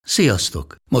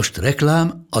Sziasztok! Most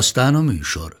reklám, aztán a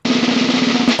műsor.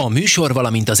 A műsor,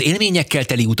 valamint az élményekkel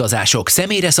teli utazások,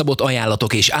 személyre szabott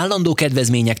ajánlatok és állandó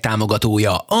kedvezmények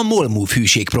támogatója a MOL Move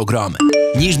hűségprogram.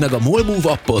 Nyisd meg a MOL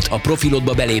Move appot, a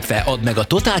profilodba belépve add meg a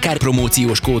Totalkár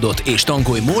promóciós kódot és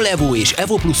tankolj MOL Evo és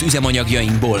Evo Plus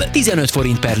üzemanyagjainkból 15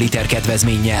 forint per liter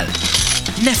kedvezménnyel.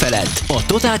 Ne feledd, a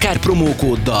Totalkár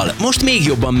promókóddal most még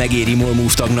jobban megéri MOL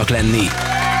Move tagnak lenni.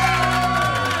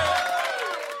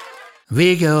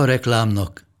 Vége a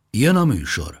reklámnak, jön a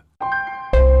műsor.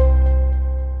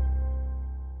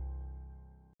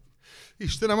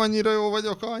 Istenem,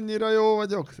 annyira jó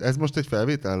vagyok. Ez most egy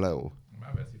felvétel, Leo?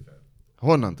 Már veszi fel.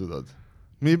 Honnan tudod?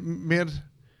 Miért?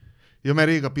 Ja, mert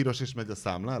rég a piros és megy a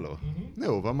számláló?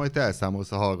 Jó van, majd te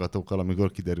elszámolsz a hallgatókkal,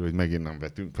 amikor kiderül, hogy megint nem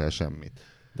vetünk fel semmit.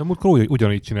 De múltkor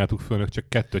ugyanígy csináltuk fölnök, csak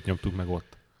 2 nyomtuk meg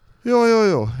ott.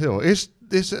 Jó. És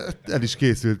el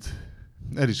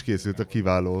is készült a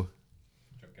kiváló.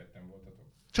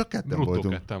 Csak ketten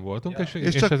voltunk. Ketten voltunk, ja.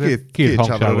 És csak két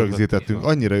sávra rögzítettünk.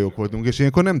 Annyira jók voltunk, és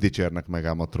ilyenkor nem dicsérnek meg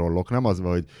ám a trollok. Nem az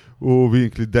van, hogy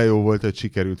Winkli, de jó volt, hogy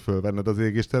sikerült fölvenned az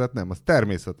égésteret. Nem, azt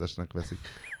természetesnek veszik.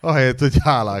 Ahelyett, hogy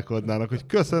hálálkodnának, hogy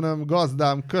köszönöm,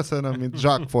 gazdám, köszönöm, mint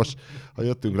zsákfos. Ha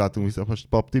jöttünk, látunk vissza, most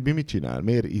Pap Tibi mit csinál?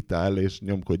 Miért itt áll és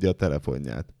nyomkodja a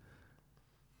telefonját?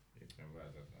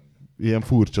 Ilyen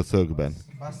furcsa szögben.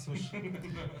 Basszus.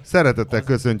 Szeretettel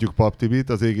köszöntjük Pap Tibit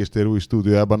az Égéstér új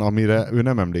stúdiójában, amire ő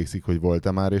nem emlékszik, hogy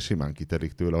volt-e már, és simán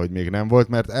kitelik tőle, hogy még nem volt,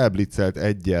 mert elblitzelt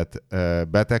egyet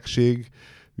betegség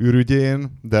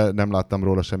ürügyén, de nem láttam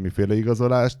róla semmiféle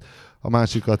igazolást, a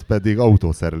másikat pedig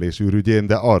autószerelés ürügyén,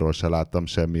 de arról se láttam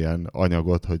semmilyen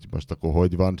anyagot, hogy most akkor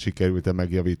hogy van, sikerült-e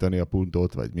megjavítani a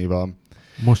puntót, vagy mi van.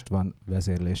 Most van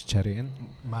vezérlés cserén,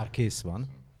 már kész van.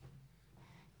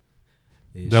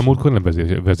 De a múltkor nem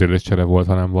vezérléscsere volt,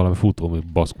 hanem valami futómű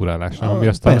baszkurálás, ami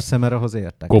aztán persze, mert ahhoz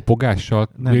értek. Kopogással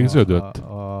végződött?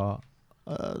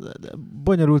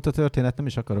 Bonyolult a történet, nem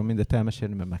is akarom mindet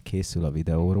elmesélni, mert már készül a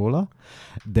videó róla.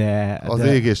 Az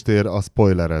Égéstér a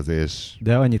spoilerezés.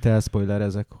 De annyit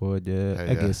elspoilerezek, hogy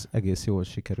egész jól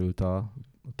sikerült.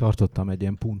 Tartottam egy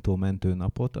ilyen puntó mentő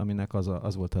napot, aminek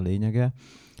az volt a lényege.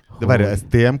 De várj, ez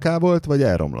TMK volt, vagy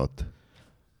elromlott?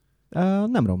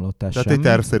 Nem romlott el Tehát semmi. egy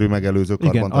tervszerű megelőző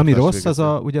karbantartás. Igen, ami rossz,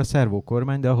 az ugye a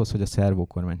szervókormány, de ahhoz, hogy a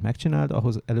szervókormányt megcsináld,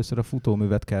 ahhoz először a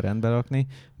futóművet kell rendbe rakni,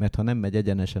 mert ha nem megy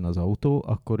egyenesen az autó,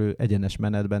 akkor ő egyenes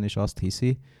menetben is azt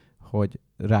hiszi, hogy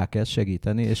rá kell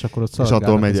segíteni, és akkor ott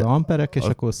szolgálnak az amperek, és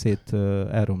akkor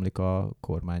elromlik a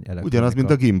kormány elektronika. Ugyanaz, mint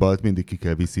a gimbalt, mindig ki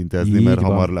kell viszintezni, mert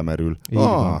hamar lemerül.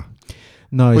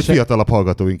 Na, hogy fiatalabb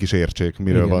hallgatóink is értsék,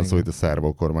 miről van szó itt a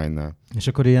szervókormánynál. És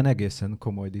akkor ilyen egészen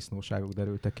komoly disznóságok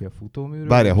derültek ki a futóműről.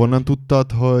 Várjál, honnan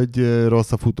tudtad, hogy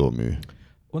rossz a futómű?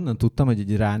 Onnan tudtam, hogy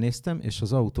így ránéztem, és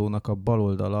az autónak a bal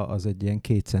oldala az egy ilyen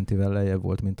 2 centivel lejjebb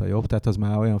volt, mint a jobb, tehát az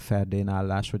már olyan ferdén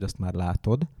állás, hogy azt már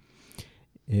látod,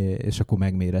 és akkor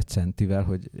megméred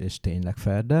centivel, és tényleg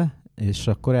ferde, és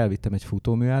akkor elvittem egy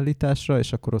futóműállításra,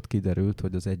 és akkor ott kiderült,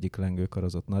 hogy az egyik lengőkar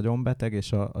az ott nagyon beteg,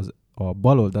 és a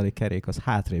baloldali kerék az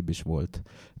hátrébb is volt,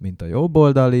 mint a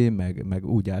jobboldali, meg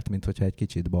úgy állt, mintha egy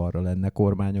kicsit balra lenne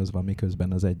kormányozva,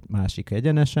 miközben az egy másik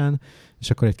egyenesen, és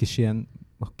akkor egy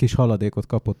kis haladékot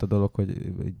kapott a dolog,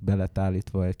 hogy be lett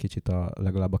állítva egy kicsit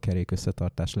legalább a kerék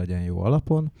összetartás legyen jó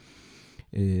alapon,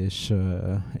 és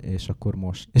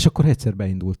akkor egyszer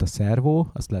beindult a szervó,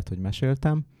 azt lehet, hogy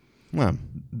meséltem. Nem.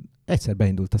 Egyszer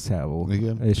beindult a szervó.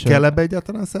 Igen. És kell ebbe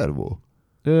egyáltalán szervó?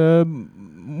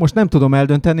 Most nem tudom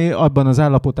eldönteni, abban az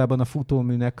állapotában a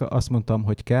futóműnek azt mondtam,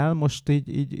 hogy kell. Most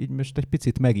így most egy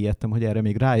picit megijedtem, hogy erre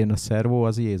még rájön a szervó,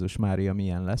 az Jézus Mária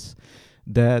milyen lesz.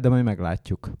 De majd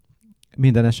meglátjuk.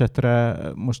 Minden esetre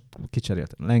most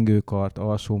kicseréltem lengőkart,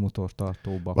 alsó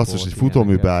motortartó, bakot. Basszus, egy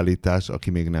futóműbeállítás, aki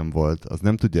még nem volt, az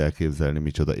nem tudja elképzelni,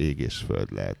 micsoda ég és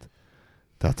föld lehet.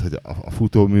 Tehát, hogy a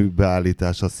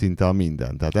futóműbeállítás az szinte a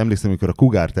minden. Tehát emlékszem, amikor a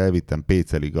Kugárt elvittem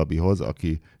Péceli Gabihoz,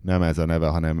 aki nem ez a neve,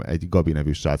 hanem egy Gabi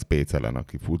nevű srác Pécelen,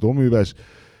 aki futóműves,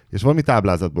 és valami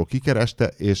táblázatból kikereste,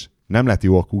 és nem lett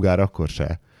jó a Kugár akkor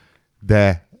se.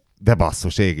 De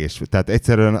basszus, égés. Tehát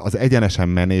egyszerűen az egyenesen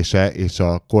menése és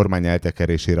a kormány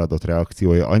eltekerésére adott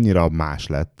reakciója annyira más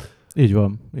lett. Így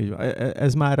van.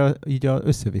 Ez már így az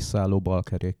össze-visszaálló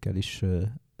balkerékkel is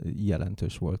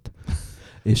jelentős volt.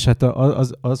 És hát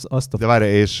De várj,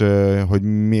 és hogy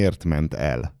miért ment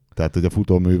el? Tehát, hogy a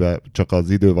futóműve csak az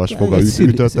idővasfoga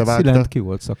ütötte, vágta? Szilent ki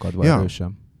volt szakadva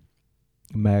erősen.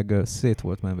 Meg szét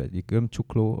volt menve egy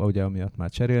gömbcsukló, ugye amiatt már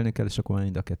cserélni kell, és akkor már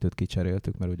mind a kettőt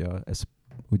kicseréltük, mert ugye ez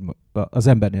az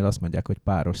embernél azt mondják, hogy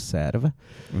páros szerv,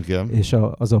 igen. És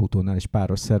az autónál is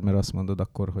páros szerv, mert azt mondod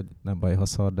akkor, hogy nem baj, ha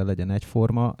szar, de legyen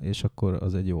egyforma, és akkor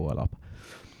az egy jó alap.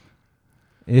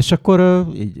 És akkor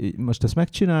így most ezt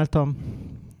megcsináltam,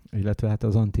 illetve hát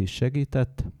az Antti is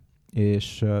segített,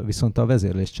 és viszont a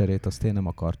vezérléscserét azt én nem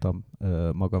akartam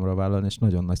magamra vállalni, és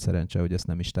nagyon nagy szerencse, hogy ezt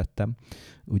nem is tettem.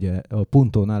 Ugye a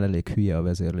Puntónál elég hülye a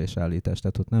vezérlésállítás,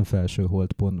 tehát ott nem felső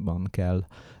holdpontban kell.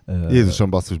 Jézusom,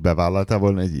 basszus, bevállaltál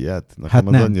volna egy ilyet? Nekem Hát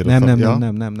az nem,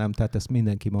 annyira nem, tehát ezt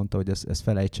mindenki mondta, hogy ezt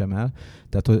felejtsem el.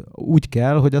 Tehát hogy úgy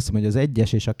kell, hogy azt mondom, hogy az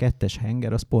 1-es és a 2-es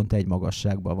henger az pont egy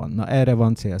magasságban van. Na erre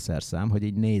van célszerszám, hogy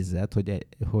így nézzed,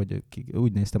 hogy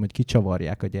úgy néztem, hogy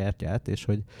kicsavarják a gyertyát, és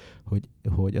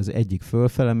hogy az egyik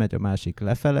fölfele megy, a másik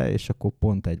lefele, és akkor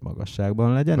pont egy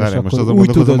magasságban legyen, Várj, és most akkor azon úgy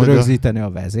tudod gondolkozom, hogy rögzíteni a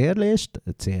vezérlést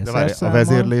De célszerszámmal. várj, a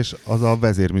vezérlés az a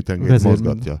vezérműtengelyt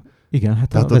mozgatja. Igen, hát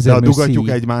Tehát a vezérmű dugattyúk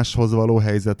szíj. egymáshoz való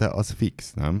helyzete az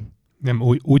fix, nem? Nem,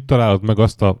 úgy találod meg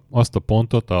azt a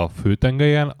pontot a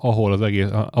főtengelyen,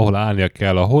 ahol állnia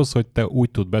kell ahhoz, hogy te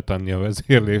úgy tud betenni a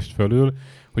vezérlést fölül,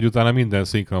 hogy utána minden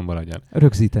szinkronban legyen.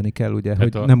 Rögzíteni kell, ugye,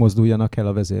 Hát hogy ne mozduljanak el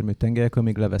a vezérműtengelyek,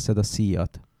 amíg leveszed a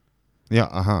szíjat. Ja,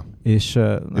 aha. És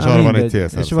arra van egy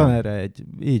célszerszám. És van erre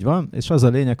így van, és az a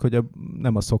lényeg, hogy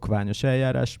nem a szokványos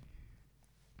eljárás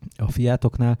a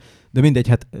Fiatoknál, de mindegy,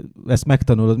 hát ezt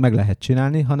megtanulod, meg lehet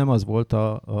csinálni, hanem az volt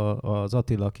az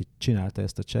Attila, aki csinálta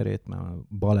ezt a cserét, mert a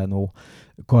Baleno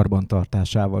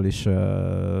karbantartásával is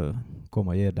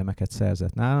komoly érdemeket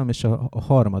szerzett nálam, és a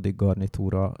harmadik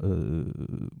garnitúra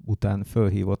után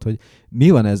fölhívott, hogy mi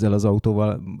van ezzel az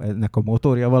autóval, ennek a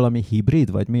motorja valami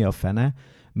hibrid, vagy mi a fene,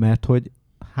 mert hogy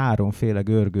 3 féle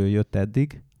görgő jött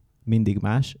eddig, mindig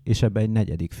más, és ebben egy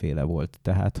 4. féle volt.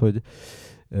 Tehát, hogy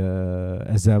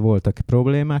ezzel voltak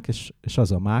problémák, és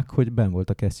az a mák, hogy benn volt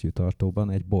a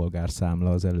kesztyűtartóban egy bolgár számla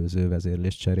az előző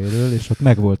vezérlés cseréről, és ott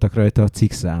megvoltak rajta a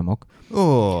cikkszámok.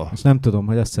 És nem tudom,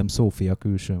 hogy azt hiszem Szófia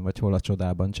külsőn, vagy hol a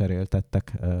csodában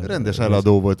cseréltettek. Rendes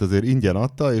eladó volt, azért ingyen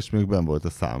adta, és még benn volt a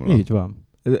számla. Így van.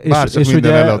 És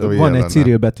ugye van egy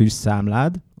cirilbetűs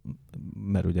számlád,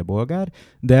 mert ugye bolgár,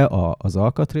 de az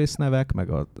alkatrésznevek, meg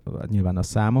nyilván a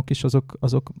számok is,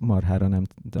 azok marhára nem,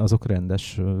 azok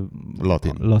rendes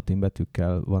latin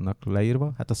betűkkel vannak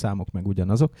leírva, hát a számok meg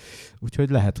ugyanazok, úgyhogy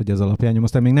lehet, hogy ez alapján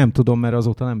nyomoztam. Még nem tudom, mert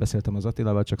azóta nem beszéltem az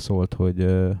Attilával, csak szólt, hogy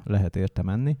lehet érte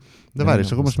menni. De várj,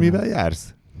 és akkor most mivel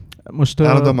jársz? Most,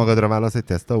 állandóan magadra válasz egy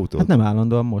tesztautót? Hát nem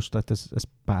állandóan most, tehát ez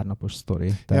párnapos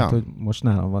sztori. Tehát, hogy most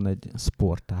nálam van egy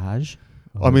sportázs,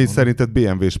 ami szerinted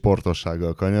BMW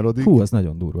sportossággal kanyarodik. Hú, az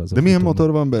nagyon durva. De milyen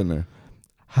motor van benne?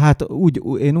 Hát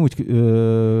én úgy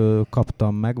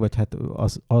kaptam meg, vagy hát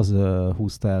az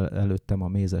húzta előttem a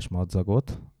mézes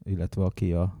madzagot, illetve a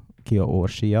Kia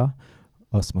Orsia.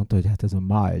 Azt mondta, hogy hát ez a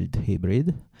mild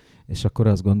hybrid, és akkor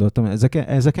azt gondoltam,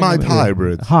 ezek mild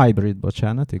hybrid. Hybrid,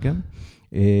 bocsánat, igen.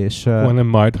 És nem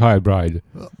mild hybrid.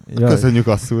 Köszönjük,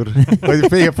 asszúr,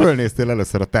 hogy fölnéztél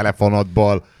először a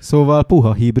telefonodból. Szóval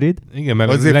puha hibrid. Igen,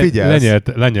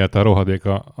 mert lenyelt a rohadék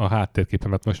a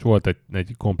háttérképemet. Most volt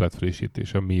egy komplett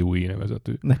frissítés, a MIUI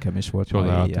nevezetű. Nekem is volt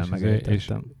ma éjjel,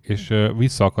 megejtettem. És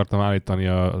vissza akartam állítani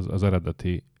az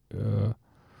eredeti,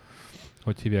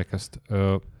 hogy hívják ezt?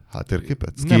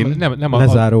 Háttérképet? Nem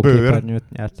lezáró képernyőt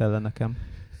nyert el nekem.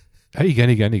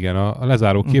 Igen, a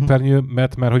lezáró képernyő,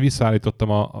 mert hogy visszaállítottam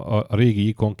a régi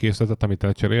ikonkészletet, amit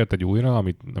elcserélt egy újra,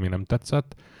 ami nem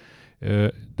tetszett,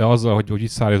 de azzal, hogy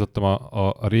visszaállítottam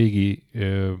a régi,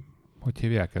 hogy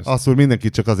hívják ezt? Azt, hogy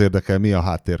mindenkit csak az érdekel, mi a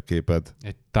háttérképed.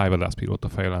 Egy tájvadászpilóta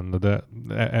fej lenne, de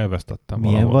elvesztettem.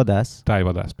 Milyen valahol. vadász?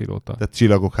 Tájvadászpilóta. Tehát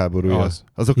csillagok háborúja.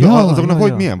 Azoknak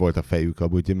hogy milyen volt a fejük,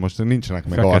 amúgy most nincsenek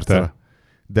meg fekete arcra.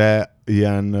 De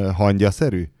ilyen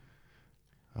hangyaszerű?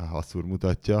 Asszúr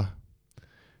mutatja.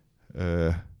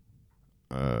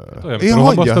 Olyan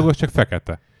rohamasztagos, csak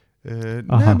fekete.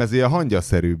 Nem, ez ilyen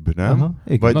hangyaszerűbb, nem?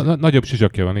 Vagy... Nagyobb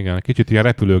sisakja van, igen. Kicsit ilyen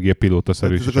repülőgép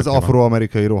pilótaszerű sisakja van. Ezek az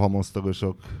afroamerikai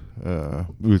rohamosztagosok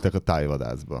ültek a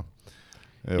tájvadászba.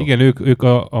 Jó. Igen, ők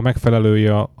a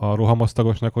megfelelője a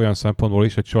rohamosztagosnak olyan szempontból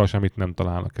is, hogy soha semmit nem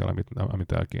találnak el,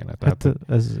 amit el kéne. Tehát, hát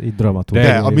ez így dramaturgia.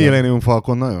 De a Millennium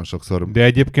Falcon nagyon sokszor... De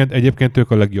egyébként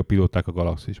ők a legjobb pilóták a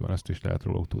galaxisban, ezt is lehet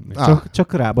róluk tudni.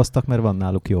 Csak rábasztak, mert van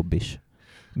náluk jobb is.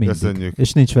 Mindig. Köszönjük.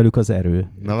 És nincs velük az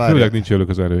erő. Főleg nincs velük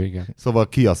az erő, igen. Szóval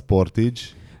Kia Sportage.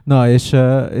 Na,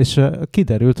 és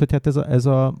kiderült, hogy hát ez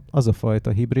az a fajta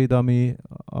hibrid,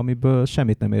 amiből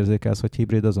semmit nem érzékelsz, hogy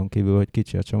hibrid, azon kívül, hogy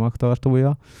kicsi a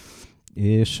csomagtartója,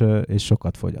 és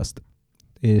sokat fogyaszt.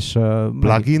 És,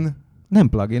 plug-in? Nem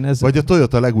plug-in. Vagy a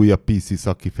Toyota legújabb PC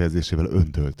szakkifejezésével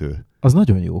öntöltő. Az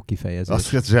nagyon jó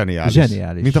kifejezés. Az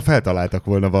zseniális. Mint ha feltaláltak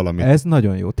volna valamit. Ez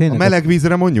nagyon jó. Tényleg a meleg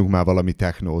vízre mondjuk már valami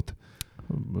technót.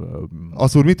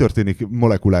 Az úr, mi történik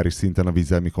molekuláris szinten a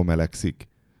vízzel, mikor melegszik?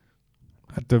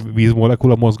 Hát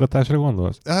vízmolekula mozgatásra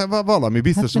gondolsz? Valami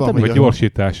biztos Hát, mint van. Vagy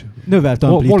gyorsítás. Növelt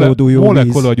amplitúdú jó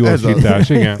Molekula gyorsítás,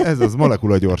 igen. Ez az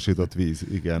molekula gyorsított víz,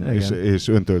 igen. És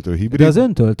öntöltő hibrid. De az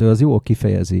öntöltő az jól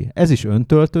kifejezi. Ez is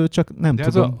öntöltő, csak nem De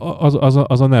tudom.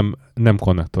 az a nem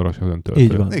konnektoros az öntöltő.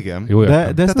 Így van. Igen. Jó, De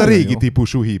értem. ez Tehát a régi jó.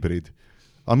 típusú hibrid,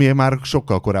 ami már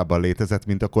sokkal korábban létezett,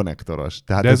 mint a konnektoros.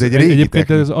 Tehát De ez egy régi egyébként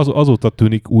technika. ez azóta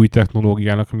tűnik új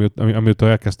technológiának, amióta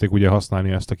elkezdték ugye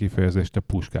használni ezt a kifejezést a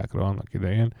puskákra annak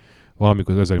idején.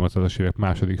 Valamikor az 1800-as évek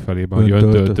második felében, hogy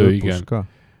öntöltő, igen. puska.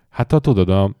 Hát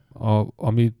tudod,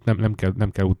 ami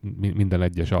nem kell minden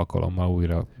egyes alkalommal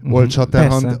újra. Old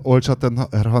Persze.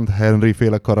 Shatterhand Henry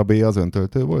féle karabéja az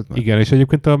öntöltő volt? Meg? Igen, és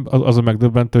egyébként az a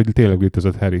megdöbbentő, hogy tényleg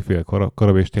létezett Harry fél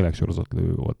karabé, és tényleg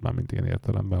sorozatlövő volt már, mint ilyen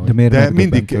értelemben. Hogy... De miért De megdöbbentő?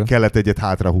 mindig kellett egyet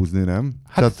hátrahúzni, nem?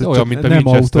 Hát Tehát olyan, mint a nem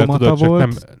Winchester, automata tudod,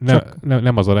 volt,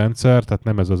 nem az a rendszer, tehát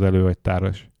nem ez az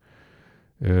előagytáras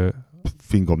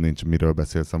fingom nincs, miről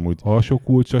beszélsz amúgy. alsó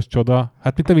kulcsos csoda.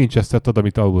 Hát mint a Winchester, tudod,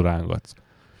 amit alul rángatsz.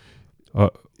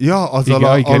 Ja,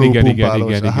 azzal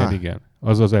Igen.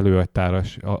 Az az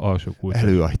előagytáras alsó kulcsos.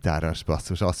 Előagytáras,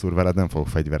 basszus, asszúr, veled nem fogok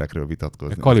fegyverekről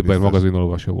vitatkozni. Kaliber az biztos.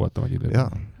 magazinolvasó voltam egy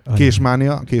időben.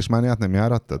 Ja. Késmániát nem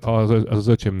járattad? Az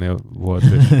öcsémnél volt,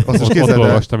 és Azt is ott képzeld el,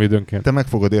 olvastam időnként. te meg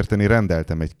fogod érteni,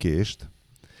 rendeltem egy kést,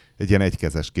 egy ilyen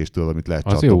egykezes kést, tudod, amit lehet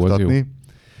Az jó, az csatogtatni. jó.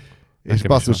 És Nekem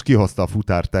basszus, is kihozta a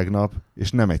futár tegnap,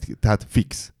 és nem egy, tehát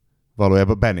fix.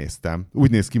 Valójában benéztem.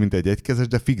 Úgy néz ki, mint egy egykezes,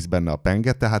 de fix benne a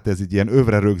penge, tehát ez egy ilyen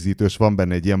övre rögzítős, van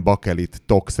benne egy ilyen bakelit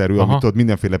tokszerű, amit tudod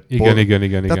mindenféle...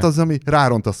 Igen. Tehát az, ami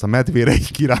rárontasz a medvére,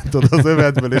 így kirántod az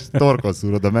övedből, és torkon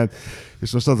szúrod a med.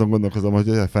 És most azon gondolkozom, hogy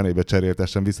a fenébe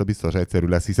cseréltessen vissza, biztos egyszerű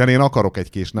lesz, hiszen én akarok egy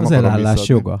kést, nem az akarom elállás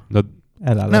visszaadni. joga. De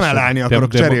Elállás Nem joga. elállni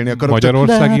akarok, cserélni akarok.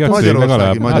 Magyarországi De hát a az cég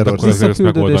Magyarországi, legalább? Hát akkor azért ezt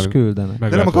Visszaküldöd és megoldani. küldenek.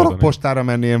 De nem akarok postára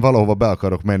menni, én valahova be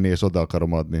akarok menni, és oda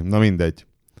akarom adni. Na mindegy.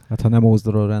 Hát ha nem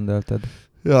Ózdról rendelted.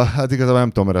 Ja, hát igazából nem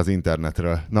tudom, mert az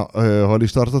internetről. Na, hol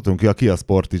is tartottunk? Ja, ki a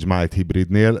Sportage Might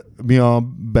Hybridnél? Mi a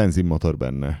benzinmotor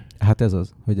benne? Hát ez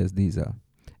az, hogy ez dízel.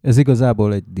 Ez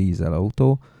igazából egy dízel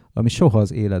autó, ami soha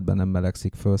az életben nem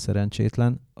melegszik föl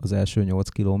szerencsétlen az első 8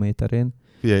 kilométerén.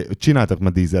 Figyelj, csináltak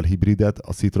már dízel hibridet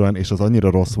a Citroen, és az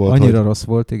annyira rossz volt, Annyira hogy... rossz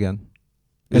volt, igen.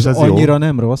 És ez annyira jó?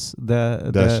 nem rossz, de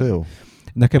De ez se jó?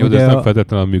 nekem Jó, de ugye ez nem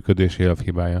feltétlenül a működési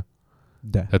hibája.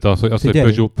 De. Tehát az, hogy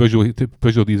Figyelj.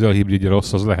 Peugeot dízel hibridje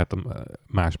rossz, az lehet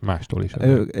mástól is.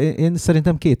 Én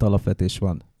szerintem két alapvetés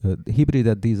van.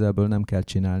 Hibridet dízelből nem kell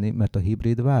csinálni, mert a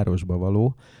hibrid városba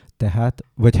való, tehát,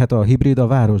 vagy hát a hibrid a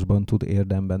városban tud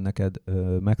érdemben neked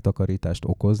megtakarítást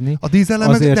okozni. A dízellel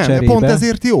meg Azért nem, cserébe- pont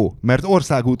ezért jó, mert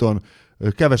országúton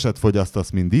keveset fogyasztasz,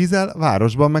 mint dízel,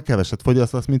 városban meg keveset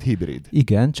fogyasztasz, mint hibrid.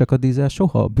 Igen, csak a dízel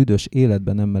soha a büdös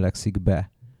életben nem melegszik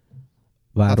be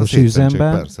városi szépszentség,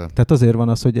 üzemben. persze. Tehát azért van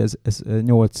az, hogy ez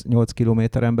 8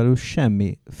 kilométeren belül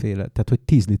semmiféle, tehát hogy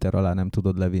 10 liter alá nem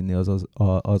tudod levinni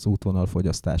az útvonal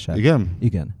fogyasztását. Igen?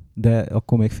 Igen, de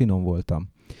akkor még finom voltam.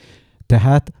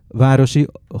 Tehát városi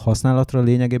használatra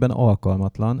lényegében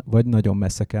alkalmatlan, vagy nagyon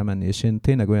messze kell menni, és én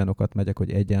tényleg olyanokat megyek,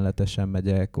 hogy egyenletesen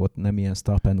megyek, ott nem ilyen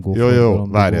stop and go. Jó,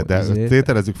 várjál, de izé.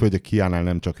 tételezzük fel, hogy a Kiánál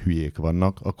nem csak hülyék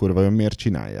vannak, akkor vajon miért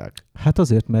csinálják? Hát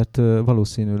azért, mert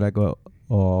valószínűleg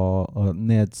a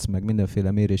NEDS, meg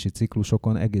mindenféle mérési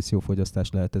ciklusokon egész jó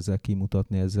fogyasztást lehet ezzel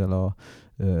kimutatni, ezzel a...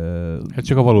 Hát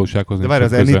csak a valósághoz De nincs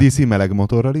várj, az köze. NEDC meleg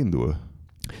motorral indul?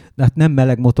 Hát nem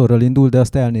meleg motorral indul, de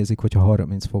azt elnézik, hogyha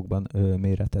 30 fokban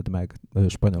méreted meg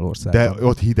Spanyolországban. De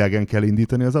ott hidegen kell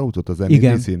indítani az autót az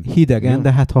Igen, NEDC-n? hidegen, Jó.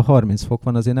 de hát ha 30 fok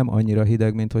van, azért nem annyira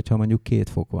hideg, mint hogyha mondjuk 2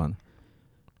 fok van.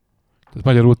 Tehát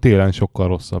magyarul télen sokkal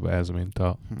rosszabb ez, mint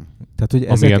a... Tehát, hogy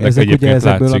Ami ennek ezek ugye egyébként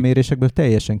ezekből látszik. a mérésekből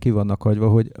teljesen ki vannak hagyva,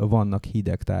 hogy vannak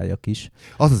hideg tájak is.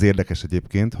 Az az érdekes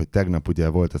egyébként, hogy tegnap ugye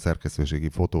volt a szerkesztőségi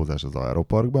fotózás az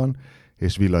Aeroparkban,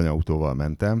 és villanyautóval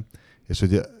mentem, és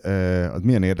hogy az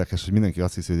milyen érdekes, hogy mindenki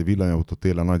azt hiszi, hogy a villanyautó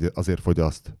télen azért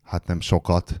fogyaszt, hát nem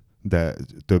sokat, de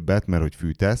többet, mert hogy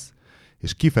fűtesz,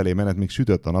 és kifelé menet még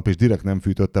sütött a nap, és direkt nem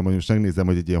fűtöttem, hogy most megnézem,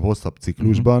 hogy egy ilyen hosszabb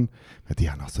ciklusban, mert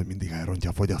ilyen az, hogy mindig elrontja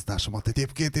a fogyasztásomat.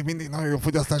 Egyébként én mindig nagyon jó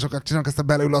fogyasztásokat csinálok, aztán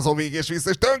belül az ovig és vissza,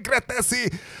 és tönkre teszi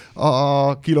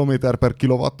a kilométer per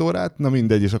kilowattórát. Na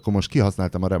mindegy, és akkor most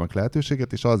kihasználtam a remek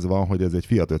lehetőséget, és az van, hogy ez egy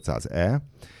Fiat 500e,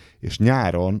 és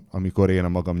nyáron, amikor én a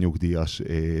magam nyugdíjas,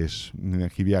 és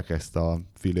minek hívják ezt a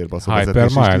fillérbaszó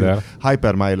Hypermiler.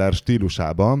 Hypermiler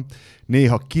stílusában,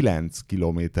 néha 9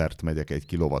 kilométert megyek 1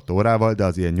 kilowattórával, de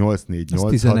az ilyen 8-4-8-6.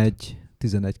 Az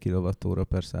 11 kWh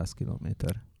per 100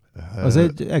 kilométer. Az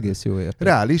egy egész jó érték.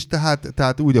 Reális,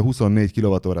 tehát úgy a 24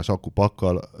 kWh-s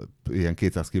akkupakkal ilyen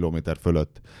 200 km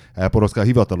fölött elporoszkál,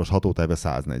 hivatalos hatótájban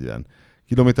 140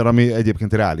 kilométer, ami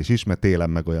egyébként reális is, mert télen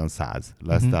meg olyan 100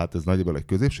 lesz, tehát ez nagyjából egy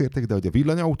középső érték, de hogy a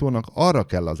villanyautónak arra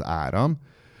kell az áram,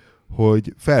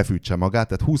 hogy felfűtse magát,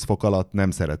 tehát 20 fok alatt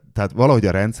nem szeret. Tehát valahogy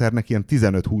a rendszernek ilyen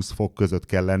 15-20 fok között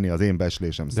kell lenni az én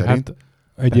becslésem szerint.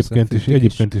 Hát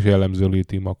egyébként is jellemző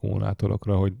lítium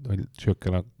akkumulátorokra, hogy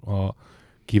csökken a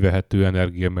kivehető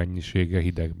energia mennyisége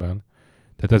hidegben.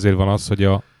 Tehát ezért van az, hogy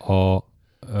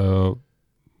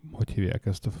hogy hívják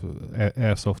ezt a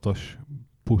airsoftos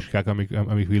puskák,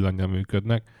 amik villannyal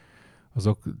működnek,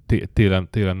 azok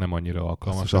télen nem annyira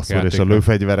alkalmasak. És a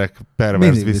lőfegyverek perverz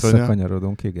mindig viszonya.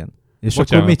 visszakanyarodunk, igen. És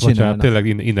Bocsánat, akkor mit csinálnak? tényleg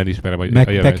innen ismerem a Meg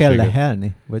jelenséget. te kell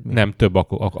lehelni? Vagy mi? Nem, több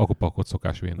akupakot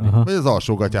szokás vinni. Aha. Vagy az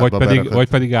alsógatyádba Vagy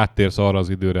pedig áttérsz arra az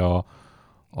időre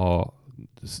a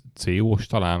CO-s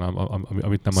talán,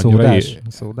 amit nem annyira...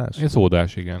 Szódás?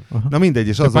 Szódás, igen. Aha. Na mindegy,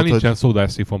 és Csak az már volt, nincsen hogy...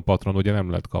 szódás szifon patron, ugye nem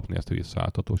lehet kapni ezt a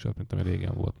visszaálltatósat, mint ami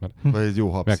régen volt, mert Vagy egy jó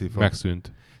habszifon.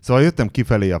 megszűnt. Szóval jöttem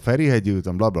kifelé a Ferihegyig,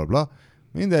 ültem, blablabla,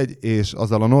 mindegy, és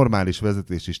azzal a normális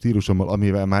vezetési stílusommal,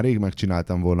 amivel már rég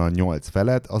megcsináltam volna a 8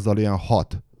 felet, azzal ilyen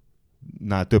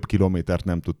 6-nál több kilométert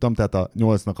nem tudtam, tehát a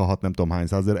 8-nak a 6 nem tudom hány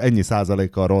százalék, ennyi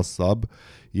százalékkal rosszabb,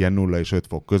 ilyen 0 és 5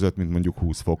 fok között, mint mondjuk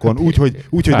 20 fokon. Hát,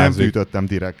 Úgyhogy nem házik. fűtöttem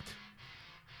direkt.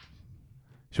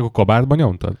 És akkor kabátban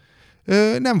nyomtad?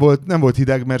 Nem volt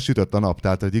hideg, mert sütött a nap,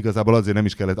 tehát hogy igazából azért nem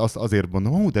is kellett, azért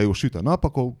mondom, de jó, süt a nap,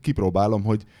 akkor kipróbálom,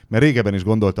 hogy, mert régebben is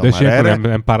gondoltam De már és erre.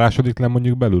 nem párásodik le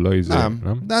mondjuk belül a izé?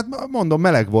 Nem, de hát mondom,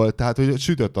 meleg volt, tehát hogy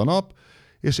sütött a nap,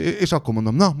 és akkor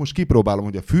mondom, na, most kipróbálom,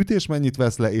 hogy a fűtés mennyit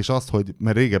vesz le, és azt, hogy,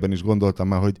 mert régebben is gondoltam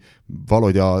már, hogy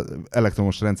valahogy az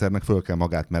elektromos rendszernek föl kell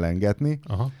magát melengetni,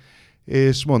 Aha.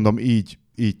 és mondom, így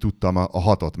tudtam a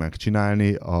 6-ot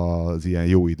megcsinálni az ilyen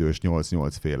jó idős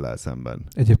 8-8 féllel szemben.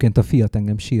 Egyébként a Fiat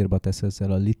engem sírba tesz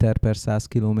ezzel a liter per 100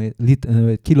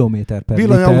 kilométer per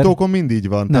liter. Villanyautókon mindig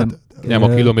van. Nem. Tehát, Nem, a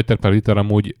kilométer per liter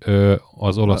amúgy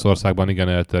az Olaszországban igen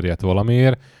elterjedt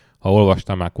valamiért. Ha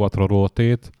olvastam már Quattro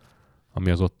Rotét,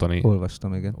 ami az ottani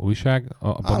Olvastam, igen. újság,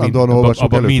 Állandóan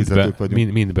olvasok, előfizetők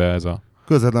vagyunk. mindbe ez a...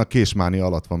 Közvetlen a késmáni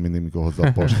alatt van mindig, mikor hozza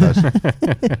a postás.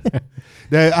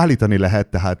 De állítani lehet,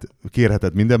 tehát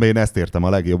kérheted mindenbe. Én ezt értem a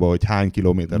legjobban, hogy hány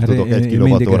kilométert tudok egy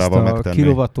kilowattórával megtenni.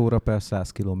 Kilovattóra per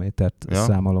 100 kilométert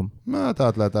számolom. Na,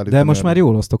 tehát lehet állítani. De most már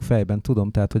jól osztok fejben,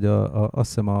 tudom, tehát, hogy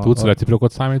azt hiszem Tudsz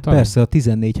reciprokot számítani? Persze, a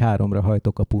 14,3-ra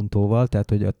hajtok a puntóval, tehát,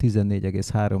 hogy a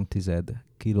 14,3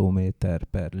 kilométer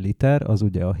per liter, az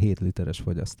ugye a 7 literes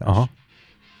fogyasztás. Aha.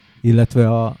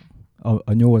 Illetve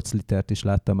a 8 litert is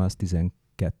láttam, az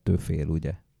 12,5,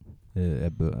 ugye,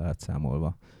 ebből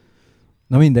átszámolva.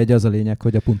 Na mindegy, az a lényeg,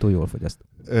 hogy a puntó jól fogyaszt.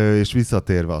 És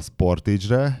visszatérve a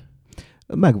Sportage-re,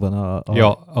 megvan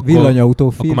a villanyautó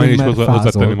feeling, akkor már is mert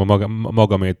hozzátenném a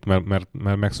magamét,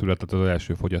 mert megszületett az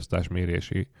első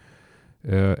fogyasztásmérési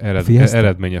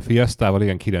eredménye Fiestával,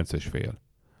 igen, 9,5.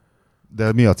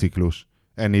 De mi a ciklus?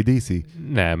 NEDC?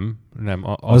 Nem.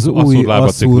 Az új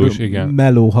ciklus, igen.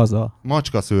 meló haza.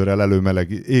 Macskaszőrrel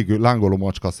égő, lángoló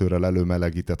macskaszőrrel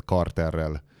előmelegített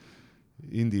karterrel.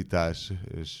 Indítás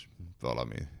és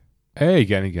valami.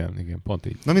 Igen, pont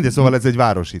így. Na mindegy, szóval ez egy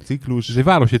városi ciklus. Ez egy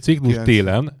városi ciklus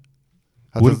télen,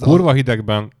 Hát kurva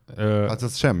hidegben, hát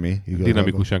az semmi. Igazából.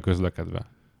 Dinamikusan közlekedve.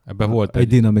 Ebben volt egy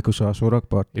dinamikus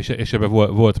alsórakpart. És ebben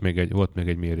volt még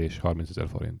egy mérés 30 000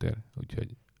 forintért.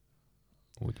 Úgyhogy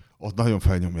úgy. Ott nagyon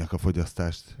felnyomják a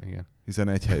fogyasztást. Igen. Hiszen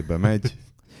egy helyben megy.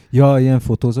 Ja, ilyen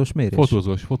fotózós mérés?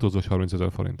 Fotózós 30 000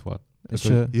 forint volt.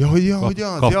 És hogy az?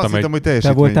 Azt hittem, hogy teljesítménymérés.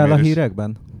 te voltál a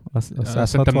hírekben?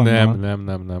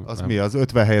 Szerintem nem. Az mi? Az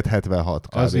 50 helyett 76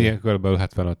 kb. Az ilyen körülbelül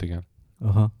 75, igen.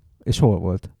 Aha. És hol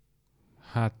volt?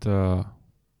 Hát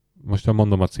most ha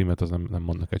mondom a címet, az nem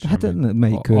mondnak egy hát semmit.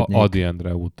 melyik környék? Adi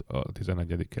Endre út a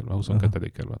 11. kerület, 22.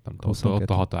 kerület, nem tudom, ott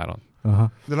a határon.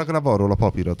 Aha. De legalább arról a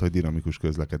papírat, hogy dinamikus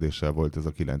közlekedéssel volt ez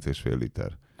a 9,5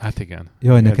 liter. Hát igen.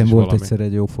 Jaj, nekem volt valami. egyszer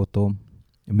egy jó fotóm.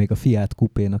 Még a Fiat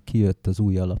Coupénak kijött az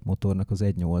új alapmotornak az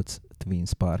 1.8 Twin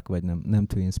Spark, vagy nem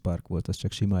Twin Spark volt, az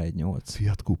csak sima 1.8.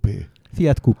 Fiat Coupé.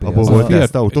 Fiat Coupé. Abból volt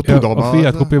tesztautó, tudom. A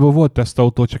Fiat Coupéból volt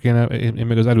tesztautó, csak én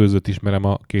még az előzőt ismerem,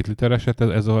 a 2 litereset,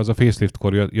 ez a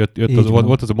facelift-kor jött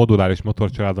volt az a moduláris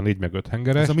motorcsalád, a 4 meg 5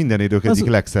 hengeres. Ez a minden idők egyik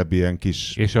legszebb ilyen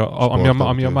kis és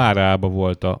ami a Márájában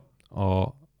volt a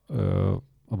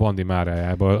Bandi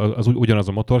Márájában, az ugyanaz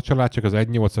a motorcsalád, csak az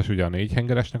 1.8-as ugye a 4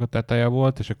 hengeresnek a teteje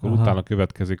volt, és akkor utána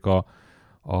következik a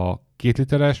 2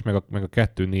 literes, meg a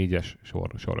 2.4-es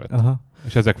sor.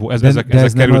 És ezek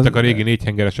kerültek a régi 4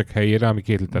 hengeresek helyére, ami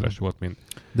 2 literes volt mind.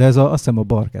 De ez azt hiszem a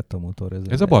Barchetta motor.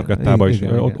 Ez a Barchettában is.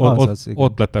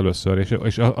 Ott lett először,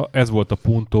 és ez volt a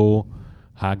Punto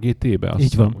HGT-be, azt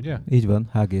Így van, hiszem, ugye? így van,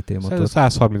 HGT motor.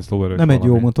 130 lóerős. Nem egy jó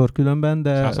valami. motor különben,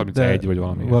 de 131 vagy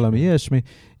valami ilyesmi.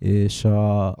 És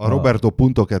A Roberto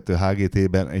Punto 2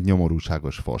 HGT-ben egy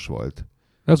nyomorúságos fos volt.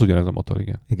 Ez ugyanez a motor,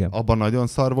 igen. Igen. Abban nagyon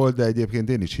szar volt, de egyébként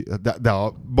én is... De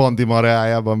a Bandi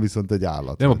Mareájában viszont egy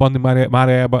állat. Nem, a Bandi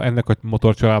Máriájában ennek a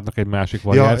motorcsaládnak egy másik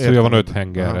variációja értem. van 5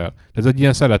 hengerrel. Ez egy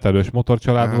ilyen szeletelős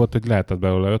motorcsalád Aha. volt, hogy lehetett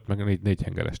belőle 5, meg 4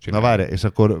 hengeres Na csinálni. várj, és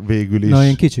akkor végül is... Na,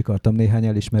 én kicsikartam néhány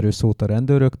elismerő szót a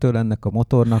rendőröktől ennek a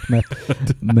motornak,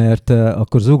 mert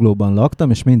akkor Zuglóban laktam,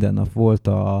 és minden nap volt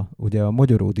ugye a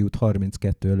Magyaródi út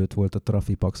 32 előtt volt a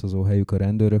trafipaxozó helyük a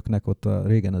rendőröknek, ott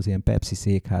régen az ilyen Pepsi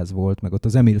székház volt, meg ott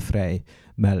az Emil Frey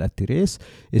melletti rész,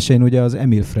 és én ugye az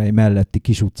Emil Frey melletti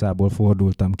kis utcából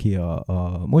fordultam ki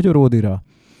a Magyaródira,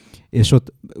 és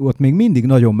ott még mindig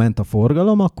nagyon ment a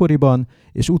forgalom akkoriban,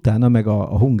 és utána meg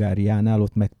a Hungáriánál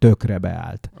ott meg tökre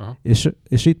beállt.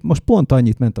 És itt most pont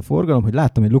annyit ment a forgalom, hogy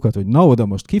láttam egy lukat, hogy na oda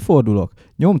most kifordulok,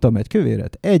 nyomtam egy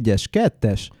kövéret, 1-es,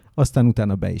 2-es, aztán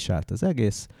utána be is állt az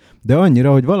egész. De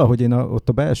annyira, hogy valahogy én ott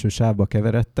a belső sávba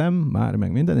keveredtem, már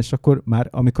meg minden, és akkor már,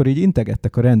 amikor így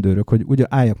integettek a rendőrök, hogy ugye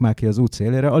álljak már ki az út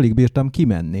szélére, alig bírtam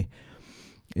kimenni.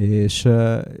 És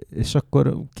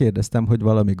akkor kérdeztem, hogy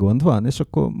valami gond van, és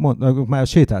akkor már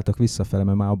sétáltak visszafele,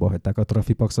 mert már abba hagyták a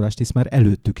trafipaxolást, hisz már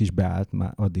előttük is beállt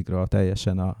már addigra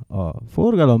teljesen a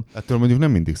forgalom. Ettől mondjuk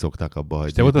nem mindig szokták abba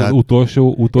hagyni. Te volt az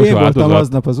utolsó Én áldozat? voltam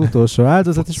aznap az utolsó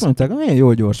áldozat, és mondták, milyen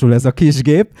jól gyorsul ez a kis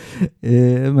gép,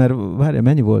 mert várjál,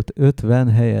 mennyi volt? 50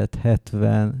 helyett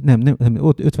 70, nem,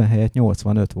 50 helyett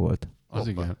 85 volt. Az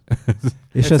igen.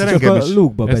 És Egyszer ez csak engem a is-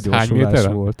 lúgba Ez hány begyorsulás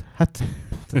méteren? volt. Hát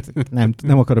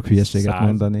nem akarok hülyeséget 100.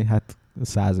 mondani, hát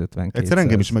 150 Egyszer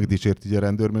engem is megdicsért így a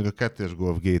rendőr, még a 2-es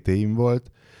Golf GT-im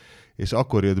volt, és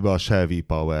akkor jött be a Shell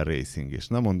V-Power Racing, és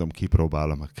nem mondom,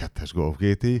 kipróbálom a 2-es Golf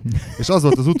GT, és az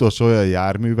volt az utolsó olyan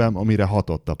járművem, amire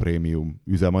hatott a prémium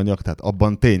üzemanyag, tehát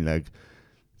abban tényleg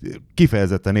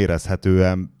kifejezetten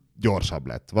érezhetően gyorsabb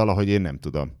lett. Valahogy én nem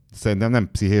tudom. Szerintem nem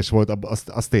pszichés volt,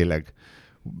 az tényleg.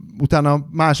 Utána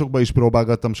másokba is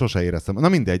próbálgattam, sose éreztem. Na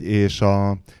mindegy, és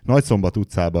a Nagyszombat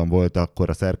utcában volt akkor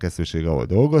a szerkesztőség, ahol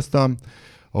dolgoztam,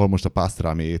 ahol most a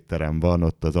Pastrami étterem van,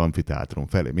 ott az amfiteátrum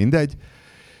felé, mindegy.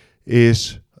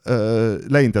 És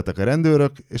leintettek a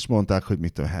rendőrök, és mondták, hogy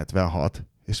mit tudom, 76.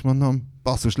 És mondom,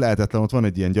 basszus, lehetetlen, ott van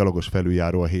egy ilyen gyalogos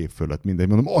felüljáró a hév fölött, mindegy.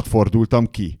 Mondom, ott fordultam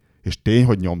ki. És tény,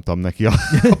 hogy nyomtam neki a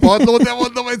padlót, de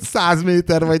mondom, hogy 100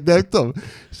 méter, vagy nem tudom.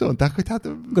 És mondták, hogy hát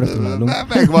Gratulálunk.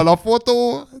 megvan a fotó.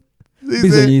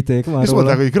 Bizonyíték van És róla.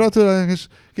 mondták, hogy gratulálunk, és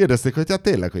kérdezték, hogy hát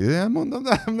tényleg, hogy én mondom,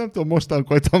 nem tudom, most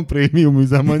tankoltam prémium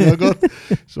üzemanyagot,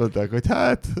 és mondták, hogy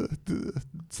hát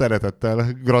szeretettel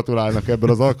gratulálnak ebből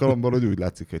az alkalomból, hogy úgy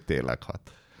látszik, hogy tényleg hat.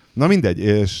 Na mindegy,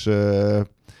 és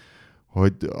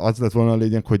hogy az lett volna a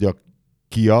lényeg, hogy a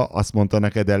Kia azt mondta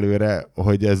neked előre,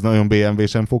 hogy ez nagyon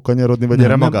BMW-sen fog kanyarodni, vagy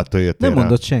erre magától jöttél Nem rá?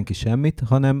 mondott senki semmit,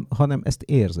 hanem ezt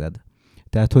érzed.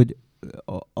 Tehát, hogy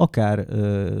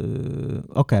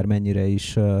akár mennyire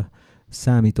is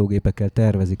számítógépekkel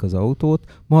tervezik az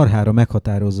autót, marhára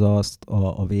meghatározza azt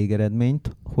a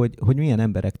végeredményt, hogy milyen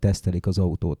emberek tesztelik az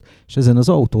autót. És ezen az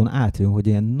autón átjön, hogy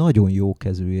ilyen nagyon jó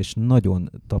kezű, és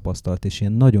nagyon tapasztalt, és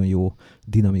ilyen nagyon jó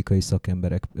dinamikai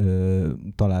szakemberek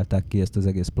találták ki ezt az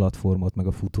egész platformot, meg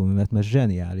a futóművet, mert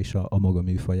zseniális a maga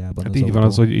műfajában Hát az így autó. van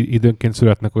az, hogy időnként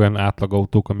születnek olyan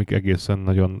átlagautók, amik egészen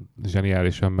nagyon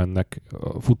zseniálisan mennek.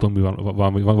 A futómű van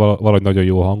valahogy nagyon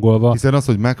jó hangolva. Hiszen az,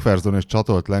 hogy McPherson és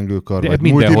csatolt lengőkar, De vagy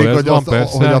mindenhol multilig, ez hogy, van,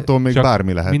 persze, hogy attól még csak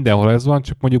bármi lehet. Mindenhol ez van,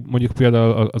 csak mondjuk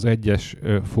például az egyes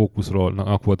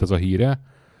Focusról volt ez a híre,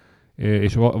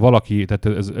 és valaki, tehát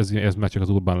ez már csak az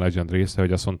Urban Legend része,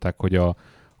 hogy azt mondták, hogy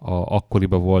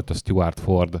akkoriban volt a Stuart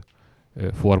Ford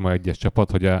Forma 1-es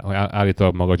csapat, hogy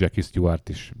állítólag maga Jackie Stewart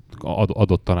is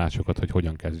adott tanácsokat, hogy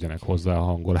hogyan kezdjenek hozzá a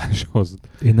hangoláshoz.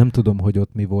 Én nem tudom, hogy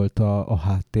ott mi volt a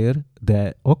háttér,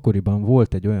 de akkoriban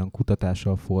volt egy olyan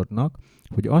kutatása a Fordnak,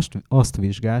 hogy azt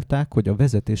vizsgálták, hogy a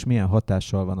vezetés milyen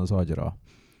hatással van az agyra.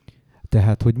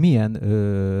 Tehát, hogy milyen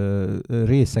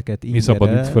részeket Mi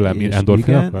szabadít föl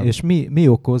endorfinokat? és mi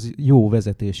okoz jó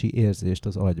vezetési érzést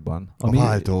az agyban. A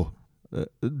váltó.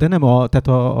 De nem tehát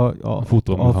a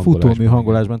futómű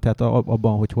hangolásban, tehát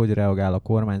abban, hogy reagál a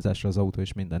kormányzásra az autó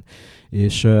és minden.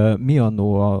 És mi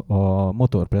annó a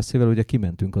motorpresszével ugye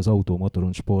kimentünk az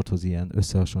Automotoron Sporthoz ilyen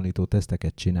összehasonlító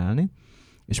teszteket csinálni,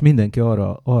 és mindenki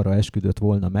arra esküdött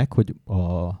volna meg, hogy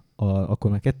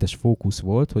akkor már 2-es Focus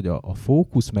volt, hogy a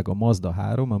Focus meg a Mazda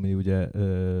 3, ami ugye...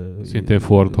 Szintén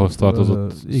Fordhoz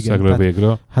tartozott szegről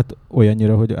végről. Hát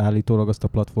olyannyira, hogy állítólag azt a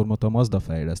platformot a Mazda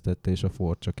fejlesztette, és a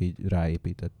Ford csak így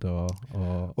ráépítette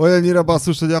Olyannyira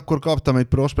basszus, hogy akkor kaptam egy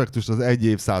prospektust az egy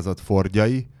évszázad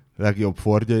Fordjai, legjobb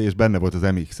Fordja, és benne volt az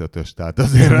MX-5-ös, tehát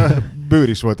azért bőr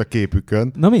is volt a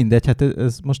képükön. Na mindegy, hát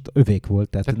ez most övék volt.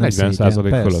 Tehát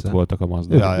 40% fölött voltak a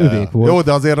Mazda. Övék volt. Jó,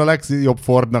 de azért a legjobb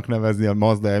Fordnak nevezni a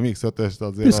Mazda MX-5-öst,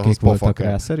 azért büszkék ahhoz voltak pofa rá,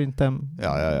 kell. szerintem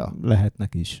Ja.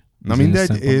 lehetnek is. Na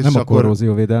mindegy, és nem akkor... a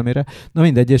korrózió védelmére. Na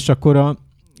mindegy, és akkor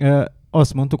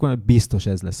azt mondtuk, hogy biztos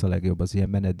ez lesz a legjobb az ilyen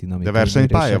menetdinamikai. De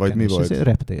versenypálya, vagy mi volt?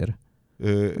 Reptér.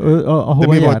 De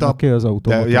Ahova mi volt járnak ki az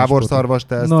autómotorsport. De jávorszarvas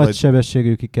teszt? Nagy vagy...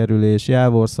 sebességű kikerülés,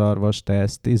 jávorszarvas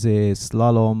teszt,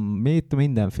 slalom,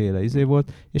 mindenféle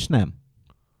volt, és nem.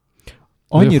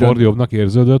 Annyira Ford jobbnak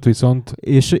érződött, viszont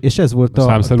és ez volt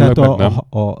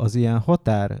az ilyen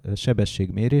határ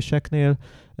sebességméréseknél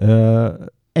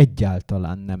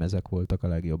egyáltalán nem ezek voltak a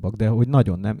legjobbak, de hogy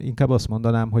nagyon nem. Inkább azt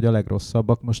mondanám, hogy a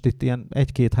legrosszabbak. Most itt ilyen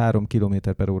 1-2-3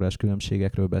 km/h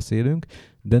különbségekről beszélünk,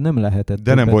 de nem lehetett.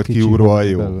 De nem volt kiugróan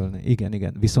jó.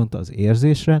 Igen. Viszont az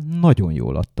érzésre nagyon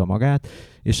jól adta magát,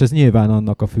 és ez nyilván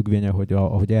annak a függvénye, hogy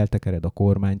ahogy eltekered a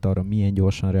kormányt, arra milyen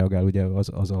gyorsan reagál, ugye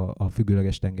az a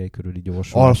függőleges tengely körüli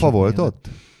gyorsan. Alfa volt ott?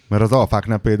 Mert az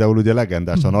alfáknál például ugye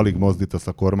legendásan alig mozdítasz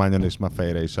a kormányon, és már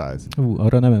fejre is állsz.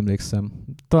 Arra nem emlékszem.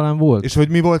 Talán volt. És hogy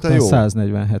mi volt a jó?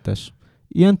 147-es.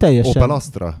 Ilyen teljesen... Opel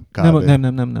Astra?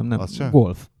 Nem.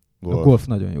 Golf. A Golf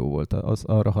nagyon jó volt,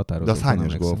 arra határozottan. De az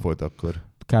hányos Golf volt akkor?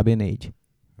 Kb. 4.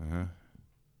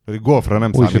 Pedig Golfra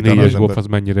nem számít. Úgy, a 4-es Golf az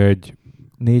mennyire egy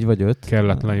 4 vagy 5.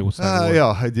 kelletlen jó szám volt.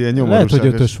 Ja, egy ilyen nyomorúságos.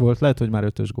 Lehet, hogy 5-ös volt, lehet, hogy már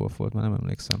 5-ös Golf volt, már nem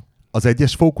emlékszem. Az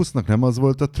egyes Focusnak nem az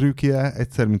volt a trükkje,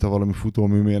 egyszer, mint ha valami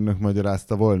futóműmérnök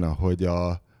magyarázta volna, hogy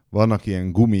vannak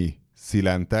ilyen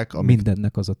gumiszilentek, amik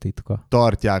mindennek az a titka.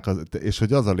 Tartják, és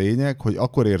hogy az a lényeg, hogy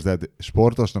akkor érzed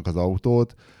sportosnak az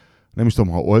autót, nem is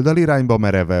tudom, ha oldalirányba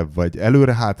merevebb, vagy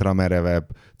előre-hátra merevebb.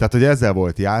 Tehát, hogy ezzel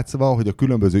volt játszva, hogy a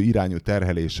különböző irányú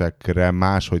terhelésekre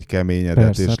máshogy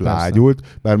keményedett és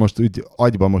lágyult. Bár most úgy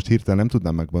agyban most hirtelen nem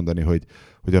tudnám megmondani, hogy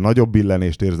a nagyobb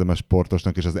billenést érzem a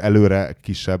sportosnak, és az előre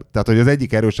kisebb. Tehát, hogy az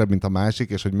egyik erősebb, mint a másik,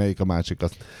 és hogy melyik a másik.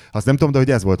 Azt nem tudom, de hogy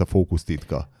ez volt a Focus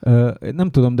titka. Nem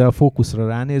tudom, de a Focusra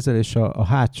ránézel, és a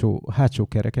hátsó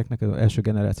kerekeknek, az első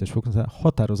generációs Focus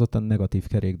határozottan negatív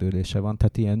kerékdőlése van,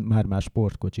 tehát ilyen már más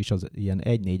sportkocsi is, az ilyen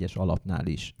 1.4-es alapnál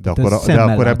is. De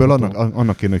akkor ebből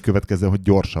annak kéne, hogy következzen, hogy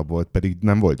gyorsabb volt, pedig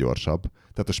nem volt gyorsabb.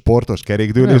 Tehát a sportos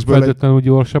kerékdőlésből... Nem feltétlenül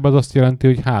gyorsabb, az azt jelenti,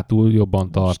 hogy hátul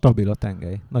jobban tart. Stabil a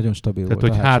tengely. Nagyon stabil tehát,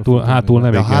 volt. Tehát, hogy hátul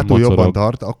nem igen hátul jobban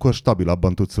tart, akkor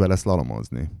stabilabban tudsz vele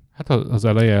szlalomozni. Hát az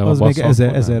eleje az még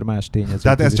ezer más tényező.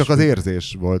 Tehát ez csak az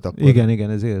érzés volt akkor. Igen,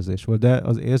 ez érzés volt, de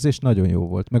az érzés nagyon jó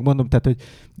volt. Megmondom, tehát, hogy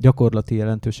gyakorlati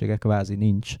jelentősége kvázi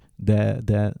nincs,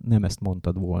 de nem ezt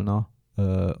mondtad volna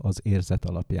az érzet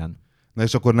alapján. Na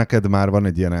és akkor neked már van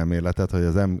egy ilyen elméleted, hogy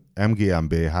az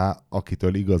MGMBH,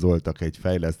 akitől igazoltak egy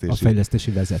fejlesztési... A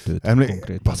fejlesztési vezetőt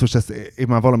konkrétan. Basszus, én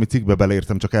már valami cikkbe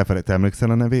beleértem, csak elfelejtettem. Emlékszel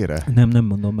a nevére? Nem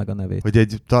mondom meg a nevét.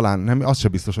 Hogy talán, az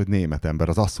sem biztos, hogy német ember,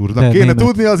 az asszúrnak kéne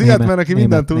tudni az ilyet, mert neki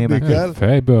mindent tudni kell.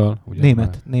 Fejből?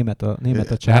 Német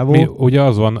a csávó. Hát ugye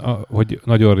az van, hogy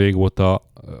nagyon régóta a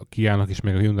Kia-nak is,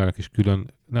 meg a Hyundai-nak is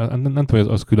külön, nem tudom, hogy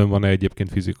az külön van-e egyébként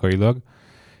fizikailag,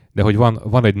 de hogy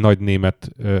van egy nagy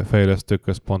német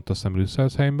fejlesztőközpont, azt hiszem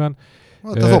Rüsselsheimben.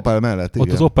 Ott az Opel mellett, igen.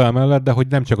 Ott az Opel mellett, de hogy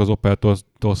nem csak az Opeltól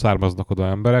származnak oda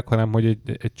emberek, hanem hogy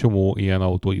egy csomó ilyen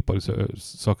autóipari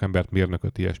szakembert,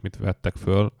 mérnököt, ilyesmit vettek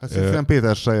föl. Hát hiszen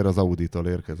Péter Schreier az Auditól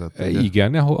érkezett.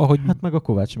 Igen, ahogy... Hát meg a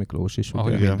Kovács Miklós is.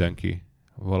 Ahogy ugye. Mindenki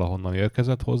valahonnan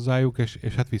érkezett hozzájuk,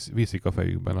 és hát viszik a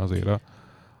fejükben azért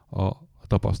a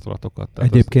tapasztalatokat.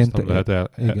 Tehát egyébként azt nem lehet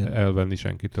elvenni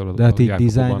senkitől. De hát így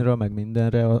dizájnra, meg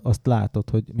mindenre azt látod,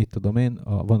 hogy mit tudom én,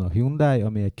 van a Hyundai,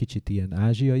 ami egy kicsit ilyen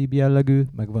ázsiai jellegű,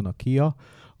 meg van a Kia,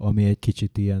 ami egy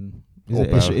kicsit ilyen...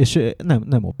 És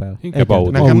nem Opel. Inkább Audi.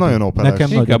 Nekem nagyon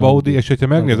Opel-es. Inkább Audi, és hogyha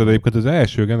megnézed egyébként az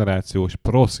első generációs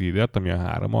Proceed-et, ami a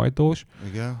 3 ajtós,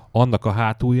 igen. Annak a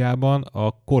hátuljában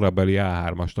a korabeli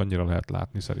A3-ast annyira lehet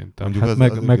látni szerintem.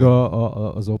 Hát meg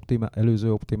az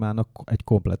előző Optimának egy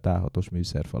komplett A6-os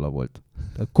műszerfala volt.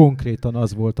 Tehát konkrétan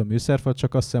az volt a műszerfal,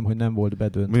 csak azt hiszem, hogy nem volt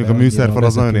bedöntve. Mondjuk a műszerfal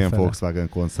az nagyon ilyen Volkswagen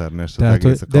koncernes.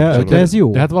 De ez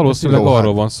jó. De hát valószínűleg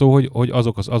arról van szó, hogy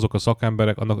azok a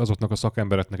szakemberek, azoknak a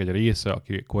szakembereknek egy része,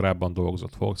 aki korábban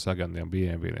dolgozott Volkswagen-nél,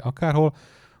 BMW-nél, akárhol,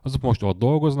 azok most ott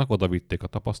dolgoznak, oda vitték a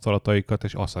tapasztalataikat,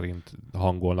 és azt szerint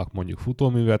hangolnak mondjuk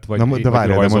futóművet, vagy de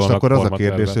várjál, de most akkor az a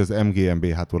kérdés, tervet. hogy az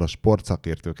MGMBH-tól a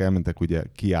sportszakértők elmentek ugye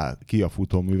Kia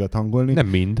futóművet hangolni. Nem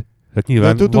mind. Tehát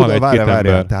nyilván van egy-két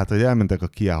ember. Tehát, hogy elmentek a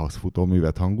Kiahoz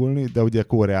futóművet hangolni, de ugye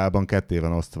Koreában ketté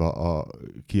van osztva a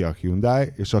Kia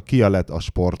Hyundai, és a Kia lett a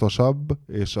sportosabb,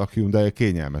 és a Hyundai a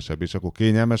kényelmesebb, és akkor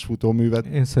kényelmes futóművet.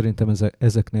 Én szerintem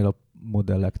ezeknél a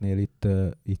modelleknél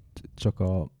itt csak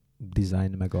a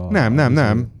design meg a...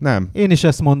 Nem. Én is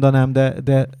ezt mondanám,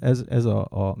 de ez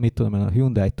a mit tudom én, a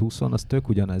Hyundai Tucson, az tök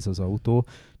ugyanez az autó,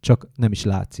 csak nem is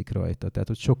látszik rajta. Tehát,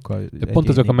 hogy sokkal... De pont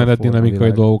ezek a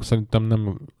menetdinamikai dolgok szerintem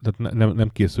nem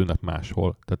készülnek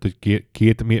máshol. Tehát,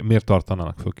 hogy miért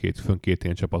tartanának fönn két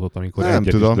ilyen csapatot, amikor nem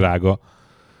egyet tudom. is drága.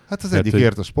 Hát az Tehát, egyik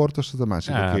ért a sportos, az a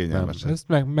másik a kényelmes. Ezt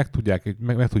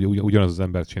meg tudja ugyanaz az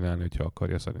ember csinálni, hogyha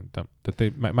akarja szerintem.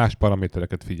 Tehát más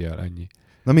paramétereket figyel, ennyi.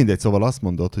 Na mindegy, szóval azt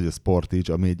mondod, hogy a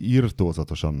Sportage, ami egy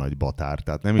irtózatosan nagy batár,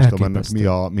 tehát nem is tudom ennek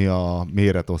mi a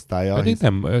méretosztálya. Pedig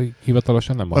nem,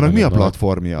 hivatalosan nem. Annak mi a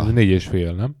platformja?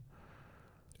 4,5, nem?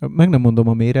 Meg nem mondom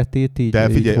a méretét így, de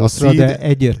figyelj, így hosszra, de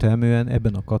egyértelműen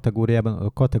ebben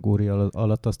a kategória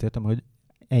alatt azt értem, hogy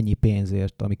ennyi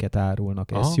pénzért, amiket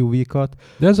árulnak SUV-kat.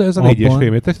 De ez a 4,5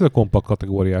 méter, ez a kompakt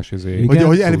kategóriás izé.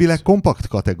 Hogy elvileg kompakt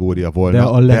kategória volna, de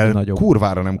a legnagyobb.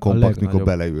 Kurvára nem kompakt, mikor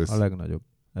beleülsz. A legnagyobb.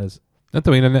 Ez. Nem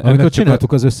tudom, amikor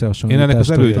csináltuk az összehasonlítást. Én ennek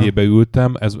az elődjébe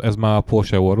ültem, ez már a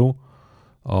Porsche Oro,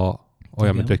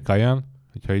 olyan, mint egy Cayenne,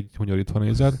 hogyha így hunyorítva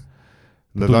nézed.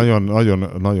 De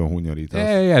nagyon hunyorítasz.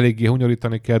 Eléggé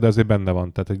hunyorítani kell, de azért benne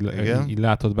van. Tehát így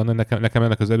látod benne. Nekem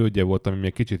ennek az elődje volt, ami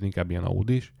még kicsit inkább ilyen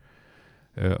Audis.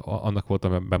 Annak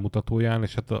voltam a bemutatóján,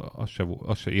 és hát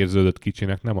az se érződött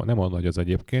kicsinek, nem olyan nagy az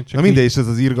egyébként. Csak na mindegy, és ez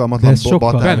az irgalmatlan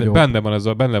batár.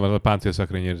 Benne van a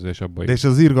páncélszekrény érzés abban. De és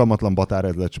az irgalmatlan batár,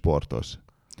 ez lett sportos.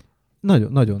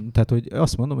 Nagyon. Tehát, hogy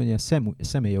azt mondom, hogy ilyen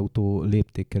személyautó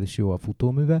léptékkel is jó a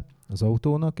futóműve az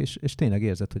autónak, és tényleg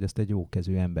érzed, hogy ezt egy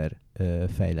jókezű ember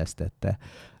fejlesztette.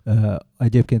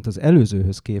 Egyébként az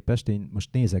előzőhöz képest, én most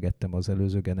nézegettem az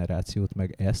előző generációt,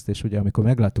 meg ezt, és ugye amikor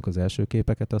megláttuk az első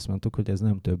képeket, azt mondtuk, hogy ez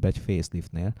nem több egy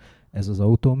faceliftnél. Ez az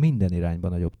autó minden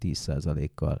irányban nagyobb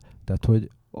 10%-kal. Tehát, hogy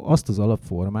azt az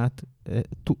alapformát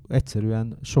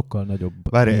egyszerűen sokkal nagyobb...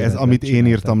 Várj, ez amit én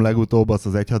írtam legutóbb, az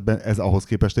 1.6-ben, ez ahhoz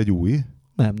képest egy új?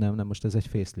 Nem, most ez egy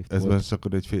facelift ez volt. Ez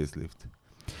akkor egy facelift.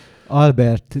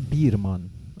 Albert Biermann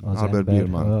az Albert ember.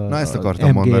 Biermann. Na ezt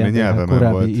akartam mondani, nyelvemen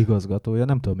korábbi volt. igazgatója,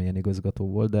 nem tudom milyen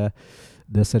igazgató volt,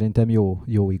 de szerintem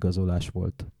jó igazolás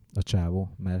volt a csávó.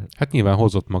 Mert... Hát nyilván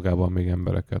hozott magában még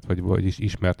embereket, vagy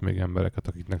ismert még embereket,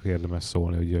 akiknek érdemes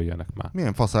szólni, hogy jöjjenek már.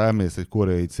 Milyen fasz, ha elmész egy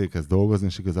koreai céghez dolgozni,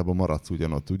 és igazából maradsz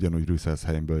ugyanúgy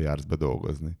Rüsszelszhelyből jársz be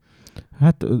dolgozni.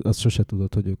 Hát azt sose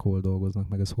tudod, hogy ők hol dolgoznak,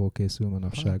 meg ez hol készül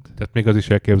manapság. Tehát még az is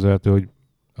elképzelhető, hogy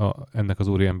ennek az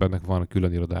úriembernek van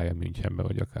külön irodája Münchenben,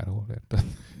 vagy akárhol, érted?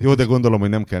 Jó, de gondolom, hogy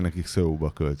nem kell nekik Seoulba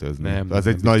költözni. Ez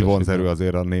egy nagy vonzerő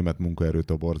azért a német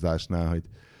munkaerőtoborzásnál, hogy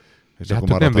de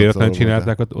hát nem véletlenül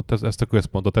csinálták ott ezt a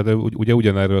központot. Tehát ugye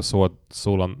ugyanerről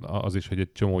szól az is, hogy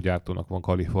egy csomó gyártónak van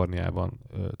Kaliforniában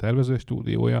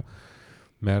tervezőstúdiója,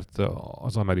 mert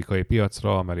az amerikai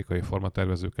piacra amerikai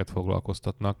formatervezőket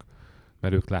foglalkoztatnak,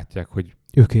 mert ők látják, hogy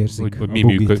ők érzik hogy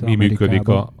mi működik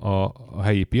a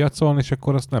helyi piacon, és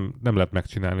akkor azt nem lehet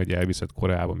megcsinálni, hogy elviszed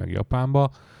Koreába meg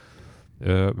Japánba,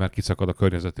 mert kiszakad a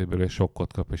környezetéből, és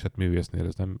sokkot kap, és hát művésznél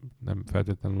ez nem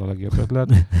feltétlenül a legjobb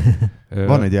ötlet.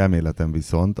 Van egy elméletem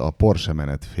viszont a Porsche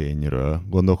menetfényről.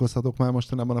 Gondolkoztatok már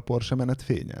mostanában a Porsche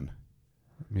menetfényen?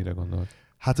 Mire gondolod?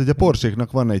 Hát, hogy a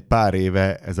Porsche-knak van egy pár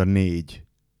éve ez a 4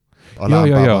 a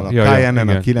lámpában, a Cayenne-en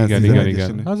a 911.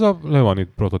 Igen. Az le van itt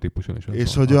prototípuson is.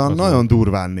 És hogy olyan nagyon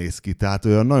durván néz ki, tehát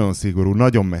olyan nagyon szigorú,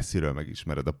 nagyon messziről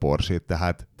megismered a Porsche-t,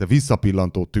 tehát te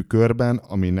visszapillantó tükörben,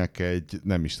 aminek egy,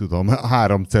 nem is tudom,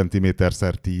 3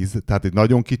 cm×10, tehát egy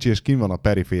nagyon kicsi, és kint van a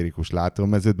periférikus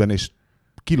látómeződben, és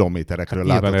kilométerekről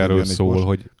hát látod. Erről szól,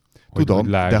 hogy tudom,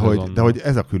 de hogy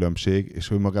ez a különbség, és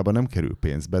hogy magában nem kerül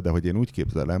pénzbe, de hogy én úgy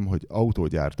képzelem, hogy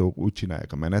autógyártók úgy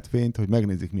csinálják a menetfényt, hogy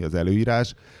megnézik, mi az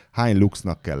előírás, hány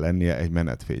luxnak kell lennie egy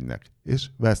menetfénynek. És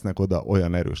vesznek oda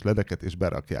olyan erős ledeket, és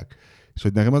berakják. És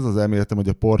hogy nekem az elméletem, hogy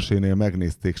a Porsche-nél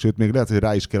megnézték, sőt, még lehet, hogy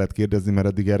rá is kellett kérdezni, mert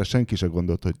addig erre senki se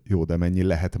gondolt, hogy jó, de mennyi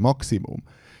lehet maximum.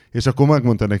 És akkor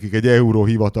megmondta nekik egy euró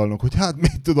hivatalnok, hogy hát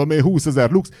mit tudom én, 20 000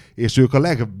 lux, és ők a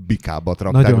legbikábbat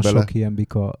rakták nagyon bele. Nagyon sok ilyen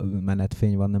bika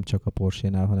menetfény van, nem csak a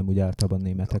Porsche-nál, hanem úgy általában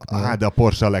németeknél. De a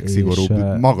Porsche a legszigorúbb,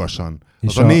 és, magasan.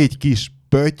 És az a 4 kis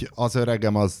pötty, az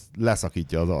öregem, az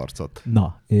leszakítja az arcot.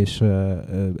 Na, és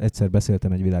egyszer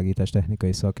beszéltem egy világítás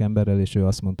technikai szakemberrel, és ő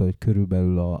azt mondta, hogy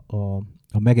körülbelül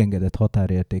a megengedett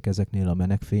határérték ezeknél a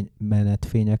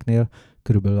menetfényeknél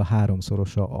körülbelül a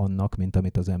 3-szorosa annak, mint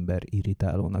amit az ember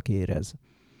irritálónak érez.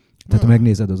 Tehát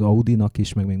megnézed az Audinak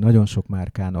is, meg még nagyon sok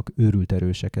márkának őrült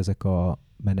erősek ezek a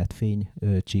menetfény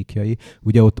csíkjai.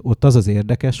 Ugye ott az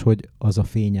érdekes, hogy az a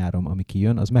fényáram, ami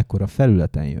kijön, az mekkora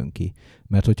felületen jön ki.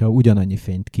 Mert hogyha ugyanannyi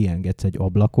fényt kiengedsz egy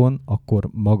ablakon, akkor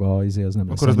maga az nem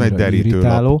lesz annyira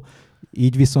irritáló.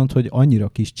 Így viszont, hogy annyira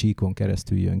kis csíkon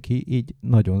keresztül jön ki, így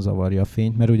nagyon zavarja a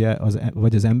fényt, mert ugye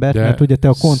vagy az embert, mert ugye te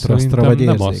a kontrasztra vagy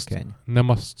érzékeny. Nem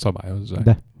azt szabályozzák.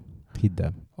 De, hidd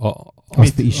el.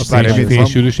 Azt is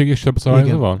fénysűrűség is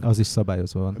szabályozva van? Az is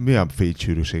szabályozva van. Milyen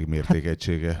fénysűrűség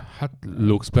mértékegysége? Hát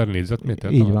lux per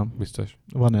négyzetméter? Így van. Biztos.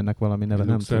 Van ennek valami neve,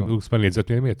 nem tudom. Lux per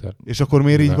négyzetméter? És akkor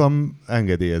miért így van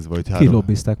engedélyezve? Hogy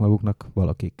kilobbizták maguknak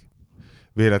valakik.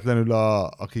 Véletlenül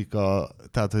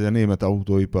tehát hogy a német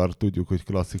autóipar tudjuk, hogy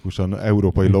klasszikusan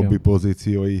európai lobby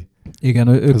pozíciói. Igen,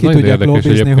 ők ki tudják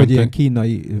lobbizni, hogy ilyen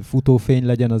kínai futófény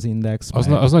legyen az index.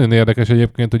 Az nagyon érdekes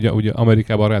egyébként, hogy ugye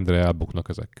Amerikában rendre elbuknak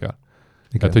ezekkel.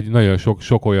 Igen. Tehát, hogy nagyon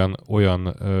sok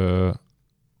olyan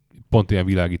pont ilyen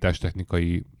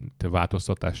világítástechnikai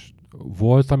változtatás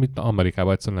volt, amit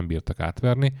Amerikában egyszerűen nem bírtak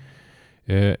átverni,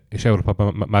 és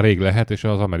Európában már rég lehet, és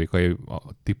az amerikai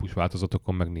típus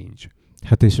változatokon meg nincs.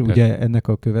 Hát és ugye ennek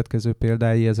a következő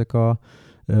példái ezek a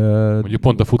mondjuk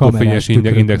pont a futófényes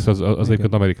index az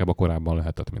egyébként Amerikában korábban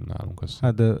lehetett, mint nálunk.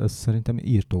 Hát de ez szerintem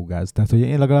írtógáz. Tehát, hogy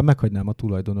én legalább meghagynám a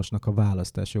tulajdonosnak a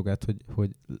választás jogát, hogy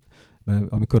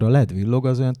amikor a LED villog,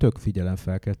 az olyan tök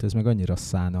figyelemfelkeltő, ez meg annyira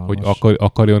szánalmas. Hogy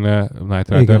akarjon-e Night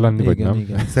Rider lenni, vagy nem?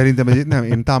 Igen. Szerintem nem,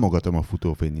 én támogatom a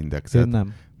futófényindexet. Én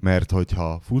nem. Mert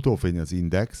hogyha futófény az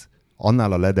index,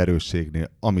 annál a LED erősségnél,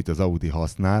 amit az Audi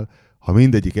használ, ha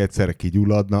mindegyik egyszerre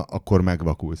kigyulladna, akkor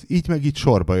megvakulsz. Így meg így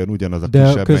sorba jön ugyanaz a kisebb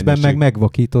mennyiség. De közben meg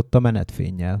megvakított a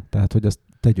menetfénnyel, tehát hogy azt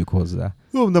tegyük hozzá.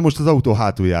 Jó, de most az autó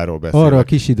hátuljáról beszélek. Arra a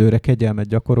kis időre kegyelmet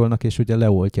gyakorolnak, és ugye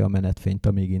leoltja a menetfényt,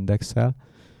 amíg indexel.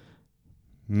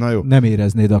 Na jó. Nem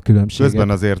éreznéd a különbséget. Közben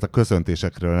azért a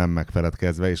köszöntésekről nem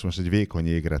megfeledkezve, és most egy vékony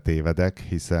égre tévedek,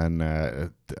 hiszen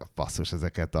basszus,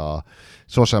 ezeket a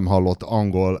sosem hallott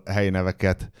angol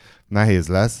helyneveket nehéz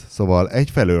lesz. Szóval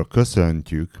egyfelől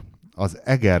köszöntjük az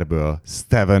Egerből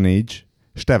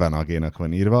Stevenage-nak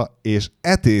van írva, és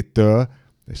Etéttől,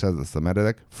 és ez lesz a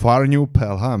meredek, Farnew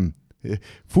Pelham,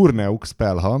 Furneux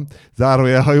Pelham,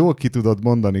 zárójel, ha jól ki tudod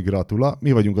mondani, gratula,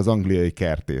 mi vagyunk az angliai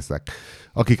kertészek,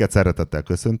 akiket szeretettel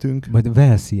köszöntünk. Majd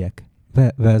velsziek.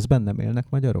 Velszben nem élnek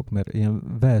magyarok? Mert ilyen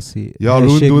velszi ja,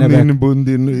 helységnevek...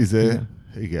 Bundin,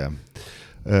 igen.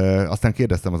 Aztán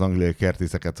kérdeztem az angliai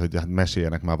kertészeket, hogy hát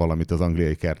meséljenek már valamit az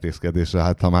angliai kertészkedésre,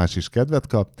 hát ha más is kedvet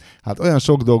kap. Hát olyan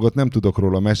sok dolgot nem tudok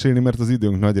róla mesélni, mert az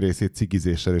időnk nagy részét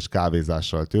cigizéssel és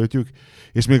kávézással töltjük,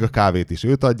 és még a kávét is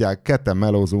őt adják, ketten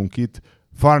melózunk itt,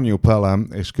 Farnew Pelham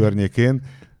és környékén,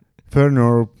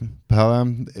 Farnew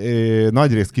Pelham,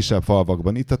 nagyrészt kisebb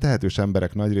falvakban. Itt a tehetős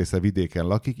emberek nagy része vidéken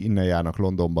lakik, innen járnak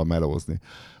Londonba melózni.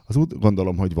 Az út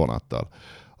gondolom, hogy vonattal.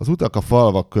 Az utak a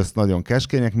falvak közt nagyon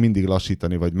keskények, mindig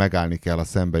lassítani vagy megállni kell, ha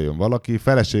szembe jön valaki.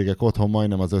 Feleségek otthon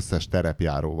majdnem az összes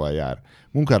terepjáróval jár.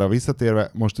 Munkára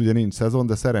visszatérve, most ugye nincs szezon,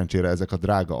 de szerencsére ezek a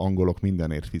drága angolok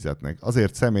mindenért fizetnek.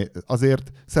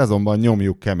 Azért szezonban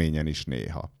nyomjuk keményen is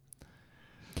néha.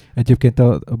 Egyébként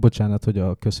bocsánat, hogy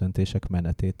a köszöntések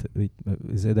menetét,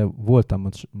 de voltam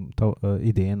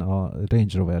idén a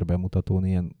Range Rover bemutatón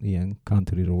ilyen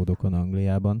country roadokon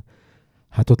Angliában.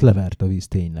 Hát ott levert a víz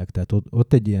tényleg. Tehát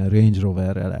ott egy ilyen Range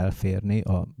Roverrel elférni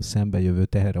a szembejövő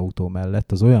teherautó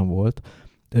mellett, az olyan volt,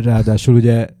 ráadásul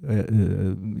ugye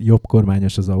jobb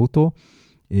kormányos az autó,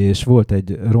 és volt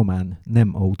egy román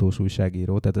nem autós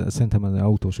újságíró, tehát szerintem az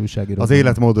autós újságíró. Az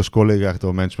életmódos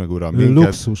kollégáktól ments meg, uram,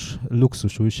 minket.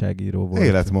 Luxus újságíró volt.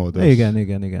 Életmódos.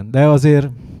 Igen. De azért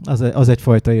az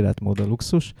egyfajta életmód a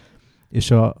luxus,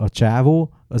 és a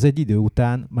csávó az egy idő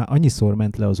után már annyiszor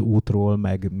ment le az útról,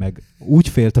 meg úgy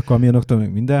félt a kamionoktól,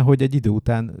 meg minden, hogy egy idő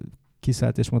után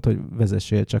kiszállt, és mondta, hogy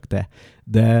vezessél csak te.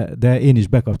 De én is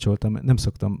bekapcsoltam, nem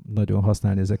szoktam nagyon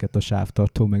használni ezeket a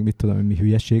sávtartó, meg mit tudom, mi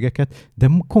hülyeségeket, de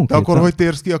konkrétan... De akkor hogy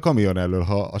térsz ki a kamion elől,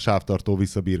 ha a sávtartó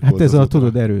visszabirkóz? Hát ez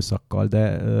tudod, erőszakkal,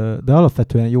 de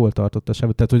alapvetően jól tartott a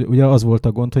sávot. Tehát hogy ugye az volt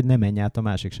a gond, hogy ne menj át a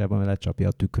másik sávban, mert lecsapja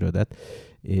a tükrödet.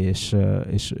 És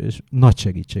nagy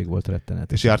segítség volt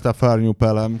rettenet. És jártál Farnew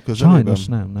Pelham közelében? Sajnos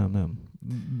nem.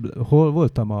 Hol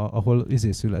voltam, ahol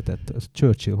született?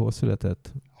 Churchill hol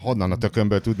született? Honnan a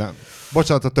tökömből tudnám?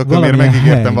 Bocsánat, a tökömért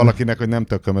megígértem valakinek, hogy nem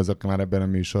tökömözök már ebben a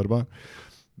műsorban.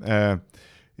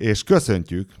 És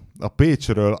köszöntjük a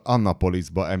Pécsről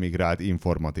Annapolisba emigrált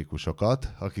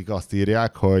informatikusokat, akik azt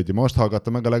írják, hogy most hallgatta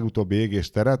meg a legutóbbi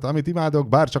égésteret, amit imádok,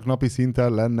 bár csak napi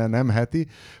szinten lenne, nem heti.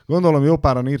 Gondolom jó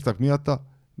páran írtak miatta,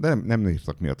 de nem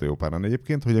írtak miatta jó páran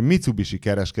egyébként, hogy a Mitsubishi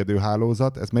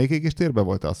kereskedőhálózat, ez melyik égéstérben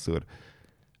volt, asszúr?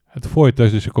 Hát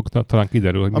folytasd, és akkor talán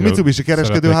kiderül, hogy a Mitsubishi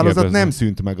kereskedőhálózat nem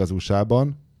szűnt meg az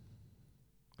USA-ban.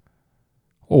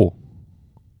 Ó.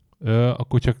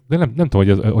 akkor csak, de nem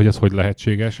tudom, hogy ez hogy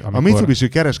lehetséges. A Mitsubishi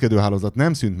kereskedőhálózat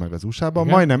nem szűnt meg az USA-ban,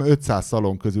 Igen? majdnem 500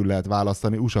 szalon közül lehet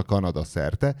választani USA-Kanada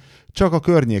szerte, csak a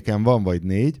környéken van vagy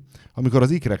 4. Amikor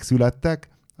az ikrek születtek,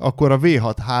 akkor a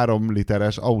V6 3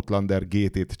 literes Outlander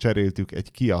GT-t cseréltük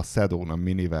egy Kia Sedona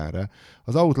minivanre.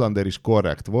 Az Outlander is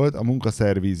korrekt volt, a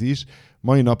munkaszervíz is,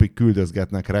 mai napig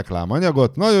küldözgetnek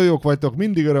reklámanyagot. Nagyon jók vagytok,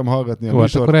 mindig öröm hallgatni a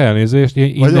műsort. Akkor elnézést,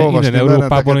 innen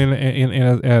Európából én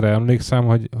erre emlékszem,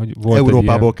 hogy volt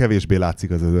Európából egy kevésbé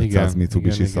látszik az 500 igen,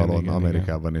 Mitsubishi igen, szalon igen,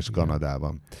 Amerikában és igen.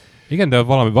 Kanadában. Igen, de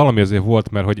valami azért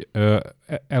volt, mert hogy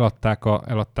eladták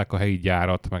a helyi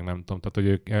gyárat, meg nem tudom, tehát hogy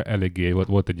ők eléggé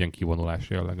volt egy ilyen kivonulás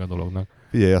jelleg a dolognak.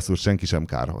 Figyelj, azt senki sem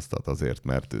kárhoztat azért,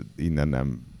 mert innen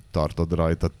nem tartod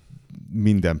rajta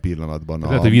minden pillanatban.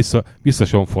 Lehet, hogy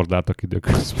visszasonfordáltak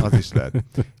időközben. Az is lehet.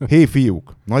 Hé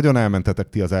fiúk, nagyon elmentetek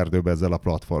ti az erdőbe ezzel a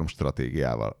platform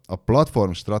stratégiával. A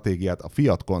platform stratégiát a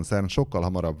Fiat koncern sokkal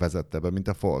hamarabb vezette be, mint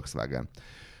a Volkswagen.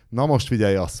 Na most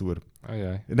figyelj, Asszúr.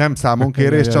 Ajaj. Nem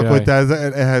számonkérés, csak hogy te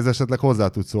ehhez esetleg hozzá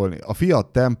tudsz szólni. A Fiat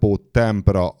Tempo,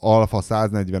 Tempra, Alfa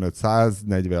 145,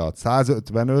 146,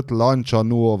 155, Lancia,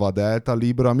 Nuova, Delta,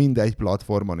 Libra mindegy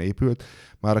platformon épült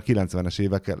már a 90-es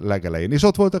évek legelején. És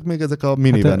ott voltak még ezek a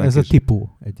minivanek hát ez is. a Tipo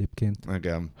egyébként.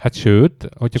 Igen. Hát sőt,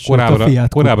 hogyha korábbra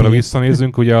Coupé.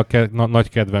 visszanézünk, ugye a nagy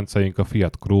kedvenceink a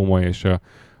Fiat Croma és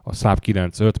a Saab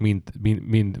 95,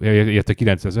 mind érte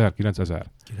 9000,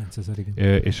 9000, igen.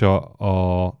 És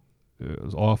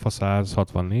az Alfa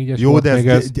 164-es Jó, volt de még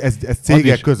ez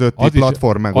cégek közötti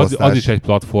platform megosztás. Az is egy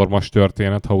platformos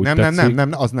történet, ha úgy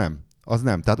tetszik. Az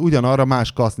nem. Tehát ugyanarra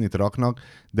más kasznit raknak,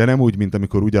 de nem úgy, mint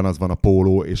amikor ugyanaz van a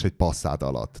Polo és egy Passat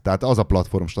alatt. Tehát az a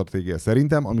platform stratégia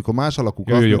szerintem, amikor más alakú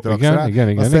kasznit raksz rá,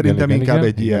 az szerintem inkább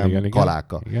egy ilyen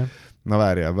kaláka. Igen. Na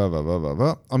várjál,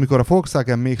 amikor a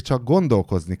Volkswagen még csak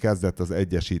gondolkozni kezdett az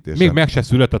egyesítésen. Még meg se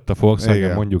született a Volkswagen,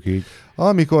 igen. mondjuk így.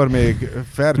 Amikor még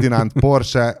Ferdinand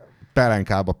Porsche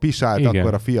pelenkába pisált, igen.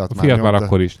 Akkor a Fiat már nyomta. Már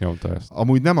akkor is nyomta ezt.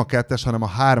 Amúgy nem a 2-es, hanem a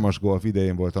 3-as Golf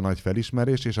idején volt a nagy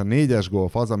felismerés, és a 4-es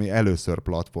Golf az, ami először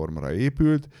platformra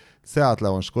épült, Seat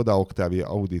Leon, Skoda Octavia,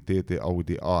 Audi TT,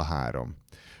 Audi A3.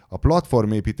 A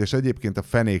platformépítés egyébként a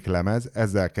fenéklemez,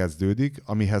 ezzel kezdődik,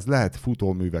 amihez lehet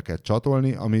futóműveket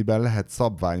csatolni, amiben lehet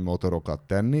szabványmotorokat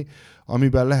tenni,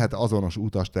 amiben lehet azonos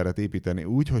utasteret építeni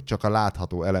úgy, hogy csak a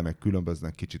látható elemek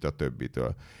különböznek kicsit a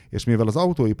többitől. És mivel az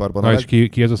autóiparban... Na és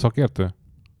ki ez a szakértő?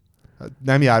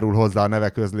 Nem járul hozzá a neve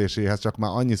közléséhez, csak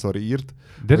már annyiszor írt.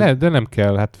 De nem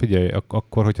kell, hát figyelj,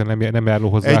 akkor, hogyha nem járul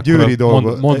hozzá, egy győri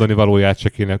akkor mondani valóját se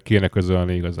kéne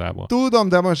közölni igazából. Tudom,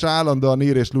 de most állandóan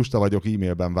ír és lusta vagyok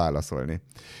e-mailben válaszolni.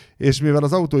 És mivel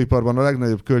az autóiparban a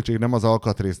legnagyobb költség nem az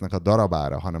alkatrésznek a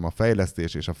darabára, hanem a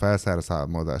fejlesztés és a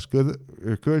felszerelmezés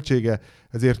költsége,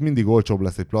 ezért mindig olcsóbb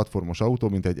lesz egy platformos autó,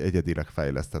 mint egy egyedileg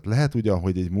fejlesztett. Lehet ugyan,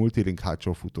 hogy egy multilink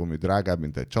hátsó futómű drágább,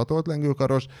 mint egy csatolt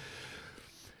lengőkaros.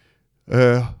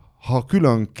 Ha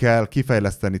külön kell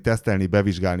kifejleszteni, tesztelni,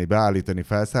 bevizsgálni, beállítani,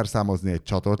 felszerszámozni egy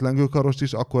csatolt lengőkarost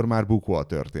is, akkor már bukó a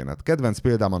történet. Kedvenc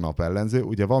példám a napellenző,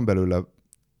 ugye van belőle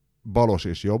balos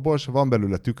és jobbos, van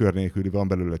belőle tükör nélküli, van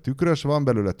belőle tükrös, van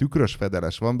belőle tükrös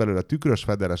federes, van belőle tükrös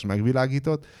federes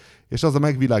megvilágított, és az a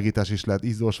megvilágítás is lehet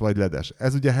izzós vagy ledes.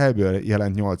 Ez ugye helyből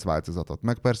jelent 8 változatot,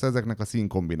 meg persze ezeknek a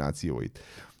színkombinációit.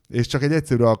 És csak egy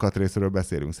egyszerű alkatrészről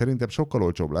beszélünk. Szerintem sokkal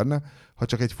olcsóbb lenne, ha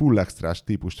csak egy full extrás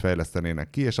típust fejlesztenének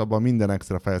ki, és abban minden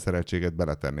extra felszereltséget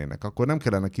beletennének. Akkor nem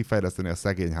kellene kifejleszteni a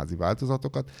szegényházi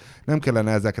változatokat, nem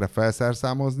kellene ezekre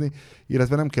felszerszámozni,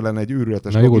 illetve nem kellene egy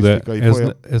őrületes logisztikai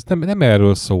folyamat. Ez nem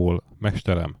erről szól,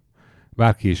 mesterem.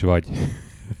 Bárki is vagy.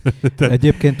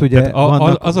 Egyébként ugye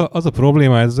az a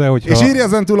probléma ezzel, hogyha... És írja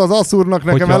ezen túl az Asszúrnak,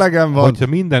 nekem elegem van. Hogyha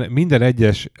minden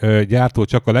egyes gyártó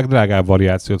csak a legdrágább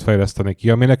variációt fejleszteni ki,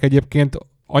 aminek egyébként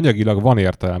anyagilag van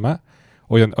értelme,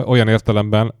 olyan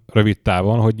értelemben rövid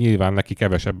távon, hogy nyilván neki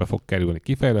kevesebbe fog kerülni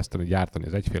kifejleszteni, gyártani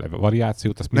az egyféle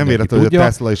variációt. Ezt nem érhető, hogy a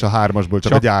Tesla is a 3-asból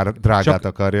csak a gyár drágát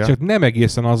akarja. Csak nem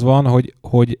egészen az van,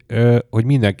 hogy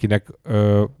mindenkinek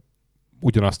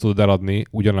ugyanazt tudod eladni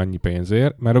ugyanannyi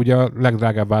pénzért, mert ugye a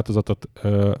legdrágább változatot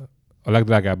a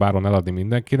legdrágább áron eladni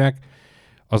mindenkinek,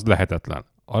 az lehetetlen.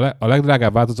 A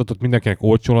legdrágább változatot mindenkinek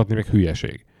olcsón adni, meg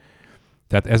hülyeség.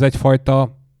 Tehát ez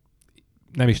egyfajta,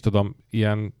 nem is tudom,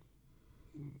 ilyen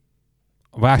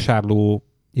vásárló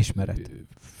ismeret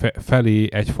felé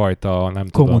egyfajta, nem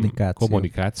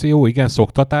kommunikáció, igen,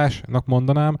 szoktatásnak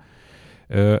mondanám.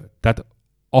 Tehát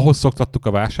ahhoz szoktatta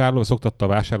a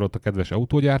vásárlót a kedves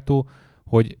autógyártó,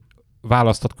 hogy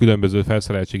választhat különböző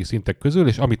felszereltségi szintek közül,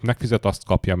 és amit megfizet, azt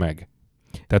kapja meg.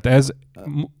 Tehát ez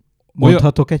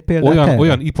Mondhatok egy példát?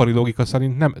 Olyan ipari logika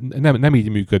szerint nem így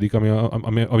működik,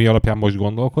 ami alapján most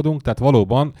gondolkodunk, tehát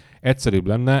valóban egyszerűbb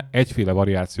lenne egyféle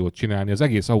variációt csinálni az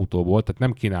egész autóból, tehát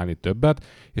nem kínálni többet,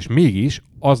 és mégis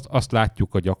azt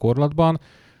látjuk a gyakorlatban,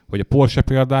 hogy a Porsche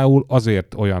például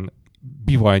azért olyan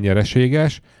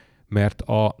bivajnyereséges, mert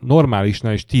a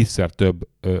normálisnál is 10-szer több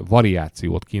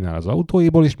variációt kínál az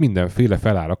autóiból, és mindenféle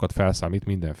felárakat felszámít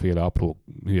mindenféle apró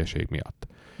hülyeség miatt.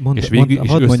 És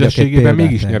összességében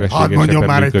mégis nyereségesebben működik. Hadd mondjam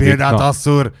már egy példát,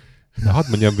 asszúr! Na, hadd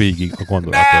mondjam végig a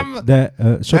gondolatot. De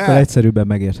sokkal egyszerűbben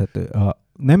megérthető.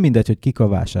 Nem mindegy, hogy kik a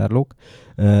vásárlók.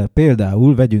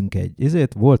 Például vegyünk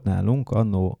volt nálunk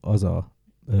annó az a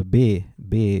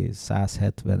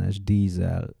B170-es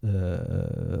dízel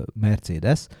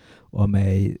Mercedes,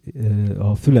 amely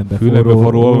a fülembe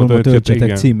forró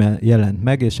töltsetek címe jelent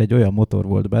meg, és egy olyan motor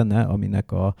volt benne,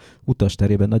 aminek a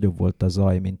utasterében nagyobb volt a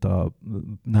zaj, mint a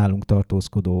nálunk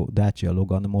tartózkodó Dacia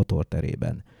Logan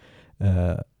motorterében.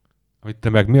 Amit te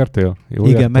megmértél? Jól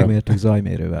igen, értem? Megmértük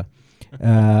zajmérővel.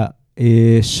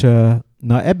 És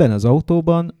na ebben az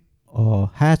autóban a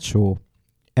hátsó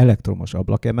elektromos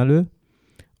ablakemelő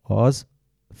az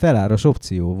feláras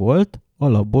opció volt,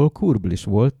 alapból kurblis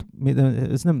volt,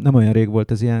 ez nem olyan rég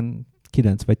volt, ez ilyen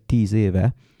 9 vagy 10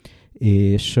 éve,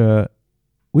 és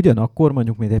ugyanakkor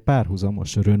mondjuk még egy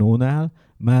párhuzamos Renault-nál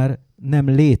már nem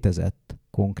létezett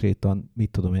konkrétan, mit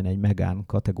tudom én, egy Megane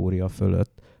kategória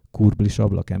fölött kurblis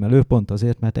ablakemelő, pont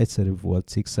azért, mert egyszerűbb volt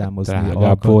cikkszámozni,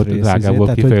 drágább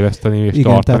volt kifejleszteni és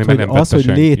igen, tartani, tehát, mert nem az, hogy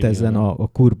senki. létezzen a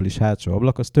kurblis hátsó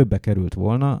ablak, az többe került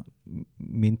volna,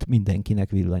 mint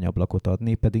mindenkinek villanyablakot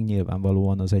adni, pedig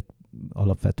nyilvánvalóan az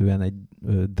alapvetően egy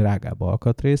drágább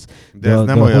alkatrész, de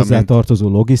a hozzátartozó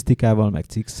logisztikával, meg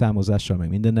cikkszámozással, meg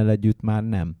mindennel együtt már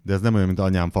nem. De ez nem olyan, mint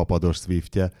anyám fapados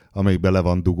Swiftje, amelyik bele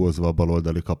van dugózva a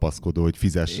baloldali kapaszkodó, hogy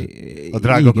fizess. A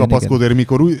drága kapaszkodóért,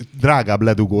 mikor drágább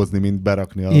ledugózni, mint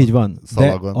berakni a így van,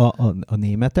 szalagon. De a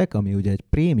németek, ami ugye egy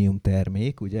prémium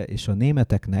termék, ugye, és a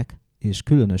németeknek, és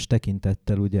különös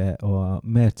tekintettel ugye a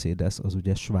Mercedes az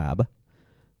ugye Schwab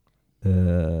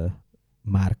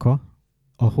márka,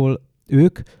 ahol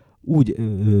ők úgy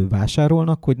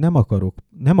vásárolnak, hogy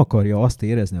nem akarja azt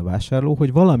érezni a vásárló,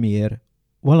 hogy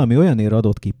valami olyanért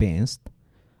adott ki pénzt,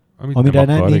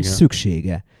 amire nincs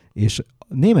szüksége. És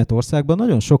Németországban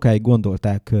nagyon sokáig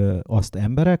gondolták azt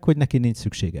emberek, hogy neki nincs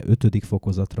szüksége 5.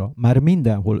 fokozatra. Már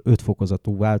mindenhol 5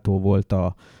 fokozatú váltó volt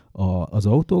az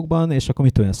autókban, és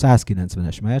akkor olyan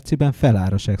 190-es Merciben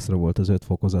feláras extra volt az 5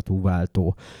 fokozatú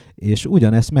váltó. És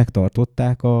ugyanezt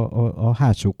megtartották a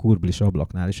hátsó kurblis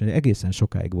ablaknál is. Egészen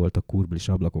sokáig voltak kurblis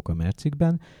ablakok a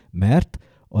Mercikben, mert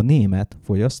a német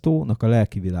fogyasztónak a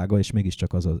lelkivilága, és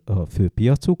mégiscsak az a fő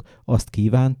piacuk, azt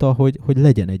kívánta, hogy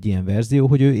legyen egy ilyen verzió,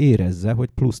 hogy ő érezze, hogy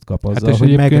pluszt kap azzal,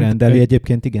 hogy megrendeli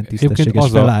egyébként igen tisztességes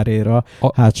felárért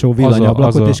a hátsó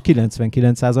villanyablakot, és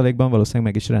 99%-ban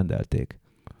valószínűleg meg is rendelték.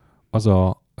 Az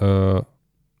a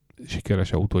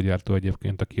sikeres autógyártó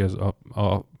egyébként, aki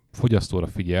a fogyasztóra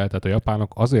figyel, tehát a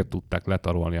japánok azért tudták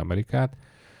letarolni Amerikát,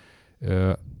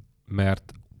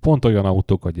 mert pont olyan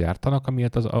autókat gyártanak,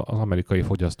 amilyet az amerikai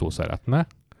fogyasztó szeretne,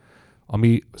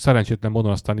 ami szerencsétlen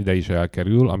módon aztán ide is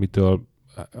elkerül, amitől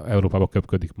Európába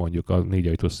köpködik mondjuk a 4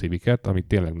 ajtós Civic-et, ami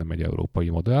tényleg nem egy európai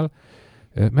modell,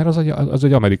 mert az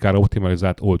egy Amerikára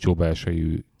optimalizált olcsó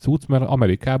belsejű cucc, mert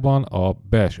Amerikában a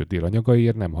belső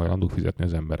téranyagaiért nem hajlandók fizetni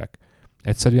az emberek.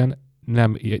 Egyszerűen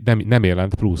nem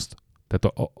jelent pluszt.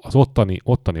 Tehát az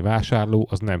ottani vásárló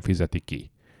az nem fizeti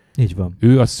ki. Így van.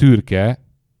 Ő a szürke,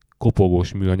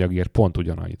 kopogós műanyagért pont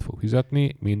ugyanannyit fog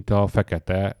fizetni, mint a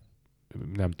fekete,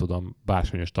 nem tudom,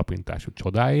 bársonyos tapintású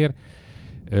csodáért.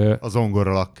 A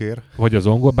zongoralakkér. Vagy a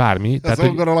zongor, bármi. A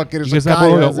zongoralakkér és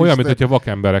igazából olyan, mint hogyha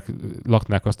vakemberek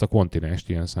laknák azt a kontinenst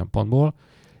ilyen szempontból.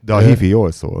 De a hifi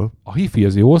jól szól. A hifi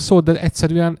az jól szól, de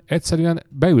egyszerűen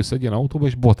beülsz egy ilyen autóba,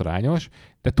 és botrányos,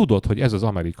 de tudod, hogy ez az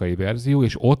amerikai verzió,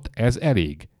 és ott ez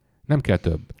elég. Nem kell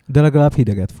több. De legalább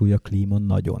hideget fúj a klíma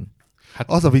nagyon. Hát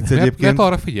az a vicc egyébként... Mert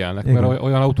arra figyelnek, mert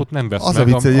olyan autót nem vesz meg. Az a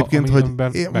vicc egyébként,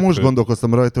 hogy én most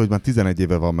gondolkoztam rajta, hogy már 11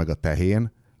 éve van meg a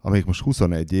tehén, amelyik most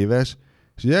 21 éves,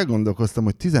 és így elgondolkoztam,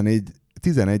 hogy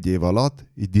 11 év alatt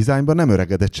így dizájnban nem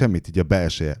öregedett semmit így a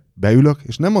belseje. Beülök,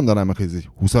 és nem mondanám meg, hogy ez egy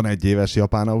 21 éves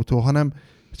japán autó, hanem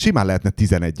simán lehetne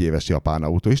 11 éves japán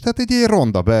autó is. Tehát egy ilyen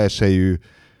ronda belsejű,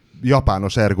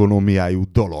 japános ergonómiájú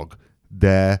dolog.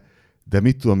 De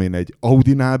mit tudom én, egy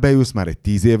Audinál beülsz már egy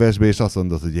 10 évesbe, és azt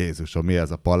mondod, hogy Jézusom, mi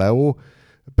ez a Paleo?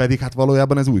 Pedig hát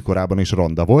valójában ez újkorában is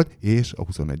ronda volt, és a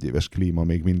 21 éves klíma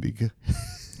még mindig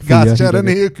gázcsere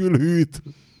nélkül hűt.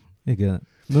 Igen.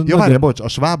 Ja, várj, bocs, a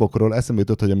Schwabokról eszembe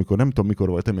jutott, hogy amikor nem tudom, mikor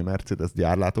voltam egy Mercedes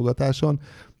gyárlátogatáson,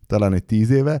 talán egy 10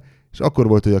 éve, és akkor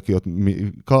volt, hogy aki ott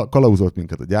kalauzolt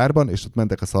minket a gyárban, és ott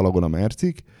mentek a szalagon a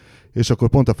mercik, és akkor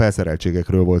pont a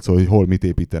felszereltségekről volt szó, hogy hol mit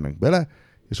építenek bele,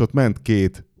 és ott ment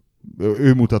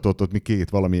ő mutatott ott mi két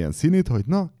valamilyen színit, hogy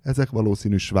na, ezek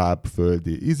valószínű sváb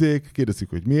földi izék, kérdezik,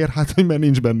 hogy miért? Hát, hogy mert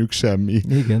nincs bennük semmi.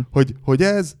 Igen. Hogy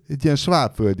ez egy ilyen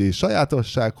sváb földi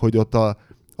sajátosság, hogy ott a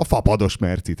fapados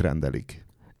mercit rendelik.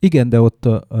 Igen, de ott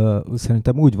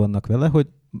szerintem úgy vannak vele, hogy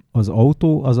az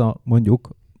autó az mondjuk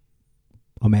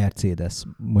a Mercedes,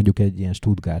 mondjuk egy ilyen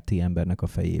stuttgarti embernek a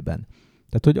fejében.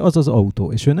 Tehát, hogy az az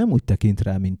autó, és ő nem úgy tekint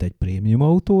rá, mint egy prémium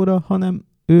autóra, hanem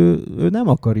ő nem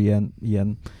akar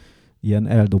ilyen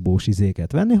eldobós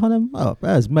izéket venni, hanem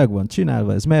ez meg van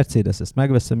csinálva, ez Mercedes, ezt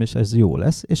megveszem, és ez jó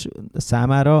lesz, és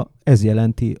számára ez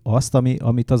jelenti azt,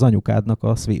 amit az anyukádnak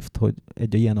a Swift, hogy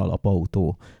egy ilyen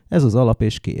alapautó. Ez az alap,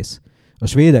 és kész. A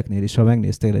svédeknél is, ha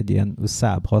megnéztél egy ilyen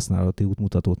Saab használati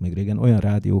útmutatót még régen, olyan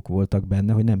rádiók voltak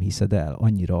benne, hogy nem hiszed el,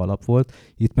 annyira alap volt.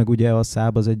 Itt meg ugye a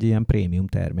Saab az egy ilyen prémium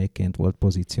termékként volt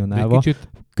pozícionálva.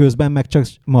 Közben meg csak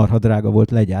marha drága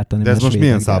volt legyártani. De ez most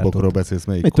milyen Saabokról beszélsz?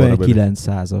 Melyik korabeli? Egy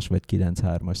 900-as vagy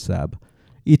 93-as Saab.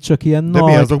 Itt csak ilyen de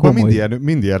nagy, azokban komoly...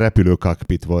 mind ilyen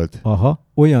repülőkakpit volt. Aha,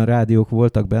 olyan rádiók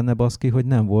voltak benne, baszki, hogy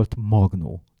nem volt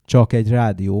magnó. Csak egy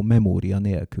rádió memória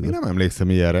nélkül. Én nem emlékszem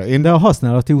ilyenre. De a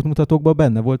használati útmutatókban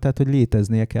benne volt, tehát, hogy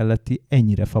léteznie kellett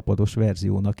ennyire fapados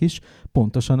verziónak is.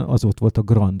 Pontosan az ott volt a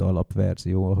Grand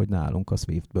alapverzió, ahogy nálunk a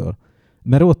Swiftből.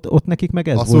 Mert ott nekik meg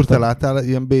ez volt. Azt te láttál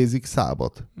ilyen basic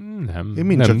Saabot? Nem. Én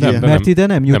mind csak ilyen. Mert ide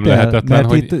nem jut el,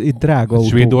 mert itt drága autóként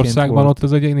Svédországban volt. ott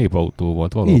ez egy népautó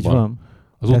volt valóban. Így van.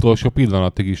 Az utolsó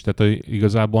pillanatig is, tehát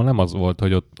igazából nem az volt,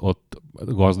 hogy ott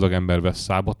gazdag ember vesz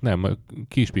Saabot, nem,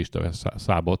 Kispista vesz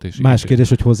Saabot. És más kérdés,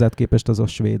 hogy hozzád képest az a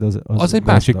svéd, az egy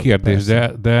másik kérdés,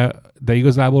 de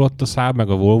igazából ott a Saab meg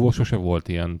a Volvo sose volt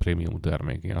ilyen prémium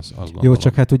termék, én azt gondolom. Jó,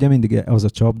 csak hát ugye mindig az a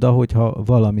csapda, hogyha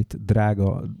valamit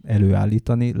drága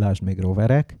előállítani, lásd még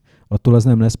roverek, attól az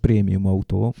nem lesz prémium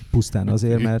autó, pusztán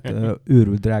azért, mert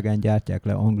őrült drágán gyártják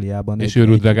le Angliában. És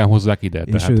őrült drágán hozzák ide.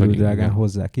 És őrült drágán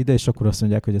hozzák ide, és akkor azt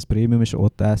mondják, hogy ez prémium, és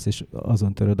ott állsz, és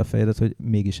azon töröd a fejedet, hogy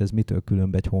mégis ez mitől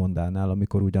különb egy Hondánál,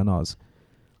 amikor ugyanaz.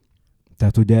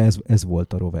 Tehát ugye ez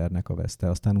volt a rovernek a veszte,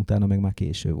 aztán utána meg már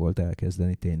késő volt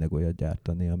elkezdeni tényleg olyat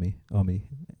gyártani, ami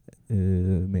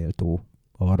méltó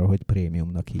arra, hogy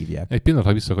prémiumnak hívják. Egy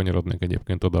pillanatra visszakanyarodnék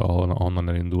egyébként oda, ahonnan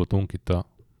elindultunk, itt a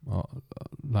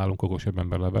nálunk okosabb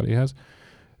ember leveléhez,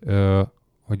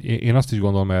 hogy én azt is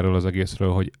gondolom erről az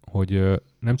egészről, hogy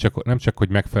nem csak hogy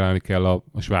megfelelni kell a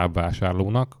sváb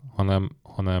vásárlónak,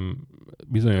 hanem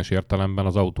bizonyos értelemben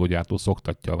az autógyártó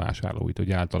szoktatja a vásárlóit,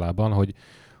 hogy általában,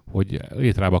 hogy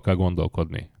létrába kell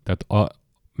gondolkodni. Tehát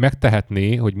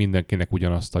megtehetné, hogy mindenkinek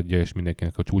ugyanazt adja, és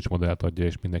mindenkinek a csúcsmodellt adja,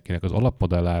 és mindenkinek az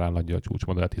alapmodell árán adja a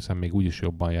csúcsmodellt, hiszen még úgyis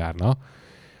jobban járna.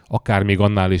 Akár még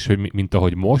annál is, mint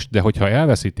ahogy most, de hogyha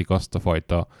elveszítik azt a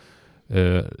fajta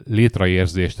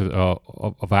létraérzést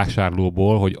a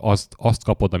vásárlóból, hogy azt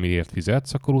kapod, amiért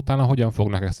fizetsz, akkor utána hogyan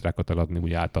fognak extrákat eladni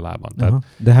úgy általában? Tehát,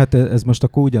 de hát ez most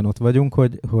akkor ugyanott vagyunk,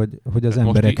 hogy az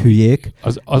emberek hülyék,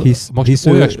 hisz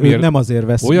ő nem azért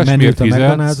vesz menüt a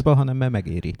McDonald'sba, hanem mert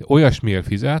megéri. Olyasmiért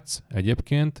fizetsz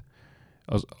egyébként,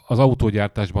 az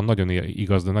autógyártásban nagyon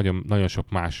igaz, de nagyon, nagyon sok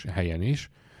más helyen is,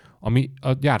 ami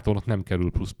a gyártónak nem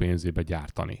kerül plusz pénzébe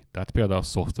gyártani. Tehát például a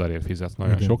szoftverért fizetsz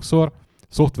nagyon sokszor,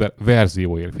 szoftver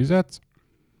verzióért fizetsz,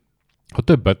 ha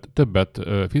többet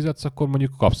fizetsz, akkor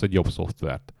mondjuk kapsz egy jobb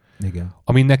szoftvert. Igen.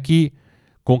 Ami neki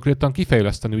konkrétan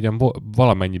kifejleszteni ugyan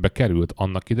valamennyibe került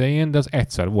annak idején, de az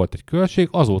egyszer volt egy költség,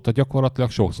 azóta gyakorlatilag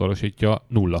sokszorosítja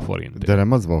 0 forint. De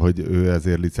nem az van, hogy ő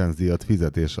ezért licencdíjat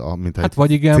fizet, és mintha hát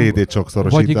vagy igen, CD-t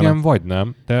sokszorosítanak. Vagy igen, vagy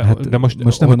nem. De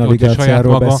most nem a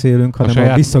navigációról beszélünk, hanem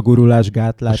a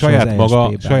visszagurulásgátlás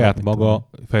saját maga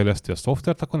fejleszti a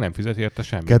szoftvert, akkor nem fizet érte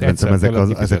semmit. Kedvencem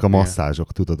ezek a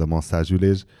masszázsok, tudod, a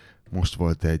masszázsülés. Most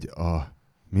volt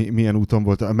milyen úton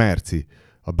volt? A Merci,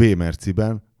 a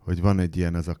B-Merciben, hogy van egy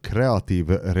ilyen, ez a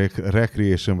Creative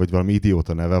Recreation, vagy valami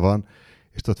idióta neve van,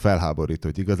 és ott felháborít,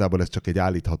 hogy igazából ez csak egy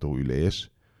állítható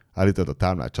ülés, állítod a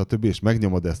támlát, stb., és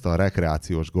megnyomod ezt a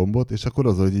rekreációs gombot, és akkor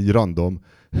az, hogy így random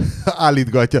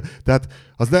állítgatja. Tehát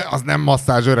az nem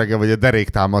masszázs örege, vagy a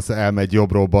deréktámasz elmegy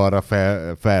jobbról balra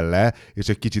fel le, és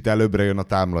egy kicsit előbbre jön a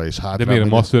támla, és hátra. De miért a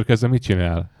masszőr kezdve mit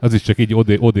csinál? Az is csak így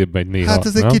odébb megy néha. Hát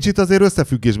ez egy kicsit azért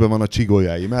összefüggésben van a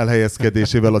csigolyaim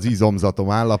elhelyezkedésével, az izomzatom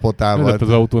állapotával. Az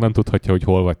autó nem tudhatja, hogy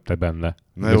hol vagy te benne.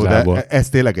 Na jó, de ez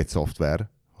tényleg egy szoftver,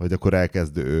 hogy akkor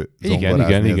elkezd ő zongorázni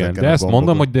Igen. ezeken De a ezt gombokon.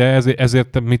 mondom, hogy de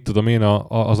ezért mit tudom én,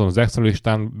 azon az extra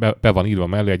listán be van írva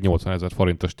mellé egy 80 000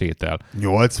 forintos tétel.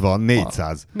 80,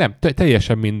 400. Nem,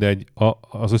 teljesen mindegy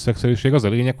az összegszerűség. Az a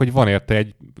lényeg, hogy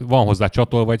van hozzá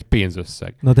csatolva egy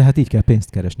pénzösszeg. Na de hát így kell pénzt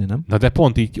keresni, nem? Na de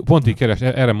pont így keres,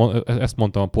 ezt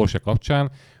mondtam a Porsche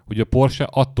kapcsán, hogy a Porsche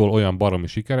attól olyan baromi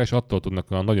sikeres, attól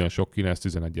tudnak olyan nagyon sok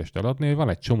 911-est eladni, hogy van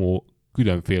egy csomó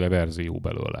különféle verzió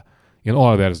belőle. Ilyen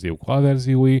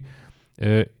alverziói,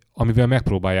 amivel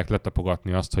megpróbálják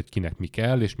letapogatni azt, hogy kinek mi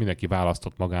kell, és mindenki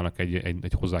választott magának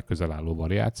egy hozzá közel álló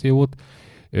variációt.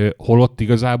 Holott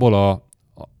igazából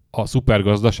a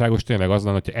szupergazdaságos tényleg az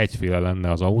lenne, hogyha egyféle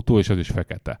lenne az autó, és az is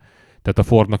fekete. Tehát a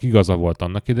Fordnak igaza volt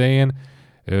annak idején,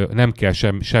 nem kell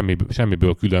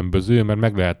semmiből különböző, mert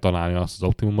meg lehet találni azt az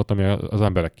optimumot, ami az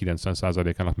emberek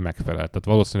 90%-ának megfelel. Tehát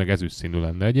valószínűleg ezüstszínű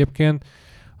lenne egyébként,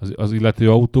 az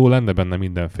illető autó, lenne benne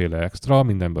mindenféle extra,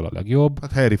 mindenből a legjobb.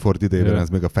 Hát Harry Ford idejében ez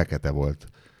még a fekete volt.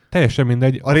 Teljesen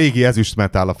mindegy. A régi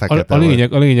ezüstmetál a fekete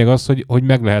volt. A lényeg az, hogy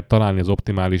meg lehet találni az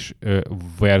optimális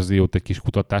verziót egy kis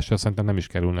kutatással, szerintem nem is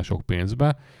kerülne sok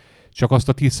pénzbe, csak azt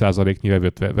a 10%-nyi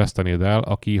vevőt vesztenéd el,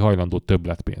 aki hajlandó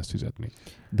többletpénzt fizetni.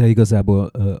 De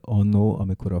igazából annó,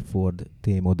 amikor a Ford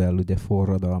T-modell ugye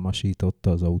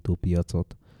forradalmasította az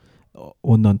autópiacot,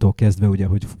 onnantól kezdve ugye,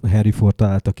 hogy Harry Ford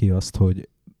találta ki azt, hogy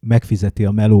megfizeti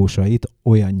a melósait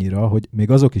olyannyira, hogy még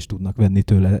azok is tudnak venni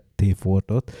tőle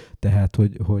T-Fordot, tehát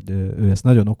hogy ő ezt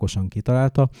nagyon okosan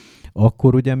kitalálta,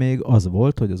 akkor ugye még az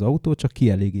volt, hogy az autó csak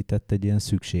kielégített egy ilyen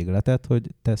szükségletet, hogy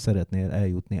te szeretnél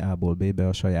eljutni A-ból B-be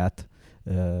a saját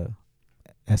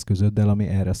eszközöddel, ami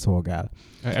erre szolgál.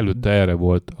 Előtte erre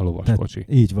volt a lovaskocsi.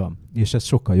 Tehát így van. És ez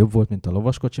sokkal jobb volt, mint a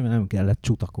lovaskocsi, mert nem kellett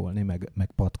csutakolni,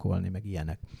 meg patkolni, meg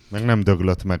ilyenek. Meg nem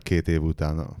döglött meg 2 év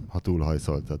után, ha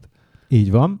túlhajszoltad.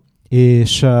 Így van.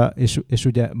 És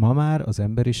ugye ma már az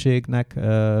emberiségnek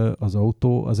az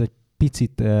autó az egy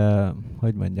picit,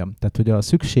 hogy mondjam, tehát hogy a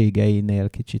szükségeinél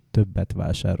kicsit többet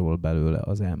vásárol belőle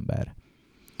az ember.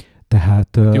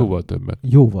 Tehát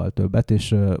jóval többet,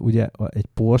 és ugye egy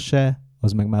Porsche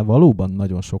az meg már valóban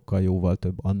nagyon sokkal jóval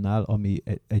több annál, ami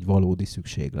egy valódi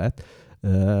szükséglet.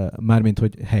 Mármint,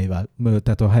 hogy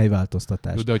tehát a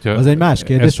helyváltoztatás. Az egy más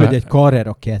kérdés, hogy egy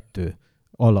Carrera 2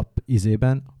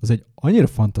 alapizében az egy annyira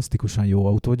fantasztikusan jó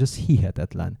autó, hogy az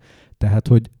hihetetlen. Tehát,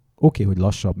 hogy oké, hogy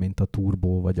lassabb, mint a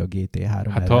Turbo vagy a GT3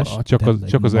 Hát RS, ha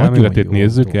csak az elméletét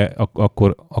nézzük,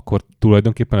 akkor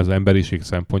tulajdonképpen az emberiség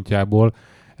szempontjából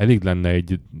elég lenne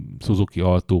egy Suzuki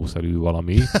Alto-szerű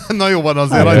valami. Na jó van,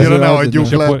 azért annyira ne hagyjuk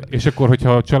le. És akkor,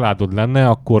 hogyha a családod lenne,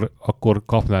 akkor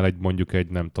kapnál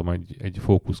egy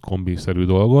Focus kombi-szerű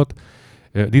dolgot.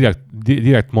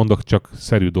 Direkt mondok csak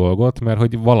szerű dolgot, mert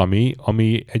hogy valami,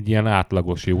 ami egy ilyen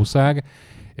átlagos jószág,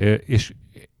 és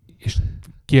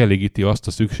kielégíti azt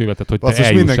a szükségletet, hogy te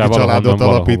eljussál mindenki családot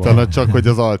alapítana, csak hogy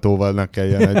az Altóval ne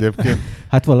kelljen egyébként.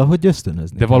 Hát valahogy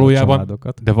ösztönözni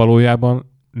de valójában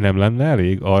nem lenne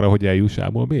elég arra, hogy eljuss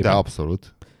A-ból B-be? De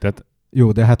abszolút. Tehát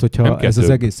jó, de hát hogyha ez az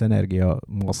egész energia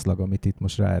maszlag, amit itt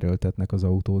most ráerőltetnek az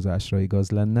autózásra, igaz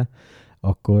lenne,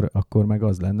 akkor meg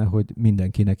az lenne, hogy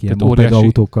mindenkinek ilyen moped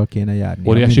autókkal kéne járni.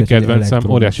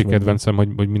 Óriási kedvencem,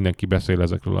 hogy mindenki beszél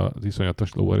ezekről az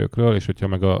iszonyatos lóerőkről, és hogyha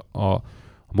meg a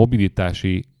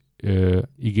mobilitási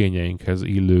igényeinkhez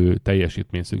illő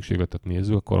teljesítmény szükségletet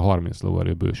nézzük, akkor 30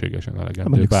 lóerő bőségesen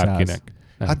elegendő bárkinek.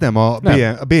 Hát nem, a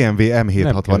BMW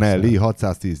M760 Li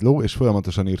 610 ló, és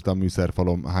folyamatosan írtam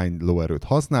műszerfalom hány lóerőt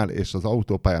használ, és az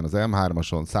autópályán az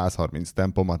M3-ason 130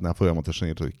 tempomatnál folyamatosan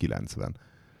írt, hogy 90.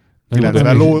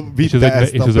 90 ló vitte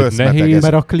ezt a böszmeteget.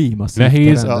 Mert a klíma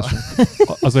nehéz,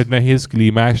 az egy nehéz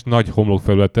klímás, nagy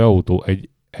homlokfelülete autó,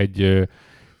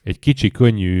 egy kicsi,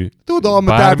 könnyű tudom,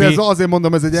 tehát ez azért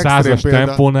mondom, ez egy extrém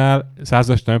példa.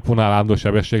 100-as tempónál állandó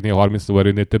sebességnél 30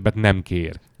 lóerőnél többet nem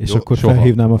kér. És akkor soha.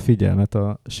 Felhívnám a figyelmet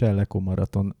a Shell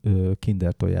Marathon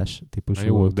kinder tojás típusú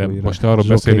jó, de most arról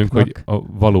beszélünk, hogy a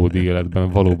valódi életben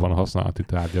valóban használati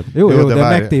tárgyat. Jó, de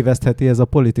megtévesztheti ez a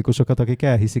politikusokat, akik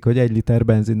elhiszik, hogy 1 liter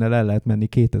benzinnel el lehet menni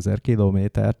 2000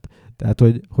 kilométert. Tehát,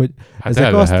 hogy hát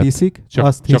ezek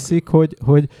azt hiszik,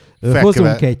 hogy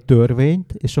hozunk egy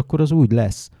törvényt, és akkor az úgy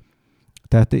lesz.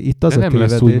 Tehát itt az de a nem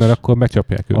tévedés... lesz úgy, mert akkor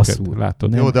becsapják őket,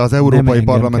 látod? Jó, de az Európai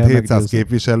Parlament 700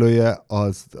 képviselője,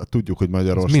 az tudjuk, hogy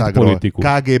Magyarországról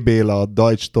KG Béla,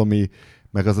 Deutsch Tomi,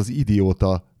 meg az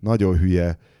idióta, nagyon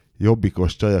hülye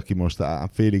jobbikos csaj, aki most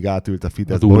félig átült a A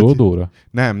Fideszbe. Dúródóra?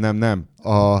 Nem.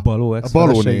 A Baló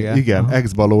Balóné, igen, Aha.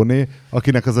 ex-Balóné,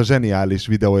 akinek az a zseniális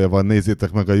videója van,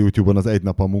 nézzétek meg a YouTube-on az Egy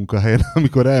nap a munkahelyen,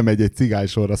 amikor elmegy egy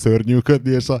cigánysorra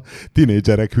szörnyűködni, és a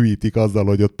tinédzserek hülyítik azzal,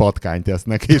 hogy ott patkányt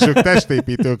esznek, és ők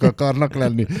testépítők akarnak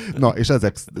lenni. Na, és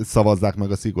ezek szavazzák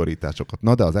meg a szigorításokat.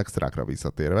 Na, de az extrákra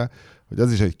visszatérve, hogy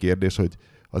az is egy kérdés, hogy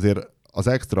azért az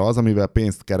extra az, amivel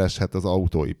pénzt kereshet az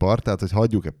autóipar, tehát hogy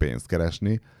hagyjuk-e pénzt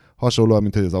keresni, hasonlóan,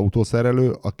 mint hogy az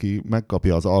autószerelő, aki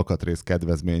megkapja az alkatrész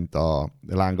kedvezményt a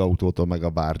lángautótól meg a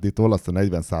Bárditól, azt a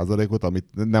 40%-ot, amit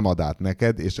nem ad át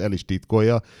neked, és el is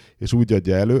titkolja, és úgy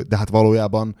adja elő, de hát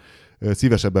valójában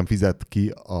szívesebben fizet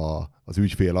ki az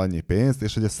ügyfél annyi pénzt,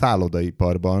 és hogy a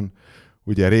szállodaiparban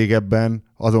ugye régebben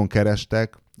azon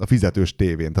kerestek a fizetős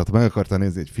tévén. Tehát ha meg akartál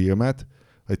nézni egy filmet,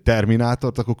 egy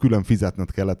Terminátort, akkor külön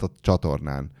fizetned kellett a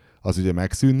csatornán. Az ugye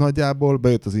megszűnt nagyjából,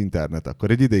 bejött az internet.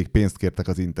 Akkor egy ideig pénzt kértek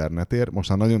az internetért, most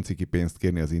már nagyon ciki pénzt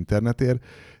kérni az internetért,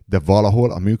 de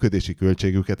valahol a működési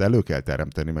költségüket elő kell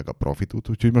teremteni meg a profitot,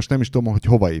 úgyhogy most nem is tudom, hogy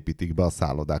hova építik be a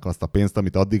szállodák azt a pénzt,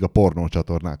 amit addig a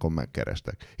pornócsatornákon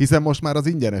megkerestek. Hiszen most már az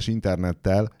ingyenes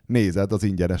internettel nézed az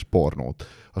ingyenes pornót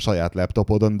a saját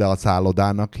laptopodon, de a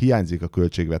szállodának hiányzik a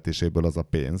költségvetéséből az a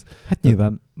pénz. Hát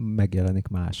nyilván megjelenik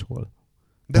máshol.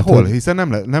 De hát, hol?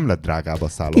 Hiszen nem lett drágább a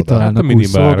szálloda. Kitalálnak Hát a új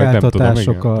minibár, nem tudom,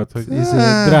 szolgáltatásokat, igen.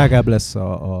 Tehát, drágább lesz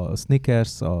a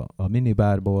Snickers, a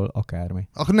minibárból, akármi.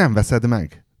 Akkor nem veszed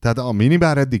meg. Tehát a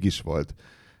minibár eddig is volt.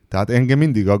 Tehát engem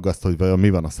mindig aggaszt, hogy vajon mi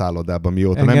van a szállodában,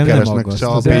 mióta Engem nem nem keresnek aggaszt, se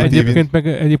a az PTV-n.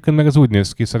 Egyébként meg ez úgy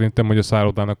néz ki szerintem, hogy a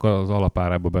szállodának az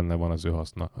alapárában benne van az ő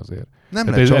haszna azért. Nem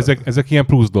Tehát lett ezek ilyen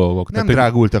plusz dolgok. nem Tehát,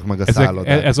 drágultak meg a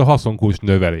szállodák. ez a haszonkulcs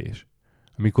növelés.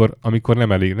 Amikor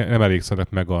nem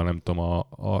elégszedett meg a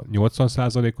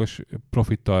 80%-os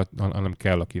profittal, hanem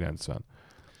kell a 90.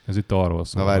 Ez itt arról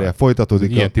szól. Na várjál,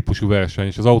 folytatódik ilyen típusú verseny,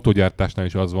 és az autógyártásnál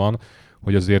is az van,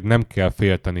 hogy azért nem kell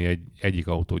félteni egyik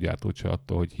autógyártót se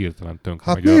attól, hogy hirtelen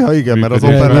tönkre Hát megy néha igen, mert az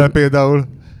működés. Opel-lel például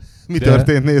mi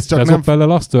történt, nézd csak De az nem...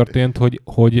 Opel-lel az történt,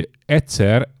 hogy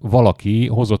egyszer valaki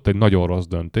hozott egy nagyon rossz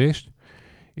döntést,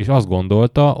 és azt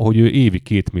gondolta, hogy ő évi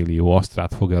 2 millió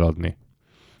Astrát fog eladni.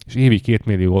 És évi 2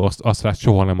 millió Astrát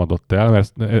soha nem adott el,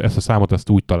 mert ezt a számot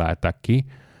úgy találták ki,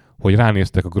 hogy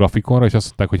ránéztek a grafikonra, és azt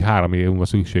mondták, hogy 3 év múlva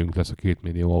szükségünk lesz a 2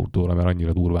 millió autóra, mert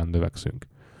annyira durván növekszünk.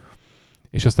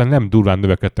 És aztán nem durván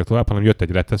növekedtek tovább, hanem jött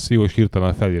egy recesszió, és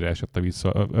hirtelen felére esett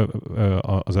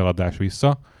az eladás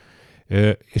vissza.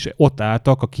 És ott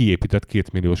álltak a kiépített 2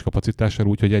 milliós kapacitással,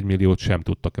 úgyhogy 1 milliót sem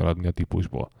tudtak eladni a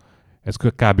típusból. Ez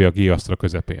kb. A G-Astra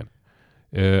közepén.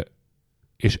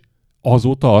 És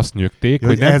azóta azt nyögték,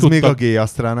 hogy nem ez tudtak... még a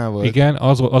G-Astránál volt? Igen,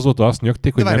 azóta azt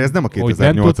nyögték, hogy De várj, ez nem a hogy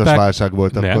nem 2008-as tudták... válság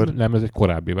volt akkor. Nem, ez egy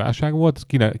korábbi válság volt.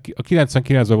 A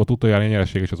 99-ben volt utoljára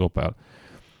nyereséges az Opel.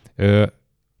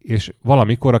 És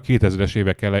valamikor a 2000-es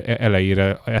évek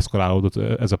elejére eszkalálódott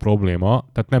ez a probléma.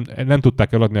 Tehát nem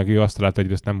tudták eladni a G-Astrát,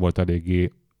 egyrészt nem volt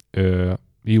eléggé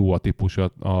jó a típus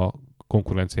a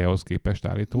konkurenciához képest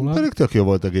állítólag. Pedig tök jó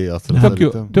volt a G-Astra.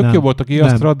 Tök jó volt a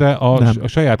G-Astra, de a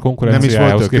saját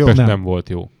konkurenciához képest nem volt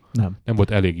jó. Nem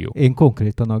volt elég jó. Én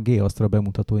konkrétan a G-Astra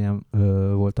bemutatóján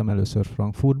voltam először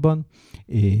Frankfurtban,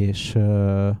 és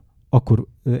akkor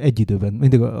egy időben,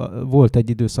 mindig volt egy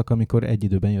időszak, amikor egy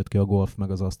időben jött ki a Golf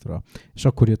meg az Astra. És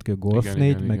akkor jött ki a Golf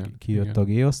 4, meg kijött a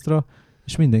G-Astra,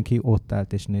 és mindenki ott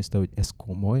állt és nézte, hogy ez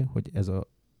komoly, hogy ez a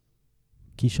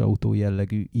kis autó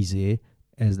jellegű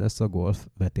ez lesz a Golf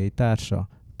vetélytársa.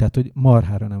 Tehát, hogy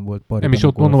marhára nem volt pariban. Nem is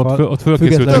ott mondom, ott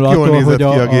felkészültek. Tök jól nézett ki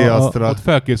a G-Astra. Ott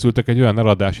felkészültek egy olyan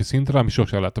eladási szintre, ami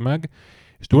sosem lett meg,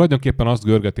 és tulajdonképpen azt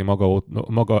görgeti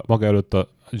maga előtt a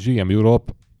GM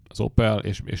Europe, az Opel,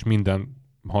 és minden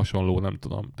hasonló, nem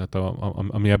tudom, tehát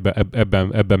ami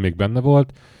ebben még benne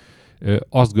volt,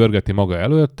 azt görgeti maga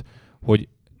előtt, hogy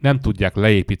nem tudják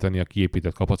leépíteni a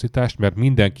kiépített kapacitást, mert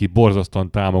mindenki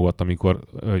borzasztóan támogat, amikor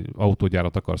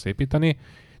autógyárat akarsz építeni,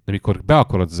 de amikor be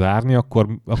akarod zárni,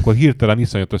 akkor hirtelen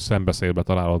iszonyatos szembeszélbe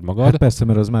találod magad. Hát persze,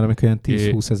 mert az már, amikor ilyen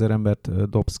 10-20 ezer embert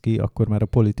dobsz ki, akkor már a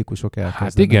politikusok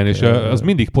elkezdenek. Hát igen, és az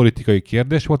mindig politikai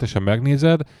kérdés volt, és ha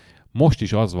megnézed, most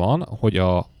is az van, hogy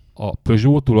a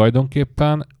Peugeot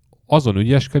tulajdonképpen azon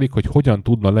ügyeskedik, hogy hogyan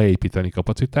tudna leépíteni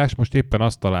kapacitást. Most éppen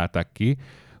azt találták ki,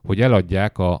 hogy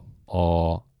eladják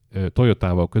a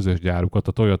Toyotával közös gyárukat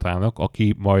a Toyotának,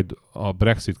 aki majd a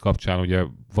Brexit kapcsán ugye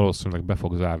valószínűleg be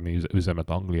fog zárni üzemet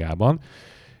Angliában.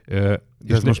 De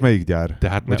ez most melyik gyár?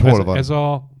 Tehát vagy hol van? Ez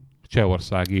a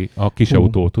csehországi, a kis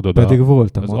autó, tudod? Pedig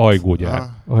voltam az ott. Ajgógyár.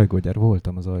 Ajgógyár,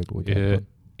 voltam az Ajgógyárban.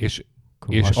 És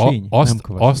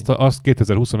azt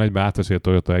 2021-ben átveszi a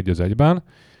Toyota 1-1-ben,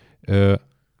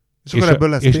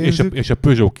 és a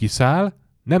Peugeot kiszáll,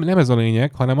 Nem ez a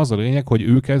lényeg, hanem az a lényeg, hogy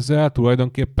ők ezzel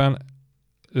tulajdonképpen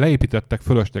leépítettek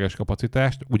fölösleges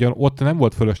kapacitást, ugyan ott nem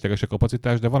volt fölösleges a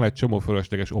kapacitás, de van egy csomó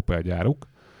fölösleges Opel gyáruk,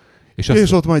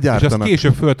 és ott majd gyártanak. És azt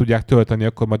később föl tudják tölteni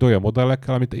akkor majd olyan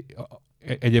modellekkel, amit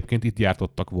egyébként itt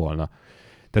gyártottak volna.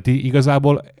 Tehát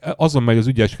igazából azon megy az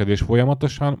ügyeskedés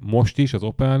folyamatosan, most is az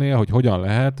Opelnél, hogy hogyan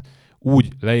lehet úgy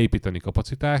leépíteni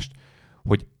kapacitást,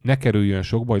 hogy ne kerüljön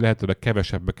sokba, hogy lehetőleg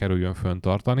kevesebbe kerüljön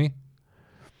föntartani,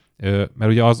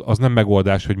 mert ugye az nem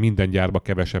megoldás, hogy minden gyárba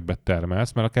kevesebbet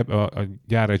termelsz, mert a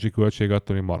gyárrezsi költség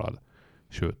attól, hogy marad.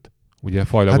 Sőt, ugye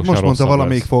fajlagosan hát most mondta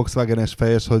valamelyik lesz. Volkswagen-es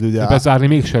fejes, hogy ugye... Bezárni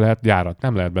mégse lehet gyárat,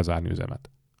 nem lehet bezárni üzemet.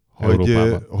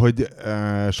 Hogy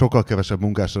sokkal kevesebb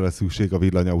munkásra lesz szükség a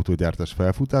villanyautógyártás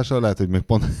felfutása, lehet, hogy még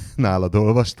pont nálad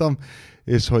olvastam,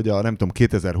 és hogy a nem tudom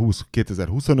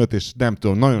 2020-2025, és nem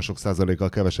tudom, nagyon sok százalékkal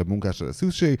kevesebb munkásra lesz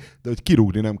szükség, de hogy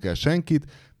kirúgni nem kell senkit,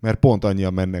 mert pont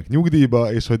annyian mennek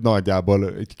nyugdíjba, és hogy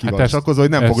nagyjából ki van sakkozva, hogy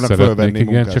nem fognak fölvenni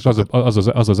munkásokat.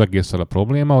 Csak az egésszel a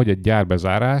probléma, hogy egy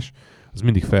gyárbezárás az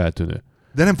mindig feltűnő.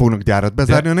 De nem fognak gyárat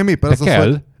bezárni, hanem éppen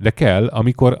De kell,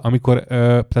 amikor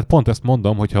tehát pont ezt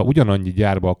mondom, hogy ha ugyanannyi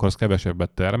gyárba akarsz kevesebbet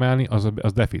termelni,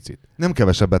 az deficit. Nem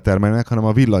kevesebbet termelnek, hanem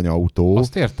a villanyautó.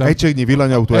 Azt értem. Egységnyi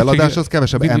villanyautó eladáshoz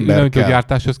kevesebb ember kell.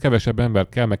 Gyártáshoz kevesebb ember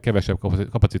kell, meg kevesebb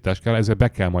kapacitás kell, ezért be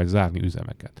kell majd zárni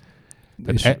üzemeket.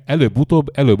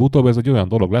 Előbb-utóbb ez egy olyan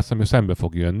dolog lesz, ami szembe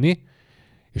fog jönni,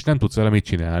 és nem tudsz vele mit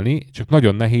csinálni, csak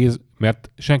nagyon nehéz,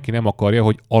 mert senki nem akarja,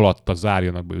 hogy alatta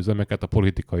zárjanak be üzemeket a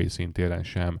politikai szintéren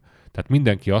sem. Tehát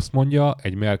mindenki azt mondja,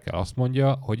 egy Merkel azt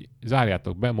mondja, hogy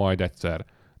zárjátok be majd egyszer,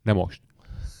 nem most.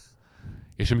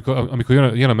 És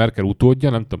amikor jön a Merkel utódja,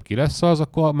 nem tudom ki lesz az,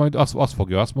 akkor majd azt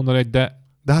fogja azt mondani, hogy de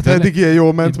hát eddig ilyen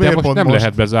jól ment, miért most pont nem most?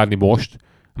 lehet bezárni most,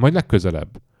 majd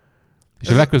legközelebb. És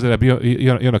a legközelebb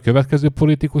jön a következő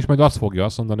politikus, majd azt fogja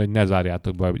azt mondani, hogy ne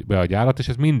zárjátok be a gyárat, és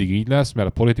ez mindig így lesz, mert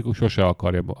a politikus sose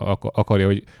akarja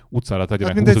hogy utcára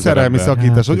tegyenek 20 000 ember. Mint egy szerelmi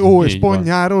szakítás, hogy és pont van.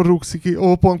 Nyáron rúgszik ki,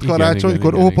 pont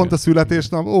karácsonykor, pont a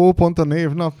születésnap, pont a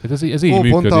névnap, ez így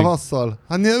működik. Pont tavasszal.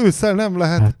 Hát ősszel nem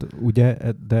lehet. Hát ugye,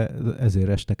 de ezért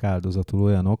estek áldozatul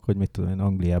olyanok, hogy mit tudom én,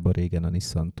 Angliában régen a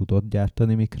Nissan tudott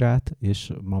gyártani mikrát,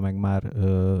 és ma meg már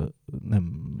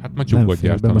nem. Hát már Juke-ot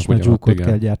gyártanak. Most már Juke-ot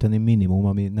kell gyártani minimum,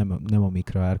 ami nem a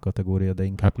mikra árkategória, de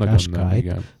inkább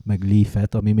Qashqai-t, meg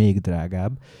Leaf-et, ami még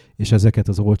drágább, és ezeket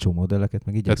az olcsó modelleket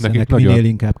meg igyekszenek minél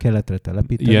inkább keletre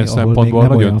telepíteni, ilyen szempontból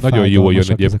nagyon jól jön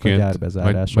egyébként.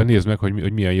 Majd nézd meg,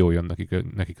 hogy milyen jól jön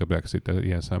nekik a Brexit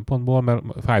ilyen szempontból, mert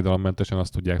fájdalommentesen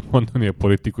azt tudják mondani a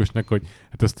politikusnak, hogy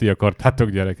hát ezt ti akartátok,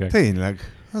 gyerekek. Tényleg.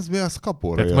 Az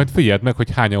kapóra Tehát majd figyeld meg,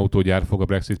 hogy hány autógyár fog a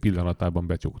Brexit pillanatában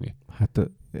becsukni. Hát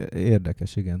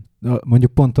érdekes, igen.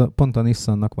 Mondjuk pont a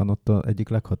Nissannak van ott egyik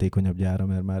leghatékonyabb gyára,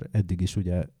 mert már eddig is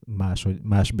ugye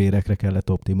más bérekre kellett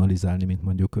optimalizálni, mint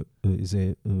mondjuk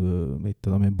mit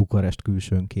tudom én, Bukarest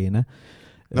külsőn kéne.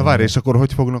 Na várj, és akkor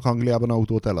hogy fognak Angliában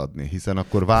autót eladni? Hiszen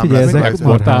akkor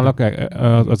exportálnak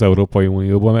az Európai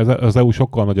Unióban, mert az EU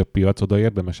sokkal nagyobb piac, oda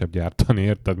érdemesebb gyártani,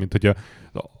 érted? Mint hogy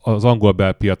az angol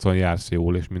belpiacon jársz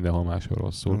jól, és mindenhol máshol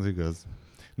rosszul. Az igaz.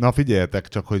 Na figyeljetek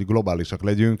csak, hogy globálisak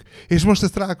legyünk. És most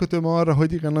ezt rákötöm arra,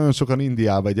 hogy igen, nagyon sokan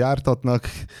Indiába gyártatnak,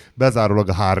 bezárólag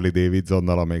a Harley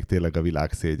Davidsonnal, amelyik tényleg a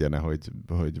világ szégyene,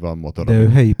 hogy van motor. De ő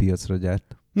helyi piacra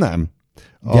gyárt. Nem.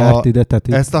 Gyárt ide, tehát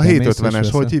ezt a 750-es,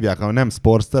 hogy hívják? Nem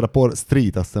Sportster,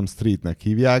 Street, azt hiszem Streetnek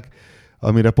hívják,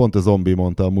 amire pont a Zombi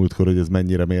mondta a múltkor, hogy ez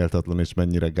mennyire méltatlan és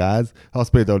mennyire gáz. Az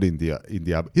például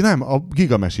Indiában. Nem, a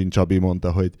Gigamesin Csabi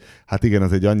mondta, hogy hát igen,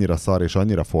 ez egy annyira szar és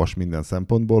annyira fos minden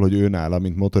szempontból, hogy ő nála,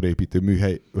 mint motorépítő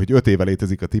műhely, hogy 5 éve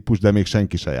létezik a típus, de még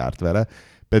senki se járt vele.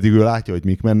 Pedig ő látja, hogy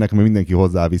mik mennek, mert mindenki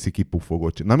hozzáviszi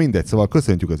kipuffogót. Na mindegy, szóval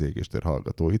köszöntjük az Égéstér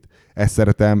hallgatóit. Ezt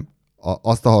szeretem,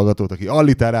 azt a hallgatót, aki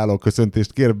alliteráló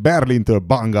köszöntést kér Berlintől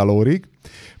Bangalore-ig.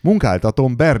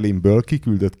 Munkáltatóm Berlinből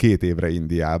kiküldött 2 évre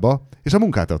Indiába, és a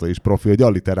munkáltató is profi, hogy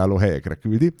alliteráló helyekre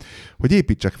küldi, hogy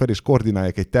építsek fel és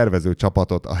koordináljak egy tervező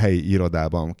csapatot a helyi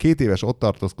irodában. 2 éves ott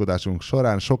tartózkodásunk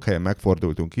során sok helyen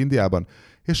megfordultunk Indiában,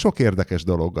 és sok érdekes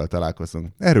dologgal találkozunk.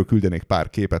 Erről küldenék pár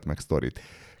képet meg sztorit.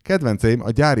 Kedvenceim a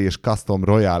gyári és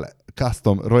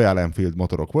custom Royal Enfield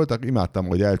motorok voltak, imádtam,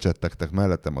 hogy elcsettegtek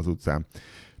mellettem az utcán.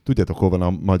 Tudjátok, hol van a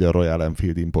magyar Royal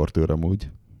Enfield importőr amúgy?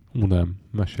 Nem,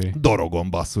 mesélj. Dorogon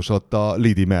basszus, ott a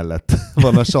Lidi mellett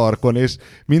van a sarkon, és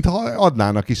mintha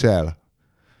adnának is el.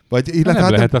 Vagy, nem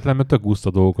lehetetlen, mert tök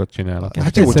guszta dolgokat csinálnak.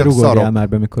 Hát egyszer ugorjál már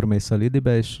be, mikor mész a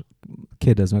Lidibe, és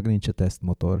kérdezd meg, nincs-e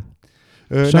tesztmotor.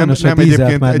 Nem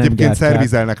egyébként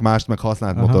szervizelnek mást, meg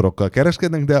használt motorokkal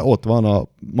kereskednek, de ott van a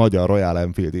magyar Royal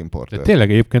Enfield importőr.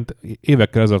 Tényleg egyébként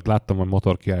évekkel ezelőtt láttam, hogy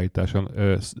motorkiállításon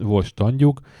volt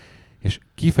standjuk, és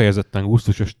kifejezetten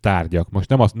gusztusos tárgyak. Most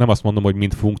nem azt mondom, hogy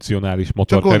mind funkcionális Csak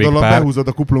motorkerékpár. gondolom, behúzod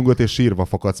a kuplungot és sírva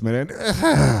fakadsz, mert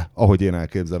ahogy én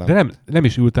elképzelem. De nem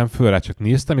is ültem föl rá, csak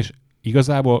néztem, és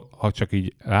igazából, ha csak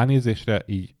így ránézésre,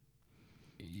 így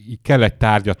kell egy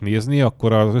tárgyat nézni,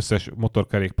 akkor az összes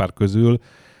motorkerékpár közül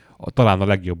talán a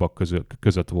legjobbak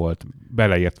között volt,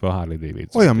 beleértve a Harley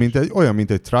Davidson. Olyan,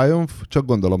 mint egy Triumph, csak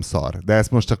gondolom szar. De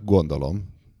ezt most csak gondolom.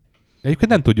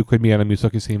 Egyébként nem tudjuk, hogy milyen a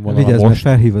műszaki színvonal Vigyázz, mert most.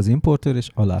 felhív az importőr, és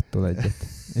aláttól egyet.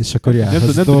 És akkor Nem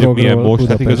járhatsz tudjuk, milyen Dorogról most.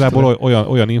 Hát Budapestre. igazából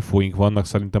olyan infóink vannak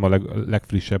szerintem a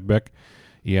legfrissebbek,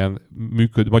 ilyen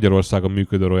Magyarországon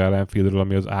működő Royal Enfieldről,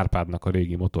 ami az Árpádnak a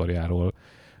régi motorjáról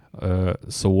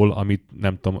szól, amit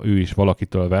nem tudom, ő is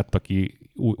valakitől vett, aki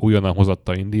újonnan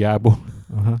hozatta Indiából.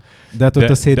 Aha. De hát ott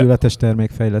a szédületes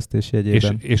termékfejlesztés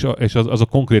jegyében. És az a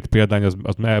konkrét példány,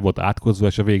 az el volt átkozva,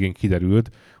 és a végén kiderült,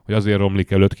 hogy azért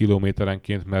romlik el 5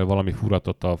 kilométerenként, mert valami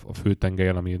furatott a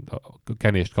főtengelyen, ami a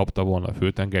kenést kapta volna a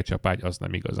főtengelycsapágy, az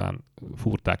nem igazán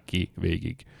fúrták ki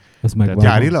végig. Az megvan.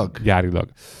 Gyárilag? Gyárilag.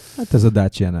 Hát ez a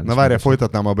Dacia-nál. Na várjál,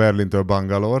 folytatnám a Berlintől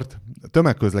Bangalore-t.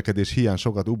 Tömegközlekedés hiány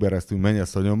sokat ubereztünk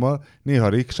mennyasszonyommal, néha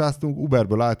riksáztunk,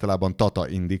 Uberből általában Tata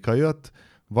Indica jött,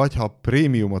 vagy ha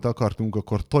prémiumot akartunk,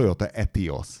 akkor Toyota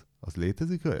Etios. Az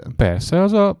létezik olyan? Persze,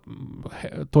 az a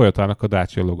Toyotának a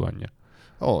Dacia Loganja.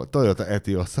 Toyota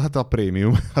Etios, hát a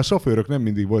prémium. A sofőrök nem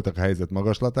mindig voltak a helyzet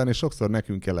magaslatán, és sokszor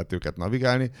nekünk kellett őket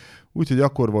navigálni, úgyhogy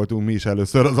akkor voltunk mi is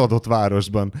először az adott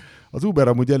városban. Az Uber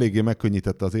amúgy eléggé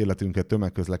megkönnyítette az életünket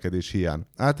tömegközlekedés hiány.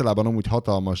 Általában amúgy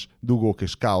hatalmas dugók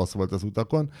és káosz volt az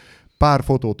utakon, pár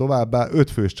fotó továbbá, 5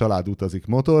 fős család utazik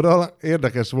motorral.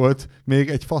 Érdekes volt még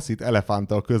egy faszit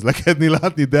elefánttal közlekedni,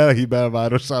 látni Delhi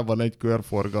belvárosában egy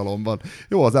körforgalomban.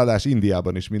 Jó, az adás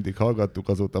Indiában is mindig hallgattuk,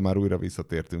 azóta már újra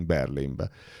visszatértünk Berlinbe.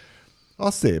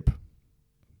 Az szép.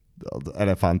 Az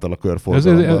elefánttal a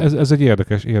körforgalomban. Ez egy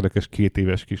érdekes 2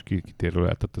 éves kis kitérő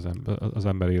lehetett az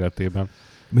ember életében.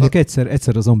 Mondjuk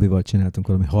egyszer a zombival csináltunk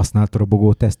valami használt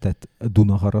robogó tesztet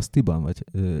Dunaharasztiban, vagy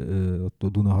ott a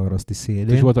Dunaharaszti szélén.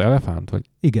 És volt az elefánt? Vagy?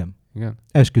 Igen. Igen.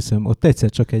 Esküszöm, ott egyszer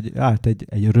csak állt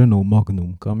egy Renault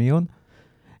Magnum kamion,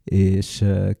 és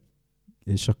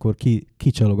akkor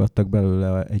kicsalogattak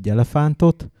belőle egy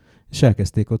elefántot, és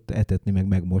elkezdték ott etetni, meg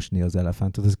megmosni az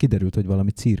elefántot. Ez kiderült, hogy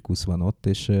valami cirkusz van ott,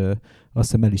 és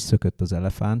azt hiszem el is szökött az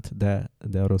elefánt, de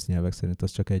a rossz nyelvek szerint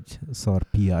az csak egy szar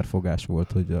PR fogás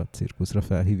volt, hogy a cirkuszra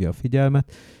felhívja a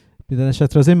figyelmet. Minden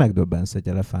esetre azért megdöbbensz egy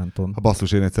elefánton. A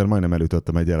basszus, én egyszer majdnem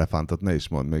elütöttem egy elefántot, ne is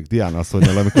mondd még. Diana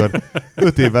asszonnyal, amikor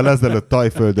 5 évvel ezelőtt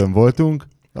Tajföldön voltunk,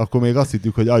 akkor még azt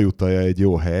hittük, hogy Ajutaja egy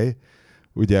jó hely.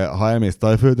 Ugye, ha elmész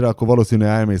Tajföldre, akkor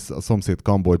valószínűleg elmész a szomszéd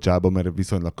Kambodzsába, mert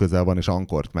viszonylag közel van, és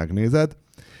Angkort megnézed.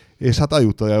 És hát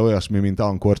Ajutaja olyasmi, mint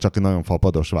Angkor, csak nagyon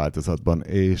fapados változatban.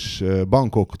 És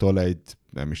Bangkoktól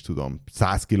nem is tudom,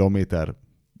 100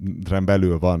 kilométeren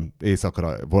belül van,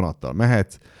 északra vonattal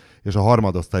mehetsz, és a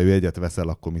harmadosztályú jegyet veszel,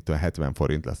 akkor mit tudom, 70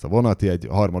 forint lesz a vonatjegy,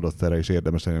 a harmadosztályra is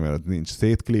érdemes lenni, mert nincs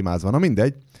szétklímázva, na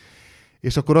mindegy.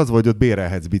 És akkor az volt, hogy ott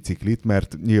bérelhetsz biciklit,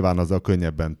 mert nyilván azzal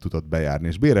könnyebben tudod bejárni.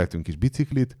 És béreltünk is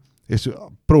biciklit, és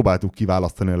próbáltuk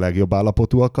kiválasztani a legjobb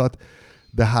állapotúakat,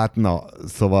 de hát na,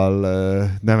 szóval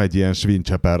nem egy ilyen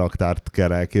Svincsepel raktárt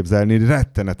kell elképzelni,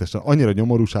 rettenetesen, annyira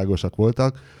nyomorúságosak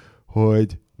voltak,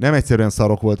 hogy nem egyszerűen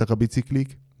szarok voltak a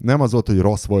biciklik, nem az volt, hogy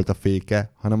rossz volt a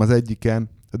féke, hanem az egyiken,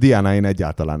 a Dianáin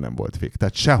egyáltalán nem volt fék.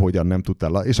 Tehát sehogyan nem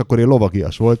tudtál, és akkor én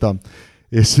lovagias voltam,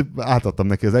 és átadtam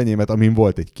neki az enyémet, amin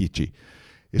volt egy kicsi.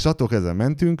 És attól kezdve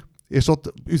mentünk, és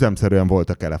ott üzemszerűen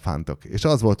voltak elefántok. És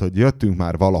az volt, hogy jöttünk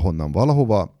már valahonnan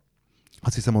valahova,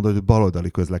 azt hiszem mondod, hogy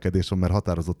baloldali közlekedés van, mert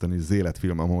határozottan is az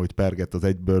életfilmem, ahogy pergett, az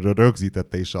egyből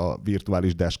rögzítette is a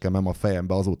virtuális dashcamem a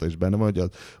fejembe, azóta is benne van, hogy az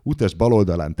utas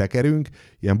baloldalán tekerünk,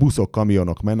 ilyen buszok,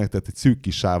 kamionok mennek, tehát egy szűk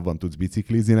kis sávban tudsz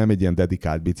biciklizni, nem egy ilyen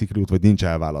dedikált bicikliút, vagy nincs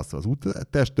elválasztva az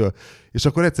úttesttől, és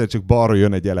akkor egyszer csak balra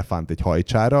jön egy elefánt egy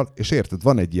hajcsárral, és érted,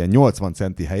 van egy ilyen 80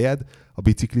 centi helyed a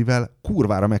biciklivel,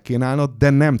 kurvára meg kéne állnod, de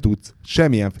nem tudsz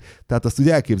semmilyen, tehát azt úgy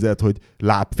elképzeled, hogy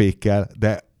lábfékkel,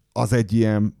 de az egy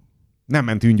ilyen. Nem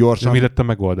mentünk gyorsan. Mi lett a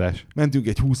megoldás? Mentünk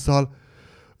egy 20-szal.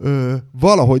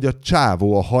 Valahogy a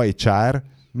csávó, a hajcsár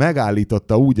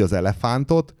megállította úgy az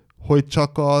elefántot, hogy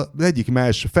csak az egyik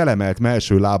felemelt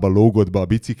melső lába lógott be a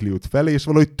bicikliút felé, és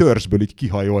valahogy törzsből így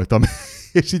kihajoltam,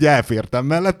 és így elfértem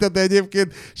mellette, de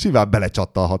egyébként simán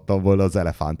belecsattalhattam volna az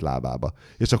elefánt lábába.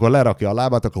 És akkor lerakja a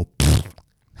lábát, akkor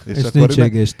és akkor nincs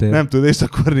égéstér. Nem tud, és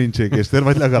akkor nincs égéstér,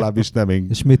 vagy legalábbis nem én.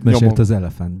 És mit mesélt az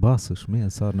elefánt? Basszus, milyen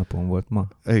szarnapon volt ma?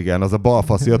 Igen, az a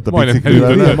balfasz jött a majdnem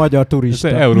biciklivel. Milyen magyar turista.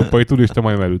 Ez európai turista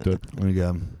majdnem elütött.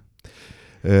 Igen.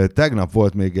 Tegnap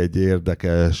volt még egy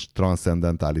érdekes,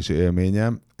 transzcendentális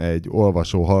élményem. Egy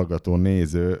olvasó, hallgató,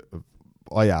 néző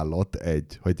ajánlott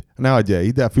hogy ne adja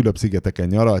ide, Fülöp-szigeteken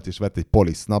nyaralt, és vett egy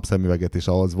Polisz napszemüveget, és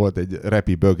ahhoz volt egy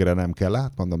repi bögre, nem kell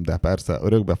lát, mondom, de persze,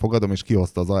 örökbe fogadom, és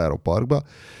kihozta az Aeroparkba,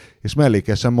 és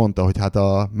mellékesen mondta, hogy hát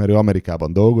mert ő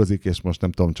Amerikában dolgozik, és most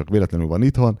nem tudom, csak véletlenül van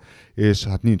itthon, és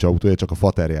hát nincs autója, csak a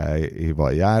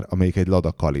faterjáéval jár, amelyik egy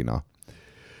Lada Kalina.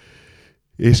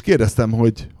 És kérdeztem,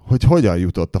 hogy hogyan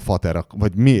jutott a fater,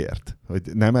 vagy miért? Hogy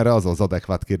nem erre az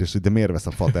adekvát kérdés, hogy de miért vesz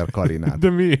a fater Kalinát? De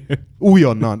miért?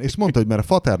 Újonnan. És mondta, hogy mert a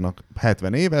faternak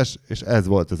 70 éves, és ez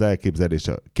volt az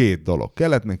elképzelése. 2 dolog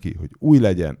kellett neki, hogy új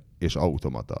legyen, és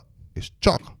automata. És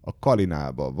csak a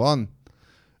Kalinában van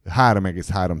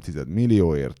 3,3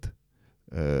 millióért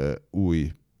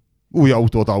új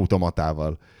autót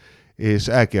automatával. És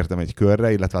elkértem egy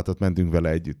körre, illetve hát ott mentünk vele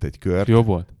együtt egy kört. Jó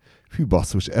volt? Hű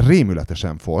basszus,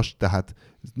 rémületesen fos, tehát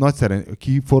nagyszerűen,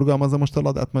 ki forgalmazza most a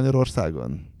Ladát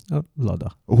Magyarországon? A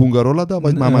Lada. A Hungarolada,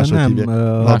 vagy már máshogy nem, hívják?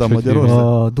 Lada máshogy Magyarország?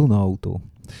 A Duna autó.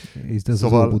 Ez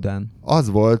Szóval az Óbudán. az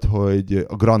volt, hogy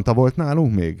a Granta volt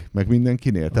nálunk még, meg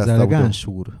mindenkinél. Az elegáns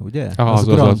úr, ugye? Az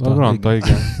a Granta,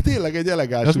 igen. Tényleg egy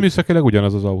elegáns Ez úr. műszakileg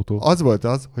ugyanaz az autó. Az volt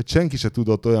az, hogy senki se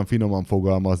tudott olyan finoman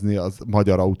fogalmazni az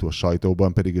magyar autós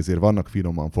sajtóban, pedig azért vannak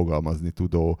finoman fogalmazni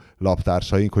tudó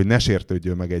laptársaink, hogy ne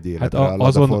sértődjön meg egy életre Hát a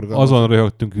Lada forgalmaz. azon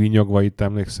röhögtünk vinyogva, itt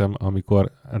emlékszem,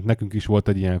 amikor hát nekünk is volt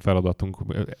egy ilyen feladatunk.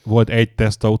 Volt egy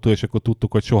tesztautó, és akkor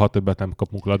tudtuk, hogy soha többet nem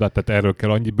kapunk Ladát, tehát erről kell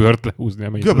annyi bőrt lehúzni,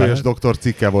 amennyit Göbölyös lehet. doktor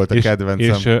cikke volt a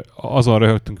kedvencem. És azon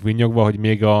röhögtünk vinyogva, hogy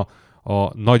még a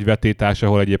nagy vetétás,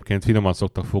 ahol egyébként finoman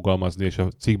szoktak fogalmazni, és a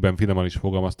cikkben finoman is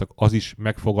fogalmaztak, az is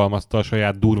megfogalmazta a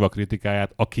saját durva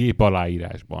kritikáját a kép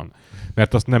aláírásban.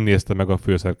 Mert azt nem nézte meg a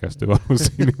főszerkesztő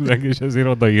valószínűleg, és ezért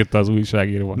odaírta az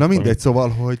újságíró. Na mindegy, szóval,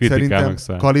 hogy szerintem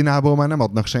megszáll. Kalinából már nem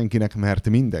adnak senkinek, mert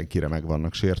mindenkire meg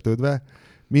vannak sértődve.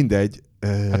 Mindegy.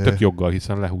 Hát tök joggal,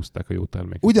 hiszen lehúzták a jó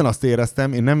terméket. Ugyanazt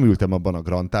éreztem, én nem ültem abban a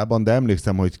Grantában, de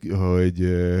emlékszem, hogy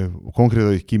konkrétan,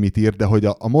 hogy ki mit írt, de hogy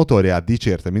a motorját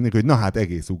dicsérte mindenki, hogy na hát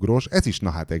egész ugrós, ez is na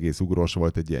hát egész ugrós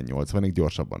volt egy ilyen 80-ig,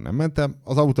 gyorsabban nem mentem,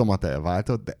 az automata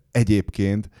elváltott, de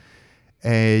egyébként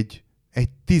egy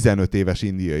 15 éves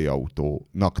indiai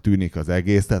autónak tűnik az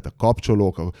egész, tehát a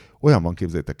kapcsolók, olyan van,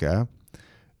 képzeljétek el,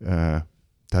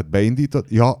 tehát beindítod,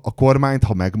 a kormányt,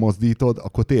 ha megmozdítod,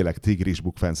 akkor tényleg tigris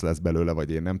bukfenc lesz belőle,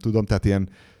 vagy én nem tudom. Tehát ilyen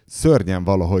szörnyen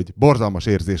valahogy borzalmas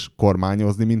érzés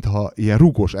kormányozni, mintha ilyen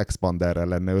rúgós expanderrel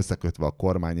lenne összekötve a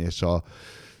kormány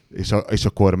és a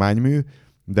kormánymű,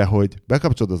 de hogy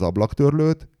bekapcsolod az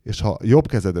ablaktörlőt, és ha jobb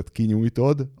kezedet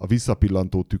kinyújtod a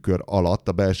visszapillantó tükör alatt,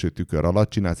 a belső tükör alatt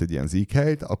csinálsz egy ilyen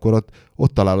zíghelyt, akkor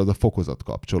ott találod a fokozat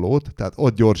kapcsolót, tehát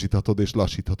ott gyorsíthatod és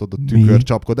lassíthatod a tükör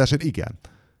csapkodását. Igen.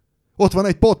 Ott van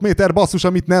egy potméter basszus,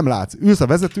 amit nem látsz. Ülsz a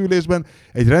vezetőülésben,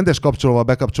 egy rendes kapcsolóval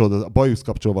bekapcsolod a bajusz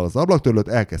kapcsolóval az ablaktörlőt,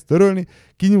 elkezd törölni,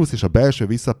 kinyúlsz, és a belső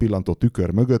visszapillantó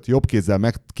tükör mögött jobb kézzel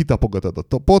megkitapogatod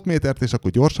a potmétert, és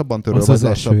akkor gyorsabban töröl, az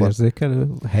esőérzékelő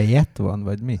helyett van,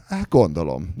 vagy mi? Hát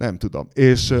gondolom, nem tudom.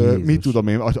 És mit tudom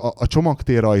én, a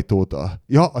csomagtérajtót,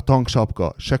 a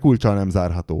tanksapka se kulccsal nem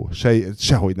zárható,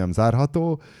 sehogy nem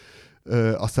zárható.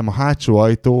 Azt hiszem a hátsó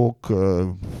ajtók,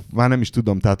 már nem is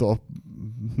tudom, tehát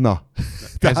na.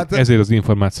 Ezért az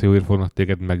információért fognak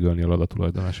téged megölni a Lada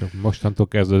tulajdonosok. Mostantól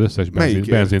kezdve az összes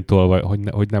benzintolvaj,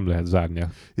 hogy nem lehet zárni a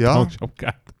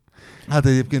tankcsapkát. Hát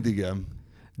egyébként igen.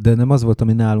 De nem az volt,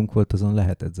 ami nálunk volt, azon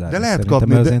lehetett zárni. De lehet szerintem,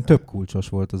 kapni, mert azért több kulcsos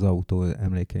volt az autó,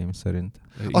 emlékeim szerint.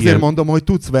 Azért mondom, hogy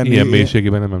tudsz venni. Ilyen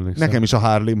mélységében nem emlékszem. Nekem is a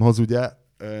Harlemhoz ugye,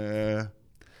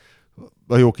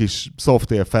 a jó kis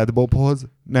Softail Fatbobhoz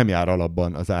nem jár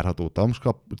alapban az árható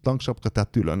tanksapka, tehát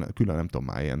külön nem tudom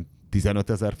már ilyen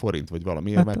 15 000 forint, vagy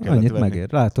valamiért meg kellett annyit venni.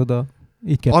 Megér. Látod,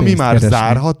 így kell ami már keresni.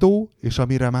 Zárható, és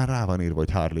amire már rá van írva,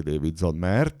 hogy Harley Davidson,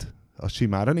 mert a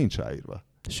simára nincs ráírva.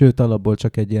 Sőt, alapból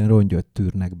csak egy ilyen rongyot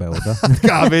tűrnek be oda.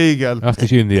 Kb. Igen. Azt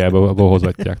is Indiába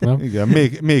hozatják, nem? Igen,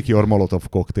 make your Molotov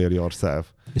cocktail yourself.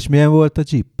 És milyen volt a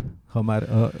Jeep, ha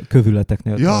már a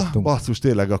kövületeknél tartunk? Ja, basszus,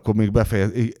 tényleg, akkor még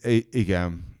befejez.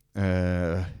 Igen.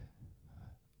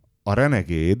 A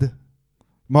Renegade,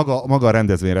 maga a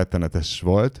rendezvény rettenetes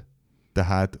volt,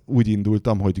 tehát úgy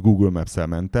indultam, hogy Google Maps-el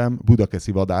mentem,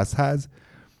 Budakeszi vadászház,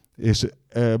 és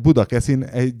Budakeszin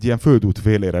egy ilyen földút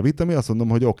félére vitt, ami azt mondom,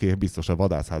 hogy oké, biztos a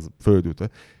vadászház földút.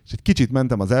 És egy kicsit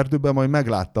mentem az erdőbe, majd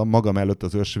megláttam magam előtt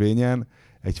az ösvényen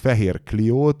egy fehér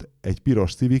Cliót, egy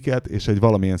piros Civicet és egy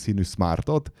valamilyen színű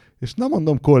Smartot, és na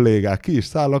mondom, kollégák, ki is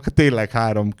szállok, tényleg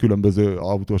 3 különböző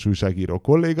autós újságíró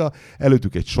kolléga,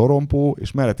 előttük egy sorompó,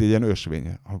 és mellett egy ilyen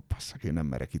ösvény. Basszak, én nem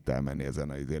merek itt elmenni ezen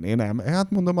a izén. Én nem.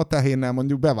 Hát mondom, a tehénnel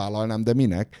mondjuk bevállalnám, de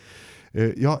minek?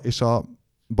 Ja, és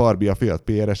Barbie a Fiat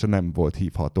PRS-e nem volt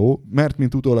hívható, mert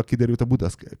mint utólag kiderült, a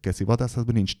budapesti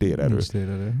vadászatban nincs térerő.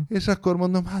 És akkor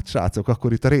mondom, hát srácok,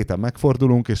 akkor itt a réten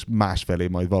megfordulunk, és másfelé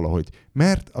majd valahogy.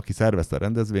 Mert aki szervezte a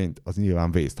rendezvényt, az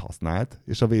nyilván Waze-t használt,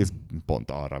 és a Waze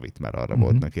pont arra vitt, mert arra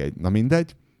volt neki egy. Na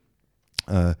mindegy.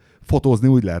 Fotózni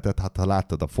úgy lehetett, hát ha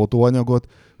láttad a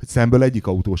fotóanyagot, hogy szemből egyik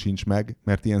autó sincs meg,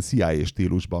 mert ilyen CIA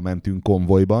stílusban mentünk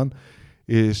konvojban,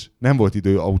 és nem volt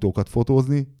idő autókat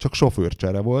fotózni, csak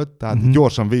sofőrcsere volt, tehát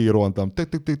gyorsan végigrohantam,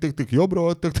 tök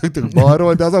jobbról, tök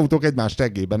balról, de az autók egymás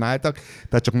seggében álltak,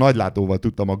 tehát csak nagylátóval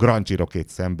tudtam a Grand Cherokee-t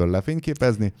szemből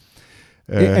lefényképezni.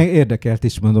 Érdekelt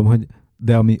is mondom, hogy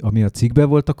de ami a cikkben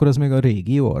volt, akkor az még a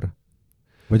régi orr?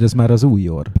 Vagy az már az új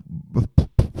orr?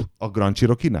 A Grand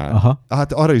Cherokee-nál? Aha.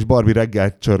 Hát arra is Barbie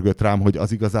reggel csörgött rám, hogy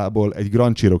az igazából egy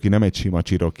Grand Cherokee, nem egy sima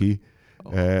Cherokee.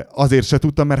 Azért se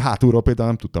tudtam, mert hátulról például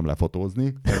nem tudtam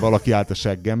lefotózni, mert valaki állt a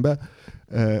seggembe.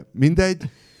 Mindegy.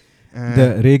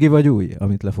 De régi vagy új,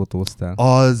 amit lefotóztál?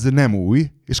 Az nem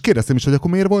új, és kérdeztem is, hogy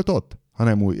akkor miért volt ott, ha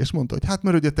nem új. És mondta, hogy hát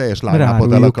mert ugye teljes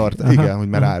line-upot el akart. Igen, hogy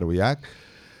már árulják.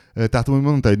 Tehát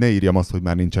mondta, hogy ne írjam azt, hogy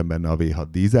már nincsen benne a V6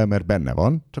 dízel, mert benne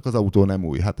van, csak az autó nem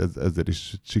új. Hát ezzel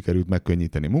is sikerült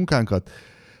megkönnyíteni munkánkat.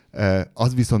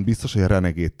 Az viszont biztos, hogy a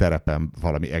Renegade terepen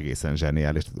valami egészen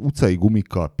zseniális. Tehát utcai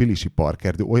gumikkal, Pilisi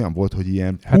parkerdő olyan volt, hogy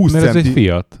ilyen 20 mert centi... ez egy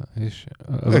Fiat, és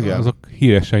azok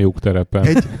híresen jók terepen.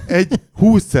 Egy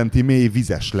 20 centi mély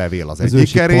vizes levél az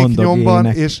egyik keréknyomban,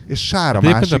 és sára de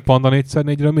másik. A Panda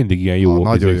 4x4-ről mindig ilyen jó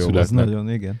nagyon jó. Ez nagyon,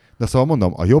 igen. De szóval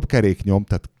mondom, a jobb keréknyom,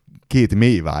 tehát két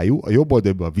mély vájú, a jobb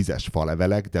oldalban a vizes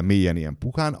falevelek, de mélyen ilyen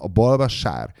puhán, a balba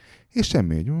sár. És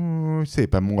semmi, hogy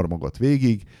szépen mormogott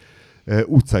végig,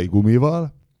 utcai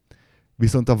gumival,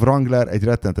 viszont a Wrangler egy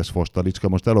rettentes fostalicska,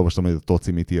 most elolvastam, hogy a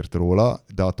Toci mit írt róla,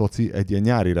 de a Toci egy ilyen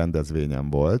nyári rendezvényen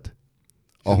volt.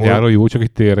 Ahol... Járól jó, csak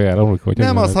itt térre jár. Hogy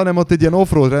nem az, hanem ott egy ilyen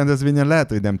off-road rendezvényen lehet,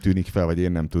 hogy nem tűnik fel, vagy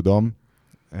én nem tudom,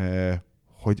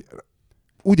 hogy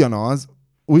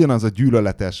ugyanaz a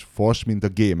gyűlöletes fos, mint a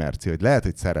G-merci, hogy lehet,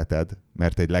 hogy szereted,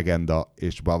 mert egy legenda,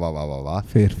 és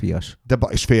Férfias.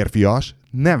 És férfias,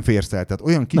 nem férsz el. Tehát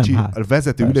olyan kicsi a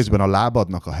vezető ülésben a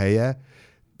lábadnak a helye,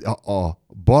 a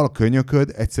bal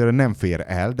könyököd egyszerűen nem fér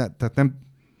el, tehát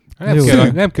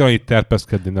nem kell annyit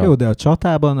terpeszkedni. Na. Jó, de a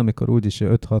csatában, amikor úgyis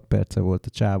 5-6 perce volt a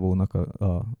csávónak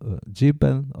a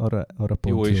jeepben, arra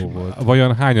pont jó volt.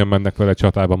 Vajon hányan mennek vele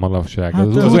csatában manapság? Hát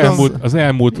az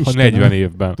elmúlt 40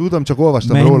 évben. Tudom, csak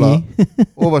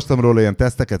olvastam róla ilyen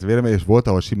teszteket, vélemény, és volt,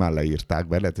 ahol simán leírták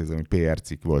be, lehet, hogy PR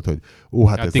cikk volt, hogy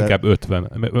hát inkább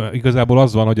 50. Igazából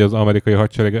az van, hogy az amerikai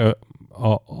hadsereg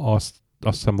azt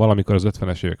hiszem valamikor az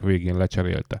 50-es évek végén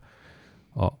lecserélte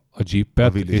a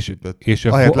Jeepet, és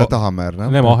ahelyett lett a Hammer,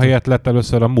 nem? Nem, ahelyett lett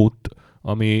először a MUT,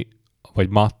 vagy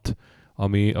MAT,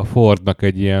 ami a Fordnak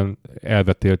egy ilyen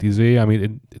elvetélt ami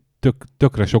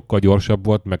tökre sokkal gyorsabb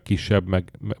volt, meg kisebb,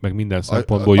 meg minden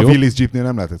szempontból jobb. A Willys Jeepnél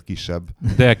nem lehetett kisebb.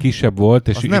 De kisebb volt,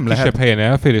 és kisebb helyen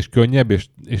elfér, és könnyebb, és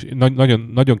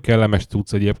nagyon, nagyon kellemes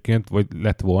cucc egyébként, vagy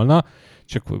lett volna,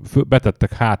 csak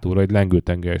betettek hátulra egy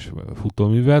lengőtengelyes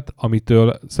futóművet,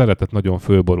 amitől szeretett nagyon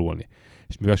fölborulni.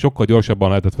 És mivel sokkal gyorsabban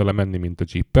lehetett vele menni, mint a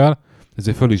Jeeppel,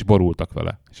 ezért föl is borultak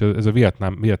vele. És ez a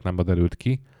Vietnámban derült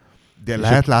ki. De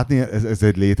lehet látni, ez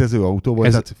egy létező autó volt?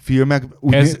 Tehát filmek...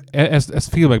 Ezt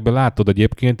filmekben látod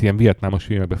egyébként, ilyen vietnámos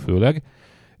filmekben főleg.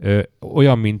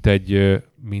 Olyan, mint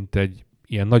egy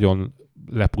ilyen nagyon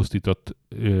lepusztított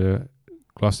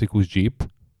klasszikus Jeep,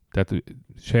 tehát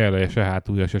se eleje, se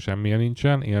hátulja, se semmilyen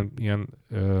nincsen.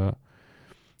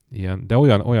 Ilyen, de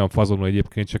olyan fazonú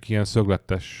egyébként, csak ilyen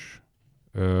szögletes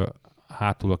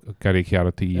hátul a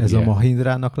kerékjárati. Ez a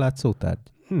Mahindrának látszó tárgy?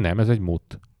 Nem, ez egy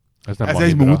MUT. Ez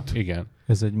egy MUT? Igen.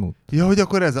 Ez egy MUT. Ja, hogy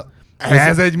akkor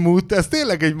ez egy MUT, ez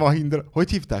tényleg egy Mahindra. Hogy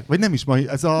hívták? Vagy nem is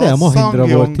Mahindra, ez a de a Mahindra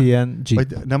volt ilyen Jeep.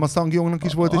 Vagy nem a SsangYongnak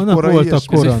is volt egy korai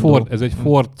ilyesmi? Ez egy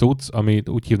Ford cucc, amit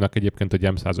úgy hívnak egyébként, hogy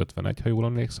M151, ha jól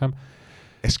emlékszem.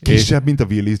 És kisebb, mint a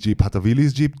Willys Jeep. Hát a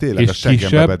Willys Jeep tényleg a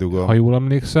seggembe bedugom. Ha jól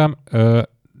emlékszem,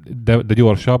 de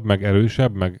gyorsabb, meg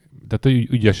erősebb, meg tehát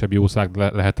ügyesebb jószág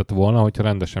lehetett volna, hogyha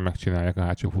rendesen megcsinálják a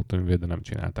hátsó futóművét, de nem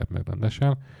csinálták meg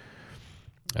rendesen.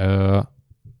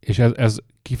 És ez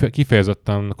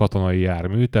kifejezetten katonai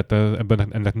jármű, tehát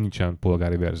ennek nincsen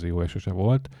polgári verziója, sose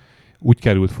volt. Úgy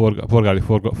került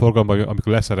forgalomba,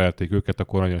 amikor leszerelték őket,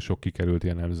 akkor nagyon sok kikerült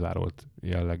ilyen nem zárolt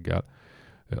jelleggel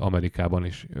Amerikában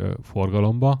is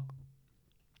forgalomba.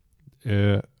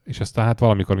 És aztán hát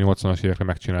valamikor 80-as évekre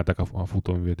megcsinálták a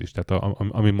futóművét is, tehát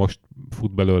ami most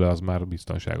fut belőle, az már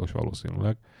biztonságos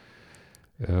valószínűleg.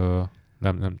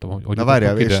 Nem tudom, hogy na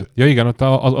várjál, ide. Ja igen,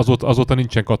 azóta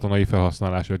nincsen katonai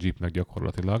felhasználása a Jeepnek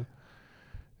gyakorlatilag.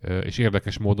 és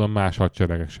érdekes módon más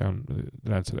hadseregek sem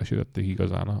rendszeresítették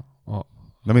igazán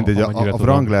Na mindegy, amennyire a tudom.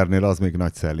 Wranglernél az még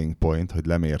nagy selling point, hogy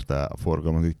lemérte a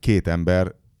forgalmat, hogy 2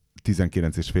 ember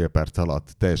 19,5 perc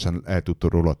alatt teljesen el tudta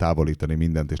róla távolítani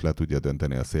mindent, és le tudja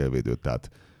dönteni a szélvédőt.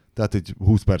 Tehát egy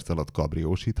 20 perc alatt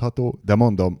kabriósítható, de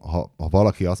mondom, ha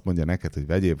valaki azt mondja neked, hogy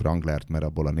vegyél Wranglert, mert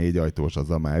abból a 4 ajtós,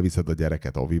 azzal már elviszed a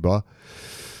gyereket oviba,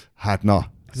 hát na.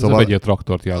 Szóval vegyél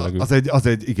traktort jellegű.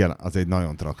 Az egy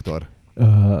nagyon traktor.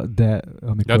 De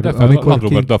amikor Land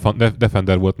Rover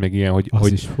Defender volt még ilyen,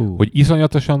 hogy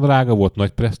iszonyatosan drága volt,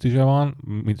 nagy presztízse van,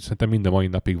 szerintem minden mai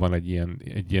napig van egy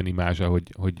ilyen imázsa,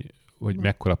 hogy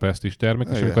mekkora presztízs termék,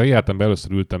 és amikor életemben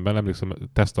először ültem benne, emlékszem,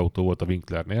 tesztautó volt a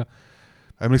Winklernél.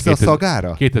 Emlékszel a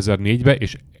szagára? 2004-ben,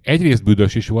 és egyrészt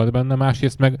büdös is volt benne,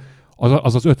 másrészt meg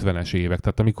az 50-es évek,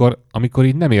 tehát amikor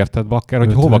így nem érted, bakker,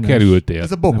 hogy hova kerültél.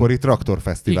 Ez a Bokori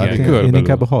Traktorfesztivál. Igen, én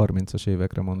inkább a 30-as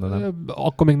évekre mondanám.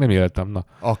 Akkor még nem éltem, na.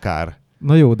 Akár.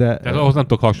 Na jó, de tehát ahhoz nem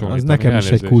tudok hasonlítani. Az nekem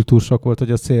is egy kultúrsok volt,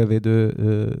 hogy a szélvédő,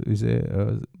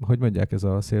 hogy mondják, ez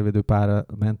a szélvédő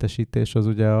páramentesítés, az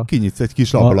ugye kinyitsz egy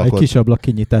kis ablakot. Egy kis ablak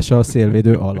kinyitása a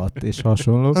szélvédő alatt, és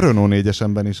hasonló. A Renault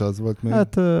 4-esemben is az volt még.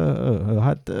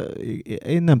 Hát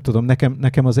én nem tudom,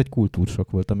 nekem az egy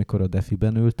kultúrsok volt, amikor a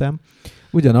Defiben ültem.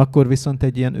 Ugyanakkor viszont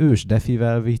egy ilyen ős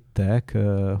Defivel vittek,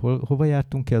 hova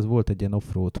jártunk ki, az volt egy ilyen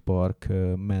offroad park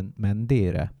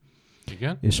Mendére.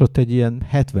 Igen? És ott egy ilyen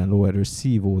 70 lóerős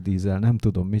szívódízel, nem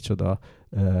tudom micsoda,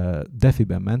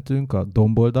 Defiben mentünk a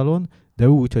domboldalon, de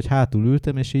úgy, hogy hátul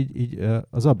ültem, és így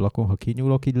az ablakon, ha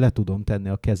kinyúlok, így le tudom tenni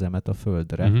a kezemet a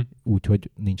földre, úgy, hogy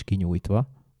nincs kinyújtva,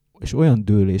 és olyan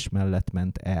dőlés mellett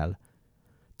ment el.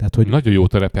 Tehát, hogy nagyon jó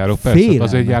terepjáró, persze,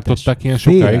 azért gyártották ilyen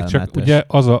sokáig, csak ugye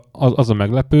az a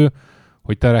meglepő,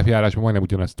 hogy terepjárásban majdnem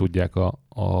ugyanezt tudják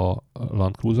a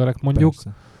Land Cruiserek mondjuk,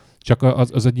 persze. Csak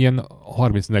az egy ilyen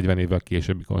 30-40 évvel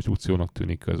későbbi konstrukciónak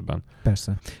tűnik közben.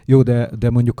 Persze. Jó, de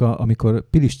mondjuk amikor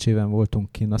Piliscséven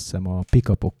voltunk kint, azt hiszem a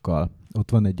pick-upokkal,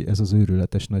 ott van ez az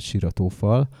őrületes nagy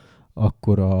siratófal,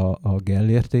 akkor a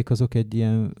Gellérték azok egy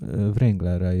ilyen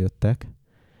Wranglerrel jöttek,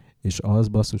 és az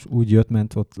basszus úgy jött,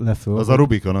 ment ott leföl. Az a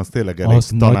Rubicon, az tényleg elég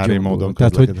tanári módon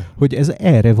közlekedett. Tehát, hogy ez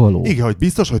erre való. Igen, hogy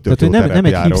biztos, hogy tök tehát, hogy nem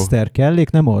egy hipster kellék,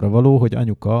 nem arra való, hogy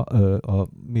anyuka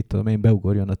mit tudom én,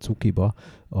 beugorjon a cukiba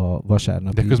a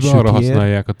vasárnapi de közben arra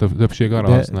használják, a többség arra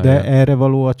használják. De erre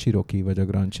való a Cherokee, vagy a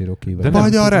Grand Cherokee.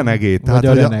 Vagy a Renegade. Tehát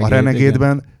a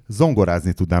Renegade-ben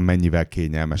zongorázni tudnám mennyivel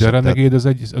kényelmesebb. De a Renegade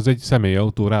az egy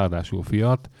személyautó, ráadásul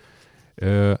Fiat.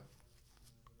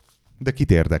 De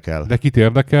kit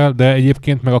érdekel? De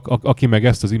egyébként meg aki meg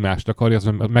ezt az imást akarja, az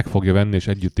meg fogja venni, és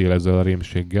együtt él ezzel a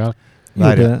rémséggel.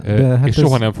 Hát és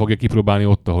soha nem fogja kipróbálni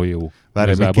ott, ahol jó.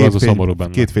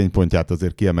 Két fénypontját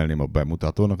azért kiemelném a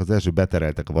bemutatónak. Az első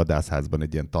betereltek a vadászházban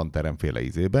egy ilyen tanteremféle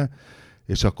izébe,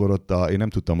 és akkor ott én nem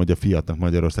tudtam, hogy a Fiatnak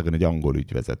Magyarországon egy angol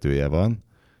ügyvezetője van,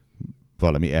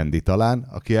 valami Andy talán,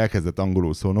 aki elkezdett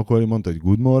angolul szónokolni, mondta, hogy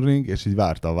good morning, és így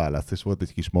várta a választ, és volt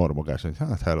egy kis mormogás, hogy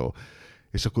hát hello.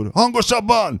 És akkor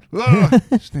hangosabban!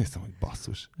 És néztem, hogy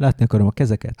basszus. Látni akarom a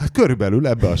kezeket. Hát körülbelül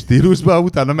ebbe a stílusba,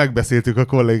 utána megbeszéltük a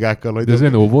kollégákkal, hogy... De ez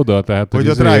egy óvoda, tehát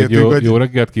hogy jó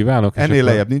reggelt kívánok. Ennél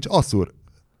lejjebb nincs. Asszúr,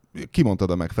 kimondtad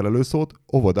a megfelelő szót,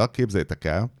 óvoda, képzeljétek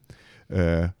el,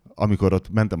 amikor ott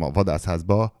mentem a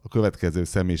vadászházba, a következő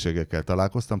személyiségekkel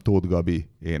találkoztam, Tóth Gabi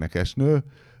énekesnő,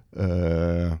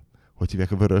 hogy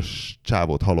hívják a vörös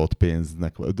csávót halott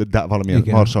pénznek, valamilyen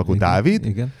Marsalkó Dávid.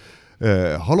 Igen.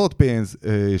 Halott pénz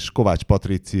és Kovács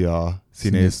Patricia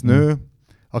színésznő,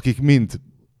 akik mind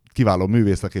kiváló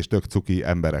művészek és tök cuki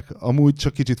emberek. Amúgy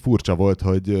csak kicsit furcsa volt,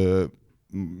 hogy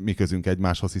mi közünk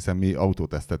egymáshoz, hiszen mi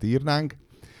autótesztet írnánk,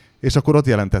 és akkor ott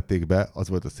jelentették be, az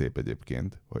volt a szép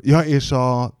egyébként. Ja, és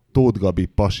a Tóth Gabi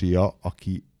pasia,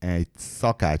 aki egy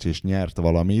szakács és nyert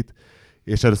valamit,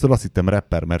 és először azt hittem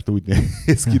rapper, mert úgy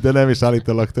néz ki, de nem, és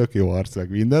állítólag tök jó arc, meg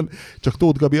minden. Csak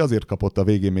Tóth Gabi azért kapott a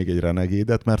végén még egy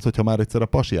Renegade-et, mert hogyha már egyszer a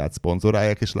pasiát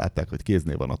szponzorálják, és látták, hogy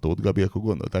kéznél van a Tóth Gabi, akkor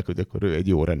gondolták, hogy akkor ő egy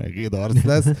jó Renegade arc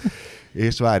lesz.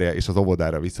 És várja, és az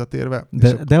óvodára visszatérve.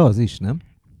 De az is, nem?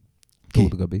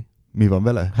 Tóth Gabi. Mi van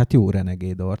vele? Hát jó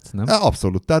Renegade arc, nem?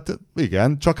 Abszolút, tehát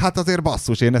igen, csak hát azért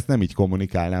basszus, én ezt nem így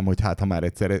kommunikálnám, hogy hát ha már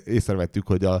egyszer észrevettük,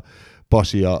 hogy a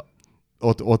pasia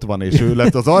ott van, és ő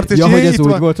lett az arc, és ja, hogy ez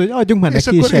úgy volt, hogy adjunk már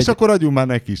neki és akkor adjunk már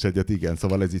neki is egyet, igen,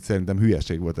 szóval ez így szerintem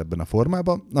hülyeség volt ebben a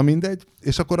formában, na mindegy,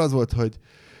 és akkor az volt, hogy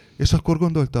és akkor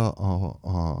gondolta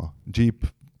a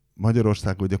Jeep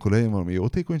Magyarország, hogy akkor legyen valami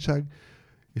jótékonyság,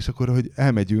 és akkor, hogy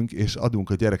elmegyünk, és adunk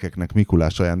a gyerekeknek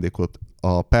Mikulás ajándékot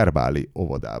a Perbáli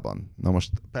óvodában. Na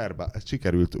most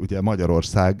sikerült ugye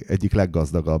Magyarország egyik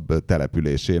leggazdagabb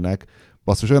településének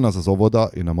Basszus, olyan az óvoda,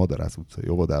 én a Madarász utcai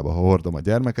óvodába hordom a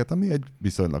gyermeket, ami egy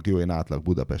viszonylag jó, én átlag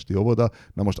budapesti óvoda,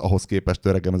 na most ahhoz képest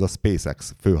öregem, ez a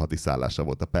SpaceX főhadiszállása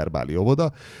volt a perbáli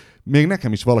óvoda. Még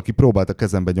nekem is valaki próbált a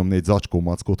kezembe nyomni egy zacskó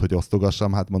mackót, hogy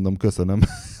osztogassam, hát mondom, köszönöm.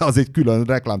 Az egy külön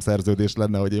reklámszerződés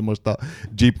lenne, hogy én most a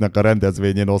Jeepnek a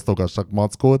rendezvényén osztogassak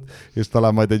mackót, és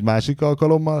talán majd egy másik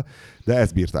alkalommal, de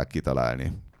ezt bírták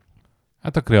kitalálni.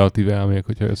 Hát a kreatív elmék,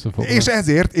 hogyha összefoglalnak. És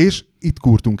ezért, és itt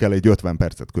kurtunk el egy 50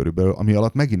 percet körülbelül, ami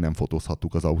alatt megint nem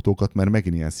fotózhattuk az autókat, mert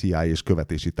megint ilyen CIA és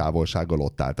követési távolsággal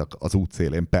ott álltak az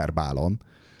útszélén per bálon.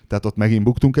 Tehát ott megint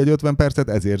buktunk egy 50 percet,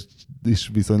 ezért is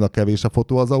viszonylag kevés a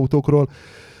fotó az autókról.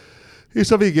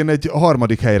 És a végén egy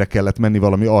harmadik helyre kellett menni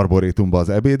valami arborétumba az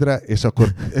ebédre, és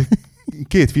akkor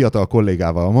két fiatal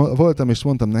kollégával voltam, és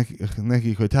mondtam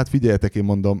nekik, hogy hát figyeljetek, én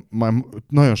mondom, már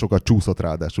nagyon sokat csúszott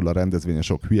ráadásul a rendezvényen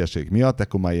sok hülyeség miatt,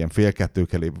 akkor már ilyen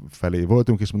 1:30 felé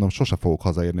voltunk, és mondom, sose fogok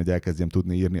hazaérni, hogy elkezdjem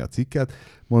tudni írni a cikket.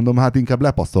 Mondom, hát inkább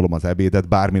lepasztolom az ebédet,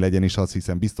 bármi legyen is, az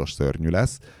hiszem biztos szörnyű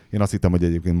lesz. Én azt hittem, hogy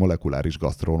egyébként molekuláris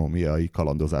gasztronómiai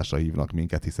kalandozásra hívnak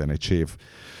minket, hiszen egy séf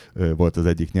volt az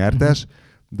egyik nyertes,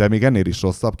 de még ennél is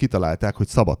rosszabb, kitalálták, hogy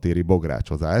szabadtéri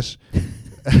bográcsozás.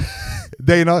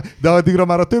 De addigra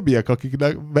már a többiek,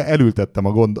 akiknek elültettem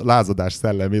a lázadás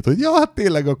szellemét, hogy ja, hát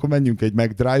tényleg, akkor menjünk egy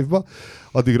McDrive-ba,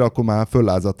 addigra akkor már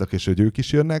föllázadtak, és hogy ők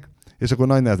is jönnek, és akkor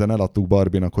nagy nehezen eladtuk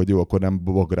Barbinak, hogy jó, akkor nem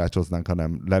bográcsoznánk,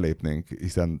 hanem lelépnénk,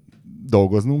 hiszen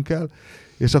dolgoznunk kell,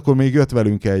 és akkor még jött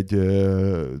velünk egy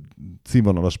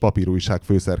színvonalas papírújság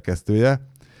főszerkesztője,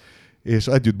 és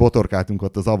együtt botorkáltunk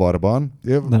ott az avarban.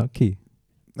 Na, ki?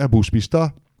 Bús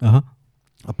Pista, Aha.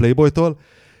 a Playboytól,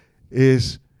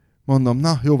 és mondom,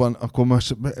 na jó van, akkor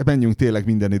most menjünk tényleg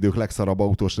minden idők legszarabb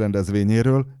autós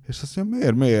rendezvényéről, és azt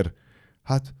mondja, miért?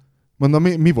 Hát mondom,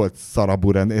 mi volt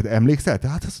szarabbú emlékszel?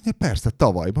 Hát azt mondja, persze,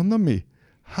 tavaly. Mondom, mi?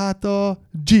 Hát a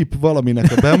Jeep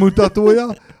valaminek a bemutatója,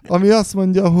 ami azt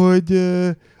mondja, hogy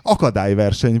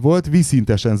akadályverseny volt,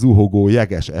 vízszintesen zuhogó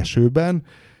jeges esőben,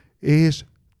 és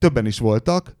többen is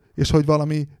voltak, és hogy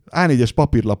valami A4-es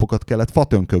papírlapokat kellett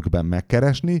fatönkökben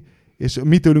megkeresni, és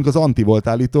mi tőlünk az anti volt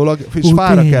állítólag, és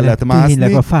fára kellett mászni.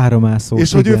 Tényleg a fára mászó.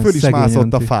 És hogy ő föl is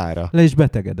mászott a fára. Le is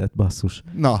betegedett, basszus.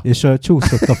 Na. És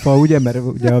csúszott a fa, ugye, mert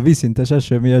ugye a vízszintes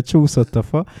eső miatt csúszott a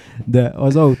fa, de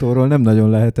az autóról nem nagyon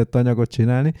lehetett anyagot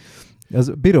csinálni.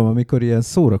 Az bírom, amikor ilyen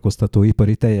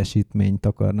szórakoztatóipari teljesítményt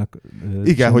akarnak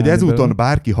igen, hogy ezúton belőle.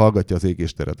 bárki hallgatja az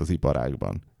égésteret az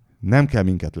iparágban. Nem kell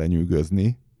minket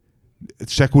lenyűgözni,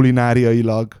 se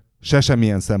kulináriailag, se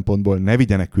semmilyen szempontból ne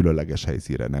vigyenek különleges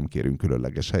helyszínre, nem kérünk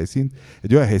különleges helyszínt.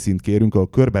 Egy olyan helyszínt kérünk, ahol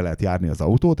körbe lehet járni az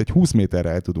autót, egy 20 méterre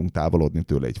el tudunk távolodni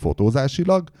tőle egy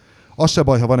fotózásilag. Az se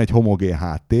baj, ha van egy homogén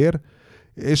háttér,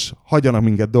 és hagyjanak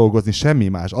minket dolgozni, semmi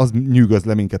más. Az nyűgöz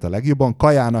le minket a legjobban.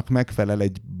 Kajának megfelel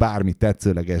egy bármi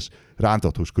tetszőleges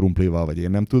rántott hús krumplival, vagy én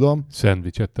nem tudom.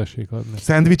 Szendvicset tessék adni.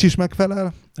 Szendvics is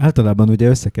megfelel. Általában ugye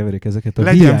összekeverik ezeket a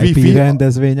Legyen VIP wifi,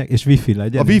 rendezvények, és wifi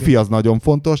legyen. A wifi az nagyon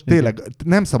fontos, tényleg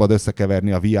nem szabad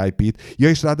összekeverni a VIP-t. Ja,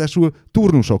 és ráadásul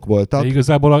turnusok voltak. De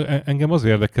igazából engem az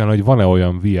érdekel, hogy van-e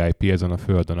olyan VIP ezen a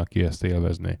földön, aki ezt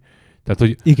élvezné. Tehát,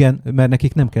 hogy... Igen, mert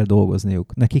nekik nem kell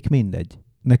dolgozniuk. Nekik mindegy.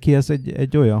 Neki ez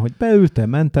egy olyan, hogy beültem,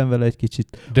 mentem vele egy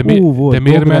kicsit. De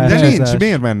miért menne el? De nincs,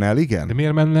 miért menne el, igen. De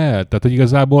miért menne el? Tehát, hogy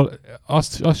igazából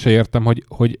azt se értem,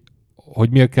 hogy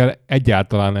miért kell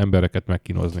egyáltalán embereket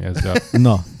megkínozni ezzel.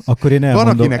 Na, akkor én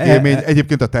elmondom. Van, akinek élmény,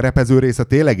 egyébként a terepező része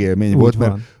tényleg élmény volt, van.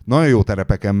 mert nagyon jó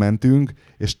terepeken mentünk,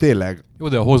 és tényleg... Jó,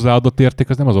 de a hozzáadott érték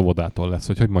az nem az óvodától lesz,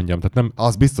 hogy mondjam. Tehát nem...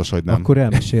 Az biztos, hogy nem. Akkor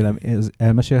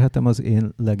elmesélhetem az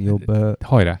én legjobb...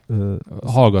 Hajrá,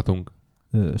 hallgatunk.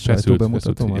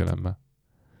 Sajtóbemutatómat. Figyelemmel.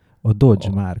 A Dodge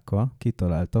márka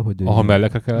kitalálta, hogy... Aha,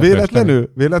 mellekre kell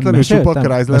Véletlenül csupa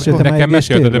Chrysler. Nekem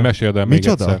meséld, de meséld el még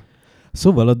egyszer.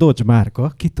 Szóval a Dodge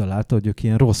márka kitalálta, hogy ők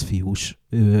ilyen rossz fiús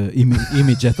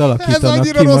imidzset alakítanak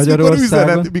ki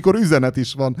Magyarországon. Mikor üzenet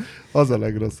is van, az a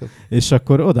legrosszabb. És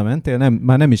akkor oda mentél,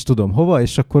 már nem is tudom hova,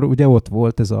 és akkor ugye ott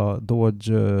volt ez a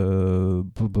Dodge...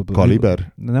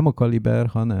 Caliber? Nem a Caliber,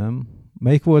 hanem...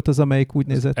 Melyik volt az, amelyik úgy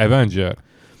nézett? Avenger?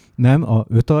 Nem, a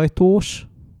 5 ajtós,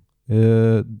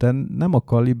 de nem a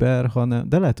Caliber, hanem...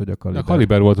 De lehet, hogy a Caliber. A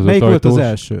Caliber volt az 5 ajtós. Melyik volt az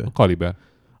első? A Caliber.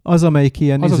 Az, amelyik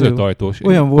ilyen... Az 5 ajtós.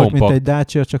 Olyan volt, kompakt. mint egy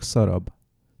Dacia, csak szarabb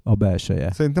a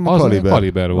belseje. Szerintem a Caliber. A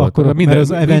Caliber volt. Akkor, mert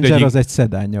az Avenger az egy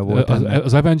szedánja volt.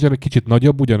 Az Avenger egy kicsit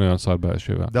nagyobb, ugyanolyan szar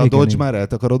belsővel. De a Dodge már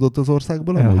eltakarodott az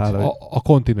országból? A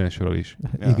Continental is.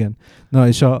 Ja. Igen. Na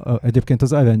és egyébként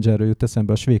az Avengerről jut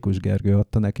eszembe, a Svékus Gergő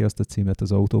adta neki azt a címet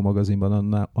az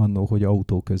autómagazinban annó, hogy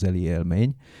autóközeli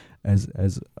élmény. Ez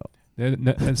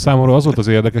számomra az volt az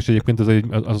érdekes, egyébként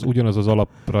az ugyanaz az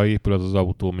alapra épül az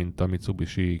autó, mint a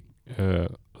Mitsubishi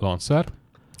Lancer.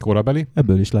 Korabeli.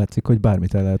 Ebből is látszik, hogy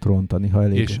bármit el lehet rontani, ha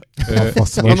elég És,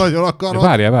 fasz Ha vagy. nagyon akarod.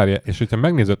 Várjál, és hogyha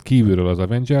megnézed kívülről az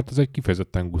Avengert, az egy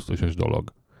kifejezetten gusztusos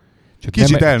dolog. Csak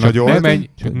Kicsit elnagyolt.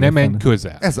 Ne menj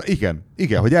közel.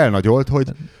 Igen, hogy elnagyolt,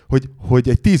 hogy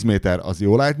egy 10 méter az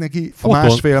jól állt neki, a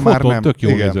másfél már nem. Tök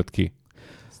jól Igen. nézett ki.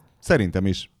 Szerintem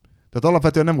is. Tehát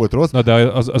alapvetően nem volt rossz. Na de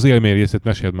az élmény részét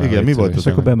meséld már. Igen, mi volt És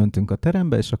akkor bementünk a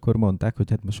terembe, és akkor mondták, hogy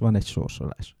hát most van egy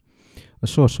sorsolás. A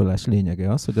sorsolás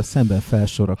lényege az, hogy a szemben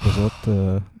felsorakozott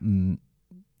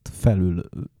felül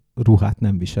ruhát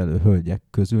nem viselő hölgyek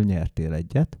közül nyertél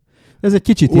egyet. Ez egy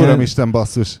kicsit Uramisten,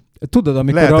 basszus. Tudod,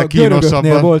 amikor Lehet-e a görögöknél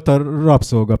kínosabban? volt a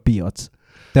rabszolgapiac.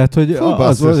 Tehát, hogy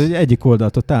az volt, hogy egyik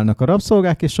oldalt ott állnak a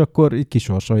rabszolgák, és akkor így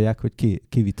kisorsolják, hogy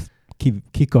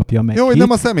ki kapja meg. Jó, hogy ki. nem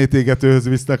a szemétégetőhöz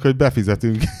visznek, hogy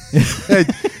befizetünk egy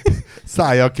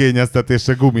szájjal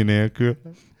kényeztetésre gumi nélkül.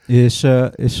 És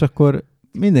akkor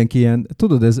mindenki ilyen,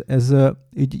 tudod, ez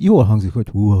így jól hangzik, hogy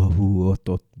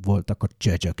ott voltak a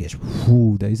csöcsök, és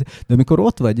de amikor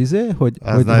ott vagy, hogy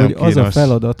az a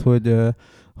feladat,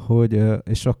 hogy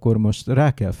és akkor most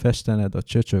rá kell festened a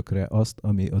csöcsökre azt,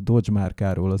 ami a Dodge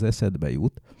márkáról az eszedbe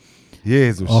jut,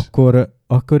 Jézus.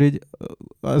 akkor így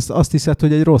azt hiszed,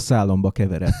 hogy egy rossz álomba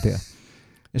keveredtél.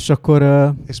 És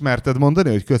akkor... És merted mondani,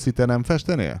 hogy köszi, te nem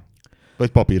festenél? Vagy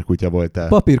papírkutya voltál?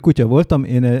 Papírkutya voltam,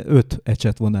 én 5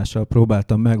 ecsetvonással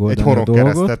próbáltam megoldani a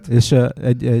dolgot, és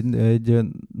egy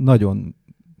nagyon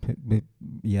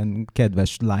ilyen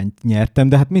kedves lányt nyertem,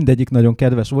 de hát mindegyik nagyon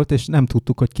kedves volt, és nem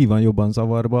tudtuk, hogy ki van jobban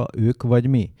zavarba, ők vagy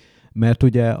mi. Mert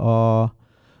ugye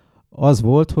az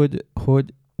volt,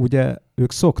 hogy ugye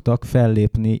ők szoktak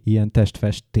fellépni ilyen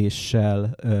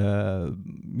testfestéssel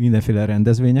mindenféle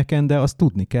rendezvényeken, de azt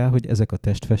tudni kell, hogy ezek a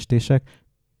testfestések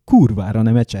kurvára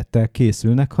nem ecsettel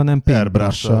készülnek, hanem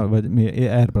paintbrush-sal, vagy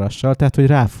airbrush-sal, tehát hogy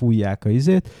ráfújják a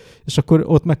izét, és akkor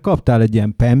ott meg kaptál egy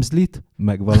ilyen pemzlit,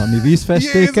 meg valami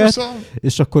vízfestéket,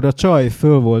 és akkor a csaj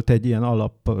föl volt egy ilyen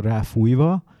alap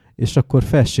ráfújva, és akkor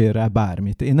fessél rá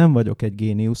bármit. Én nem vagyok egy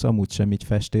géniusz, amúgy sem így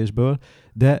festésből,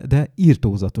 de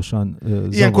írtózatosan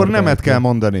Ilyenkor nemet kell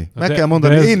mondani. Meg kell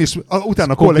mondani. Én is,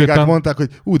 utána a kollégák mondták,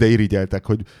 hogy de irigyeltek,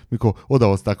 hogy mikor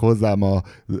odahozták hozzám a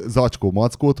zacskó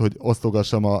mackót, hogy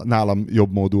osztogassam a nálam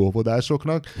jobb módú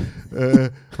óvodásoknak,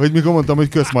 hogy mikor mondtam, hogy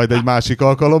kösz majd egy másik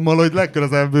alkalommal, hogy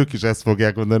legközelebb ők is ezt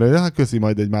fogják mondani, hogy hát köszi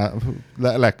majd egy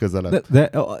legközelebb. De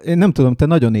én nem tudom, te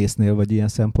nagyon észnél vagy ilyen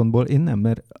szempontból, én nem,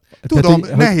 mert... Tudom,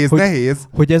 tehát, nehéz.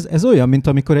 Hogy ez olyan, mint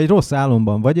amikor egy rossz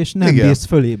álomban vagy, és nem bírsz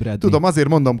fölébredni. Tudom, azért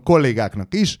mondom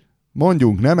kollégáknak is,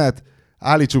 mondjunk nemet,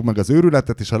 állítsuk meg az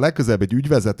őrületet, és ha legközelebb egy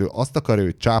ügyvezető azt akarja,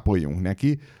 hogy csápoljunk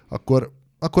neki,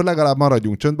 akkor legalább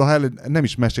maradjunk csöndbe, ha nem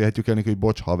is mesélhetjük el neki, hogy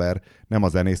bocs haver, nem a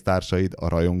zenésztársaid, a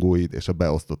rajongóid és a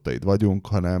beosztottaid vagyunk,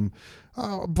 hanem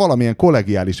valamilyen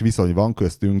kollegiális viszony van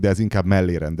köztünk, de ez inkább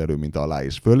mellérendelő, mint alá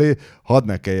és fölé. Hadd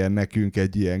ne kelljen nekünk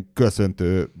egy ilyen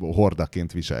köszöntő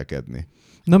hordaként viselkedni.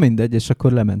 Na mindegy, és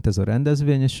akkor lement ez a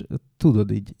rendezvény, és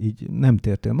tudod, így nem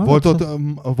tértél magad.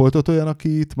 Volt ott olyan,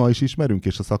 akit ma is ismerünk,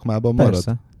 és a szakmában marad?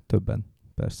 Persze, többen,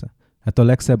 persze. Hát a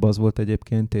legszebb az volt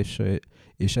egyébként,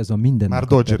 és ez a mindennek már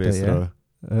Dodge részről.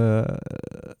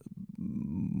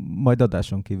 Majd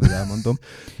adáson kívül elmondom.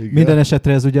 Minden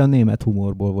esetre ez ugye a német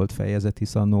humorból volt fejezet,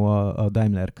 hisz annó a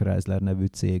Daimler Chrysler nevű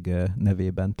cég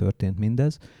nevében történt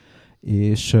mindez,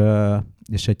 és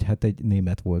egy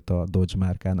német volt a Dodge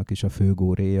márkának is a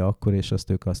főgóréja akkor, és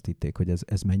ők azt hitték, hogy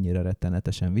ez mennyire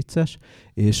rettenetesen vicces,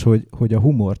 és hogy a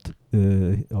humort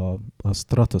a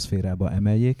stratoszférába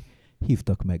emeljék,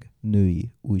 hívtak meg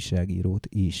női újságírót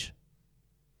is.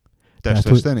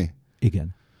 Testfesteni?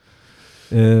 Igen.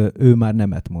 Ő már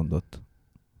nemet mondott.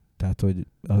 Tehát, hogy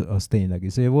az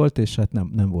tényleg volt, és hát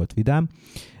nem volt vidám.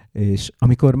 És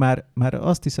amikor már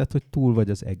azt hiszed, hogy túl vagy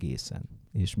az egészen,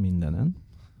 és mindenen,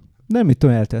 nem mit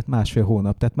tudom, eltelt 1,5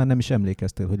 hónap, tehát már nem is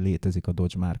emlékeztél, hogy létezik a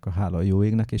Dodge márka, hála a jó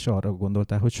égnek, és arra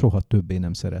gondoltál, hogy soha többé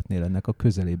nem szeretnél ennek a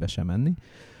közelébe sem menni,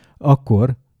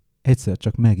 akkor egyszer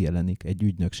csak megjelenik egy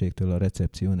ügynökségtől a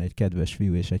recepción egy kedves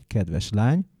fiú és egy kedves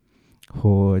lány,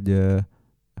 hogy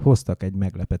hoztak egy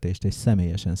meglepetést, és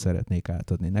személyesen szeretnék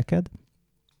átadni neked,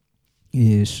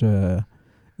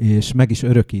 és meg is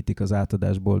örökítik az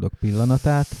átadás boldog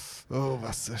pillanatát.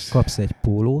 Kapsz egy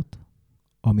pólót,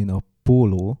 amin a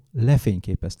póló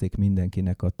lefényképezték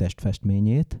mindenkinek a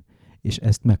testfestményét, és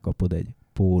ezt megkapod egy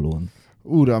pólón.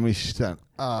 Uramisten!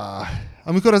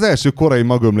 Amikor az első korai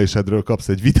magömlésedről kapsz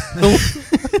egy videót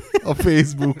a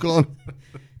Facebookon.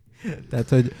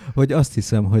 Tehát, hogy azt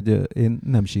hiszem, hogy én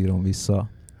nem sírom vissza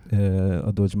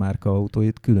a Dodge márka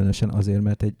autóit, különösen azért,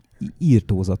 mert egy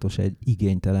írtózatos, egy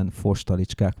igénytelen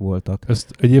fostalicskák voltak.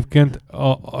 Ezt egyébként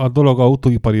a dolog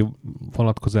autóipari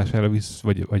vonatkozására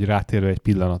vagy rátérve egy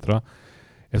pillanatra,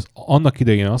 ez annak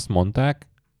idején azt mondták,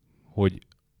 hogy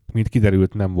mint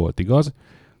kiderült nem volt igaz,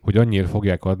 hogy annyira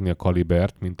fogják adni a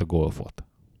kalibert, mint a Golfot.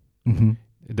 Uh-huh.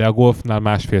 De a Golfnál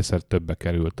másfélszer többe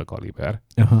került a kaliber.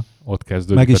 Aha. Ott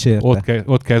kezdődik, Meg is érte.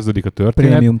 ott kezdődik a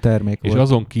történet. Prémium termék és volt.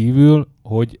 azon kívül,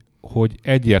 hogy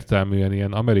egyértelműen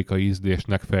ilyen amerikai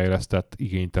ízlésnek fejlesztett,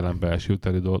 igénytelen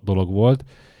belsőteli dolog volt,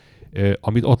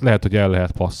 amit ott lehet, hogy el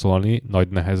lehet passzolni nagy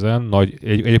nehezen.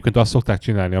 Egyébként azt szokták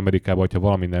csinálni Amerikában, hogyha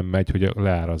valami nem megy, hogy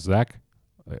leárazzák,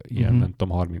 ilyen nem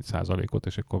tudom, 30%-ot,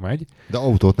 és akkor megy. De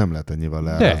autót nem lehet ennyivel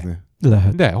leárazni.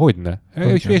 Lehet. De, hogyne.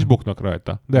 És buknak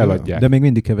rajta. De eladják. De még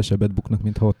mindig kevesebbet buknak,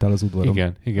 mint ha ott áll az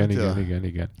udvaron. Igen.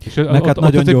 És meg hát ott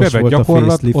nagyon ez egy gyors bevett volt a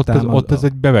gyakorlat, facelift ott ez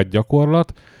egy bevett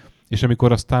gyakorlat, és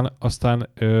amikor aztán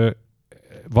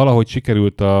valahogy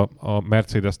sikerült a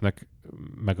Mercedesnek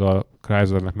meg a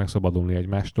Chryslernek megszabadulni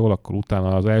egymástól, akkor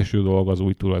utána az első dolog az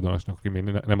új tulajdonosnak, aki még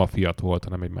nem a Fiat volt,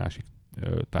 hanem egy másik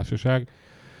társaság,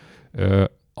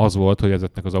 az volt, hogy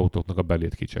ezeknek az autóknak a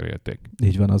belét kicserélték.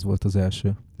 Így van, az volt az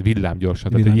első.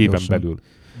 Villámgyorsan, tehát egy éven belül.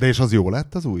 De és az jó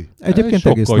lett az új? Egyébként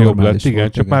egész sokkal jobb normális lett, igen,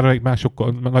 volt, csak már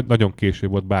sokkal nagyon késő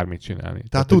volt bármit csinálni.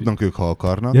 Tehát tudnak ők, ha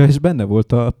akarnak. Ja, és benne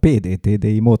volt a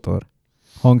PDTDI motor.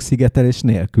 Hangszigetelés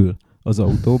nélkül az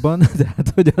autóban.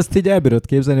 Tehát, hogy azt így elbírod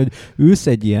képzelni, hogy ülsz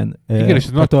egy ilyen... Igen, és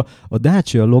hát a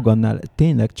Dacia Logannál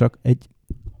tényleg csak egy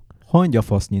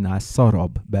hangyafasznyinál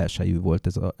szarabb belsejű volt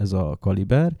ez a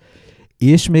kaliber,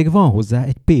 és még van hozzá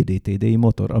egy PDTDI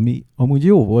motor, ami amúgy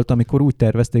jó volt, amikor úgy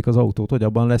tervezték az autót, hogy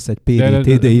abban lesz egy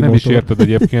PDTDI motor. Nem is érted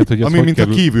egyébként, hogy ami mint a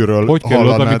kívülről hogy kerül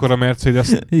oda, amikor a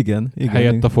Mercedes igen,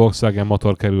 helyett a Volkswagen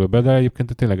motor kerül be, de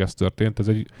egyébként tényleg ez történt.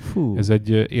 Ez egy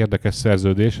érdekes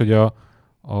szerződés, hogy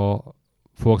a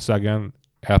Volkswagen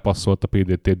elpasszolt a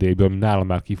PDTDI-ből, ami nála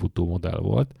már kifutó modell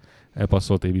volt,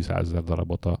 elpasszolt egy 100 000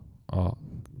 darabot a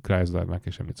Chryslernek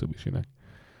és a Mitsubishi-nek.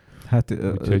 Hát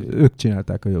ők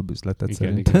csinálták a jobb üzletet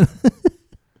szerintem.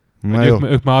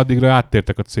 Ők már addigra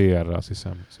áttértek a CR-re, azt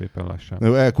hiszem, szépen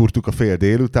lassan. Elkurtuk a fél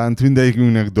délutánt,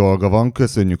 mindegyikünknek dolga van,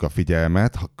 köszönjük a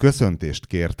figyelmet. Ha köszöntést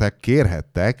kértek,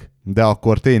 kérhettek, de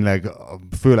akkor tényleg,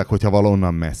 főleg, hogyha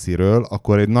valonnan messziről,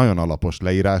 akkor egy nagyon alapos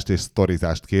leírást és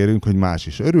sztorizást kérünk, hogy más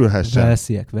is örülhessen.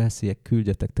 Velsziek,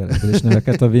 küldjetek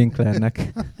településneveket a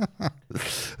Winklernek.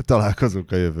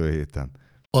 Találkozunk a jövő héten.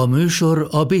 A műsor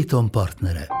a Béton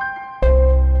partnere.